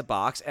outside the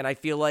box, and I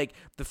feel like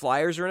the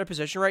Flyers are in a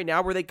position right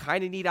now where they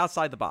kind of need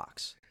outside the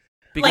box.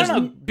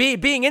 Because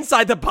being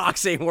inside the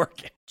box ain't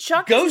working.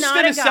 Chuck Ghost is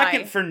not in a a guy.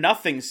 second for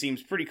nothing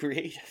seems pretty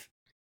creative.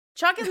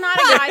 Chuck is not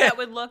a guy that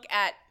would look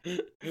at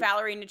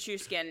Valerie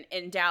Nichushkin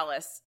in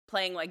Dallas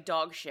playing like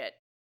dog shit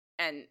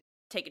and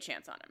take a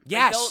chance on him.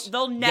 Yes.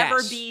 They'll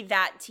never be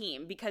that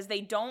team because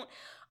they don't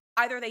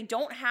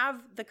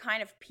have the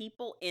kind of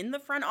people in the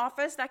front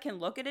office that can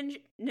look at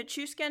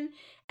Nichushkin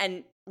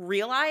and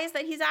realize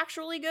that he's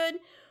actually good,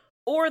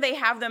 or they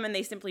have them and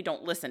they simply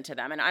don't listen to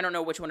them. And I don't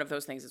know which one of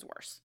those things is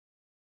worse.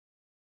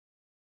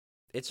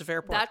 It's a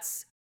fair point.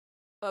 That's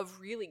a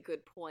really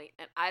good point,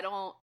 and I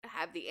don't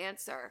have the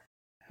answer.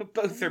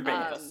 Both are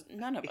bad.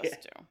 None of us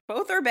do.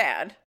 Both are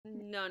bad.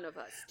 None of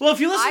us do. Well, if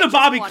you listen to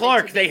Bobby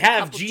Clark, they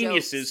have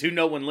geniuses who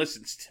no one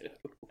listens to.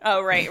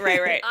 Oh, right.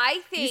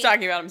 I think he's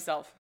talking about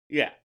himself.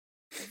 Yeah.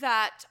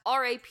 That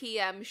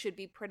RAPM should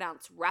be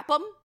pronounced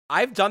Rap'em.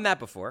 I've done that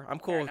before. I'm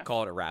cool with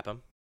calling it Rap'em.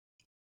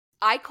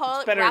 I call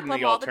it's it better than Rap'em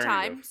the all the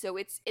alternative. time, so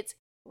it's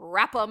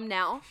Rap'em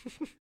now.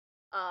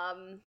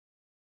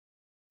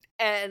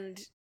 And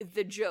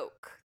the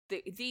joke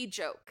the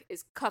joke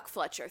is Cuck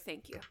Fletcher.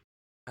 Thank you.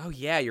 Oh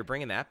yeah, you're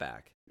bringing that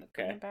back.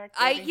 Okay. Back,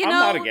 you I'm know,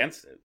 not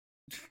against it.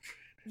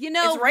 You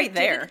know, It's right we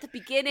there. did it at the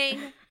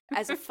beginning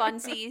as a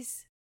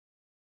funsies.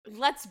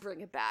 Let's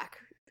bring it back.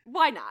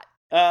 Why not?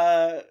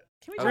 Can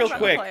we talk real about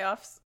quick. the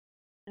playoffs?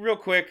 Real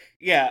quick.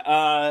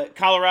 Yeah,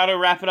 Colorado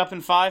wrap it up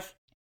in 5.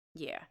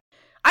 Yeah.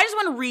 I just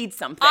want to read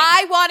something.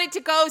 I wanted to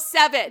go I'm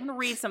 7. going to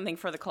read something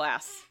for the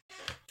class.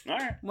 All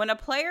right. When a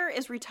player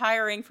is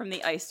retiring from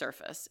the ice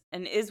surface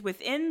and is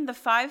within the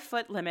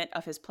 5-foot limit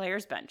of his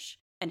player's bench,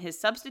 and his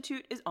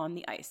substitute is on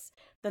the ice,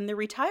 then the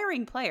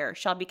retiring player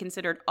shall be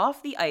considered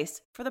off the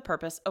ice for the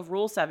purpose of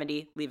Rule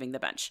 70, leaving the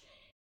bench.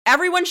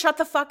 Everyone shut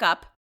the fuck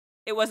up.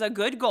 It was a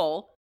good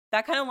goal.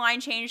 That kind of line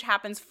change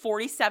happens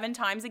 47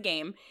 times a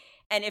game.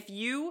 And if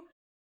you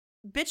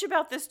bitch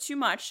about this too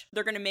much,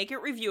 they're going to make it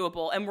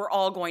reviewable, and we're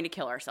all going to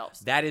kill ourselves.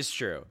 That is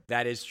true.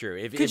 That is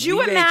true. Could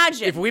you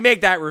imagine? If we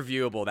make that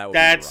reviewable, that would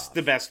That's be rough.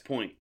 the best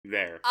point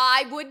there.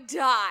 I would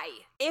die.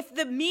 If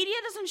the media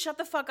doesn't shut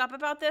the fuck up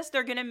about this,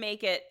 they're going to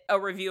make it a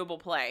reviewable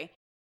play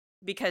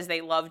because they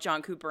love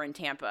John Cooper in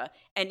Tampa,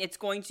 and it's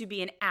going to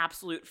be an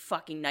absolute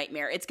fucking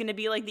nightmare. It's going to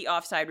be like the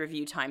offside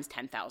review times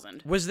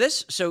 10,000. Was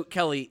this so,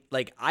 Kelly?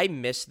 Like, I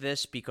missed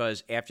this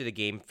because after the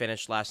game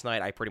finished last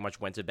night, I pretty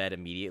much went to bed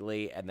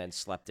immediately and then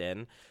slept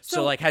in.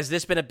 So like, has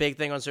this been a big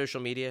thing on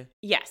social media?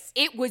 Yes.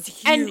 It was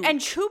huge.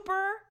 And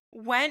Cooper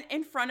went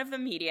in front of the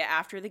media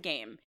after the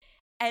game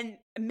and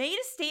made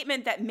a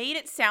statement that made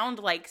it sound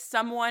like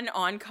someone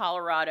on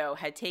Colorado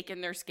had taken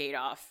their skate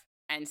off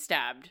and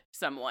stabbed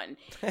someone.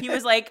 He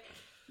was like,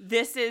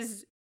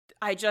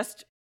 I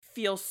just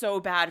feel so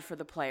bad for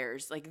the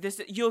players. Like,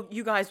 this,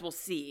 you guys will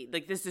see.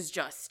 Like, this is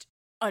just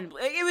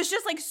unbelievable. It was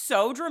just like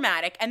so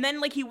dramatic. And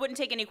then like he wouldn't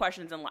take any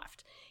questions and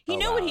left. He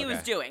knew what he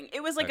was doing.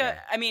 It was like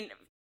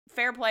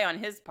fair play on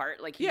his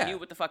part. Like, he knew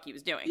what the fuck he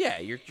was doing. Yeah,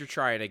 you're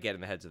trying to get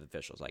in the heads of the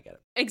officials. I get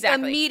it.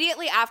 Exactly.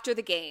 Immediately after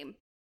the game,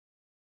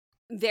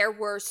 there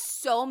were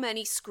so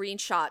many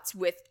screenshots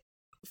with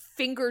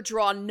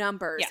finger-drawn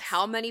numbers,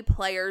 how many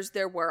players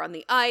there were on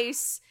the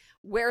ice,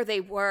 where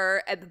they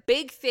were. And the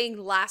big thing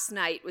last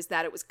night was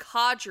that it was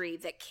Kadri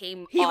that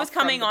came He off was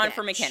coming from the on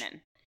for bench.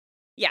 McKinnon.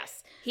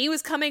 Yes. He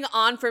was coming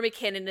on for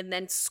McKinnon and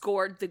then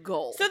scored the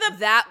goal. So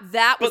that was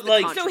But, the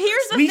like, controversy. So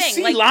here's the We thing.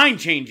 see like, line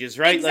changes,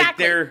 right?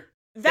 Exactly. Like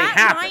they that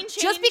happen. line change.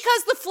 Just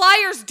because the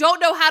Flyers don't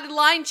know how to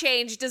line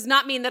change does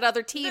not mean that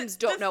other teams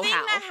don't know how. The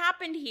thing that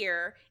happened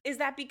here is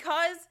that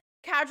because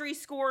Kadri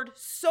scored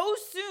so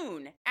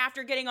soon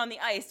after getting on the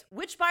ice,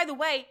 which, by the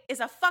way, is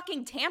a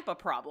fucking Tampa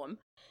problem.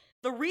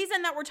 The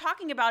reason that we're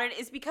talking about it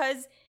is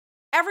because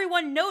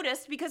everyone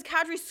noticed because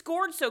Kadri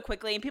scored so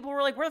quickly and people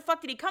were like, where the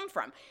fuck did he come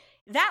from?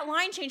 That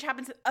line change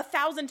happens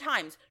 1,000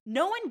 times.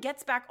 No one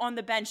gets back on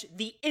the bench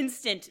the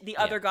instant the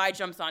other guy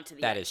jumps onto the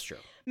ice. That is true.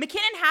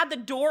 McKinnon had the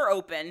door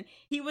open.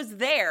 He was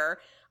there.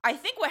 I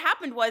think what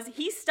happened was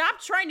he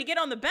stopped trying to get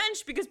on the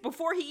bench because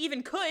before he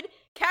even could,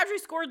 Kadri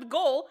scored the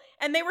goal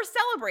and they were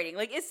celebrating.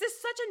 Like, it's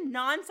just such a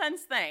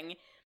nonsense thing.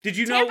 Did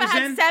you know Tampa it was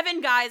had in?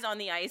 7 guys on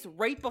the ice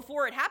right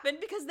before it happened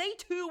because they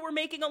too were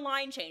making a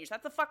line change.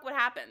 That's the fuck what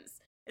happens.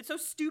 It's so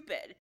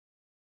stupid.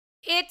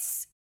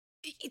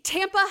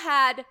 Tampa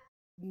had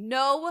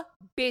no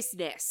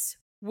business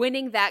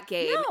winning that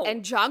game, No.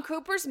 and John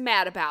Cooper's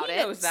mad about He it.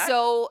 knows that.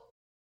 So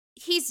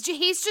he's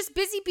just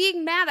busy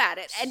being mad at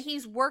it, and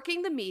he's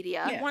working the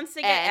media. He wants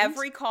to get and-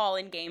 every call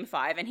in Game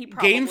 5, and he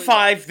probably Game will.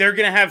 5, they're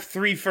going to have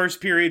 3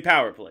 first-period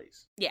power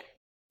plays. Yeah.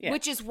 Yeah.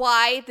 which is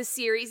why the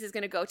series is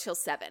going to go till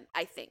 7,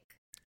 I think.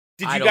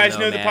 Did I you don't guys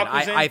know the man. puck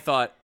was in? I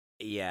thought,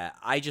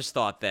 I just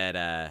thought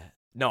that,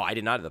 no, I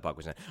did not know the puck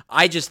was in.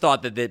 I just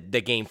thought that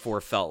the Game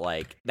 4 felt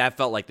like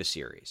the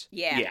series.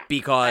 Yeah. Yeah.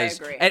 Because,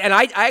 I agree. and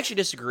I actually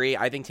disagree.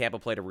 I think Tampa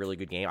played a really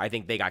good game. I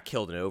think they got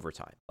killed in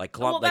overtime. Like,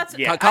 Well, that's-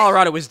 Yeah.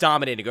 Colorado was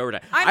dominating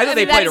overtime. I thought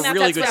they played a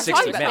really good that's what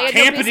I'm 60 talking about. minutes. They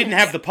had no Tampa didn't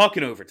have the puck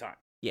in overtime.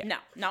 Yeah. No,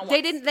 not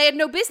once. They had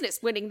no business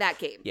winning that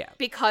game. Yeah.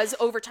 Because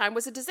overtime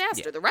was a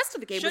disaster. Yeah. The rest of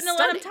the game Shouldn't was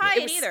have stunning. let him tie It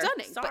it was either.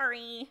 stunning. but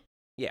Sorry.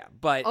 Yeah,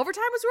 but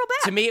overtime was real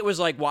bad. to me, it was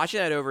like watching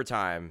that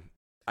overtime.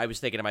 I was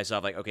thinking to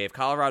myself, like, okay, if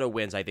Colorado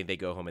wins, I think they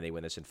go home and they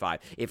win this in 5.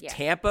 If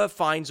Tampa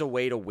finds a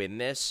way to win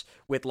this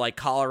with, like,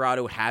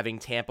 Colorado having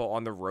Tampa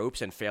on the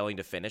ropes and failing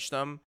to finish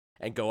them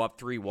and go up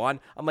 3-1,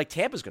 I'm like,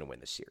 Tampa's going to win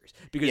this series.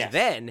 Because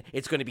then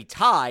it's going to be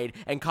tied,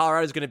 and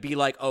Colorado's going to be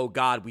like, oh,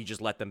 God, we just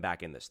let them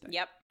back in this thing.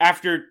 Yep.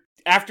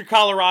 After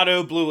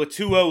Colorado blew a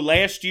 2-0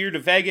 last year to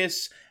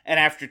Vegas, and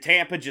after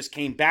Tampa just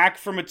came back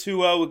from a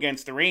 2-0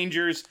 against the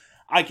Rangers,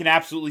 I can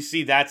absolutely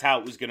see that's how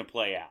it was going to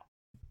play out.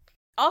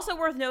 Also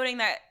worth noting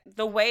that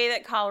the way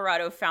that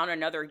Colorado found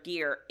another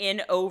gear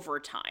in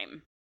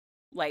overtime,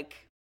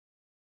 like,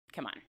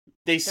 come on.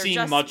 They They're seem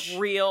just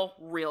real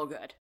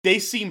good. They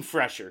seem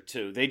fresher,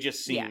 too. They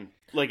just seem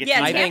like it's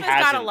Yeah, I Tampa's think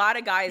got a lot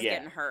of guys Yeah.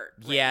 getting hurt.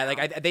 right Yeah, now.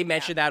 like they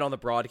mentioned that on the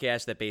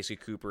broadcast that basically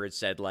Cooper had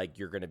said, like,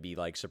 you're going to be,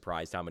 like,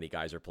 surprised how many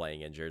guys are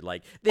playing injured.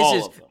 Like, this All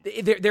is, of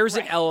them. there's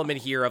an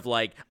element here of,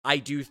 like, I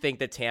do think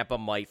that Tampa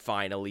might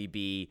finally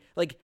be,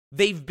 like,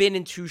 they've been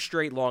in 2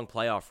 straight long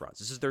playoff runs.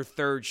 This is their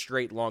 3rd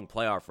straight long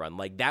playoff run.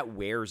 Like, that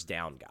wears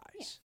down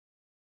guys.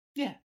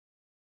 Yeah.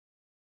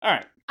 All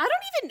right. I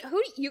don't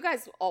even. You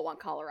guys all want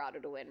Colorado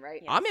to win,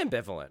 right? I'm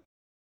ambivalent.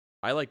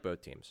 I like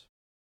both teams.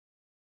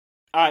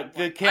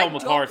 The Cale I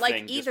McCarr don't like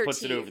thing just either puts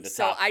team, it over the top.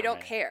 so I for don't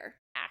me. care.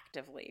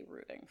 Actively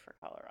rooting for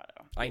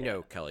Colorado. I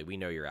know, Kelly. We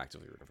know you're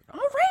actively rooting for All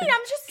Colorado. right,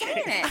 I'm just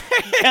saying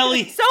it.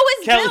 Kelly. So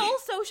is Kelly- Bill,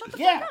 so shut the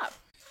Yeah. fuck up.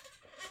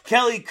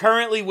 Kelly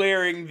currently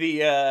wearing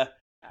the.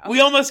 We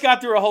almost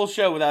got through a whole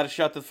show without a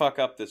shut the fuck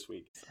up this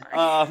week.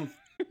 I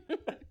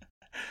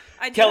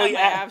do Kelly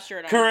have my Avs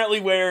shirt on.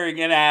 currently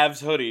wearing an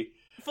Avs hoodie.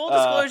 Full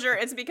disclosure,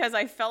 it's because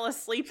I fell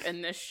asleep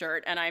in this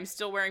shirt and I'm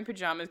still wearing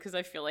pajamas because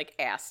I feel like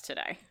ass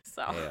today.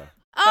 So Yeah.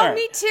 Oh, All right.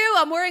 me too.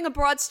 I'm wearing a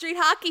Broad Street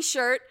hockey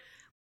shirt.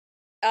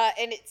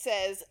 And it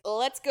says,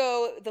 "Let's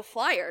go the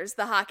Flyers,"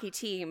 the hockey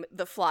team,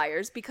 the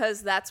Flyers,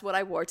 because that's what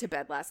I wore to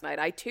bed last night.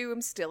 I too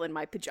am still in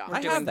my pajamas.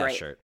 I doing have that great.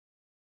 shirt.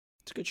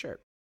 It's a good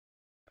shirt.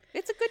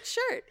 It's a good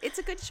shirt. It's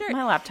a good shirt.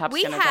 my laptop's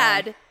we gonna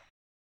had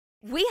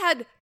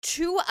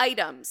 2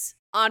 items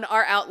on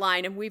our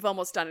outline, and we've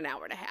almost done an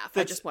hour and a half.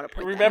 I just want to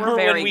point that out. We're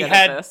very good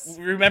at this.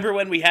 Remember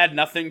when we had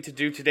nothing to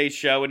do today's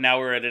show, and now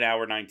we're at an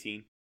hour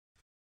 19?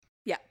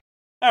 Yeah.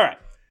 All right.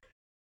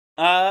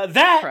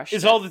 That Crushed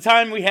is it. all the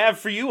time we have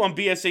for you on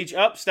BSH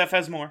Up. Steph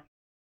has more.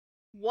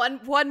 One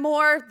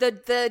more.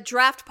 The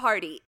draft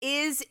party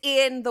is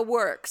in the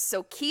works,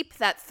 so keep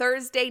that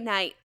Thursday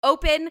night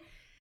open.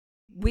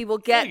 We will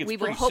I think it's we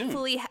will pretty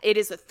hopefully. It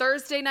is a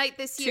Thursday night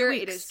this 2 year. It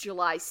weeks. is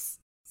July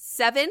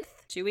 7th.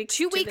 2 weeks.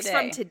 2 to the weeks day.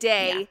 from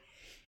today.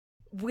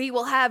 Yeah. We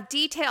will have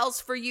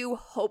details for you,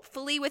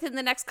 hopefully within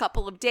the next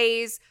couple of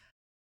days.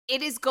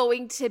 It is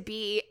going to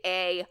be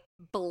a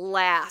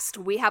blast.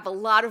 We have a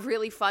lot of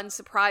really fun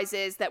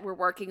surprises that we're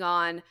working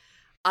on.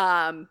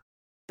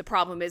 The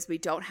problem is we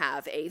don't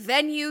have a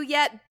venue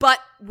yet, but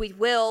we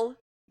will.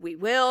 We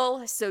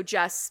will. So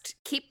just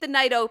keep the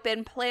night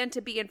open. Plan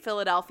to be in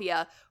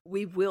Philadelphia.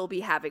 We will be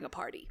having a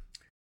party.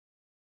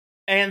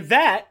 And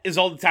that is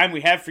all the time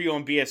we have for you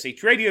on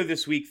BSH Radio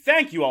this week.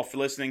 Thank you all for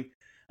listening.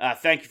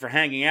 Thank you for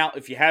hanging out.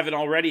 If you haven't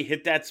already,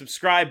 hit that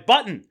subscribe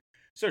button.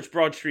 Search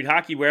Broad Street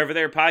Hockey wherever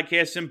there are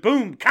podcasts, and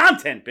boom,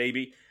 content,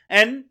 baby.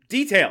 And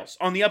details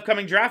on the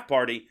upcoming draft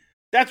party.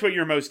 That's what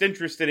you're most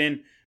interested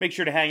in. Make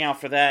sure to hang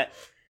out for that.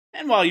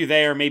 And while you're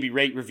there, maybe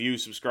rate, review,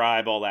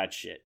 subscribe, all that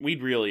shit.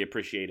 We'd really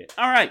appreciate it.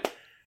 All right.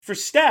 For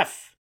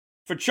Steph,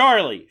 for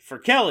Charlie, for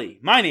Kelly,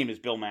 my name is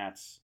Bill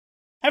Matz.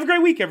 Have a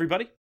great week,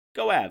 everybody.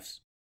 Go Avs.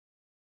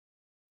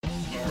 Are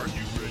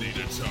you ready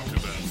to talk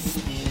about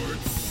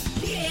sports?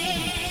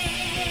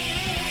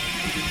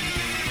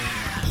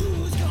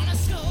 Who's gonna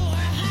score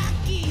a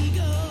hockey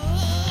goal?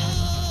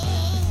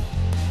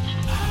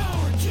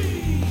 Our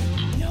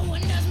team. No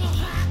one does more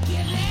hockey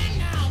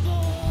than our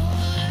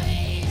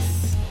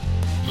boys.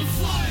 The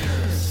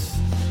Flyers.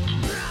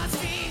 Broad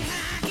Street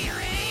Hockey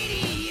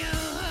Radio.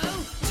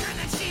 Turn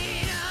that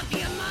shit up,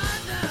 you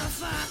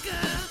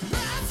motherfucker.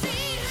 Broad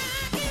Street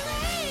Hockey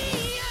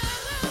Radio.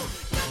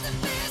 Got the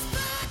best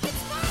fucking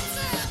sports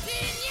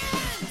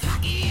opinions.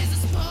 Hockey is a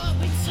sport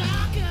we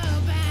talk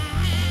about.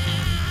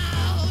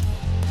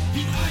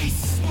 The ice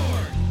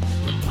sport.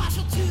 We're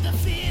partial to the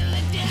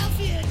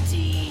Philadelphia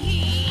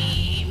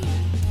team.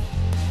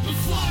 The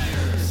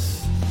Flyers.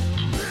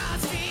 Broad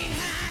Street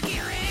Hockey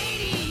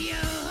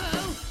Radio.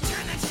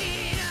 Turn that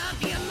shit up,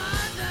 you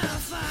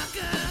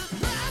motherfucker.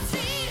 Broad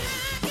Street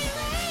Hockey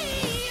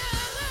Radio.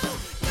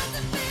 Got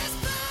the best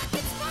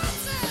fucking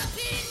sports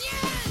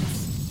opinions.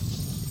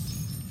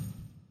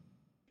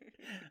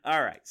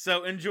 All right.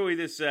 So enjoy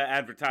this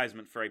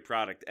advertisement for a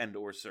product and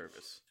or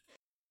service.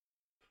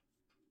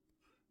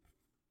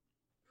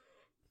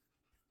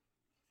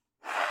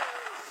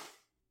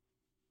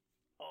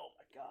 Oh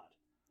my God.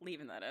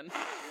 Leaving that in.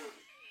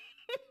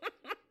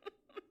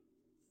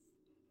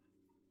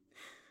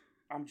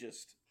 I'm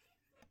just...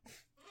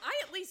 I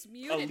at least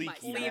muted leaky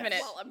myself mess. Leaving it.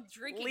 while I'm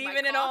drinking Leaving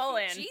my it all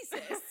coffee. in.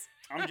 Jesus.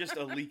 I'm just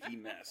a leaky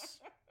mess.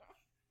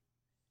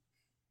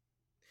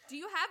 Do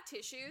you have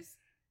tissues?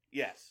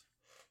 Yes.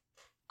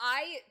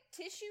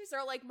 Tissues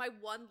are like my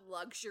one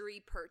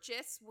luxury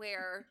purchase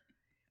where,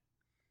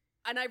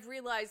 and I've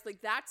realized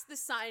like that's the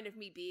sign of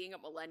me being a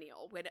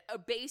millennial, when a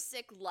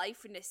basic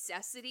life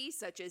necessity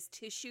such as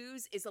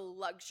tissues is a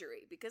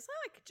luxury, because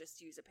I could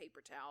just use a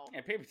paper towel.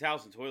 Yeah, paper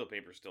towels and toilet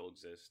paper still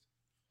exist.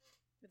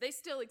 They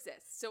still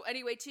exist. So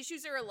anyway,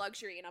 tissues are a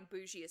luxury, and I'm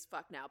bougie as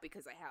fuck now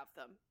because I have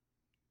them.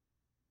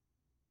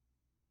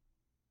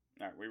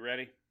 All right, we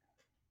ready?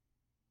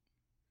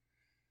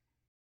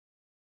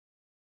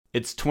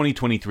 It's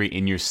 2023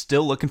 and you're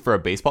still looking for a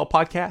baseball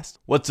podcast?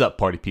 What's up,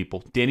 party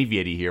people? Danny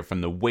Vietti here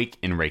from the Wake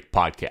and Rake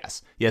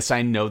podcast. Yes,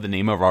 I know the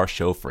name of our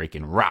show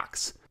freaking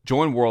rocks.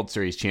 Join World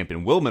Series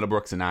champion Will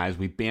Middlebrooks and I as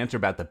we banter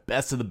about the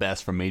best of the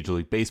best from Major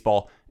League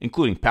Baseball,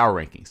 including power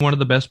rankings, One of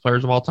the best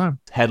players of all time.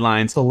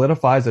 headlines,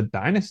 Solidifies a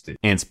dynasty.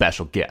 and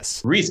special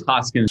guests. Reese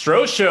Hoskins,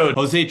 Stro showed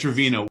Jose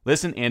Trevino.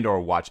 Listen and or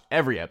watch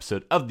every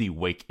episode of the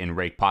Wake and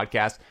Rake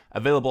podcast,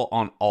 available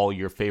on all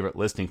your favorite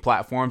listening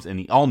platforms and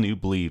the all-new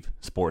Believe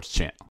Sports channel.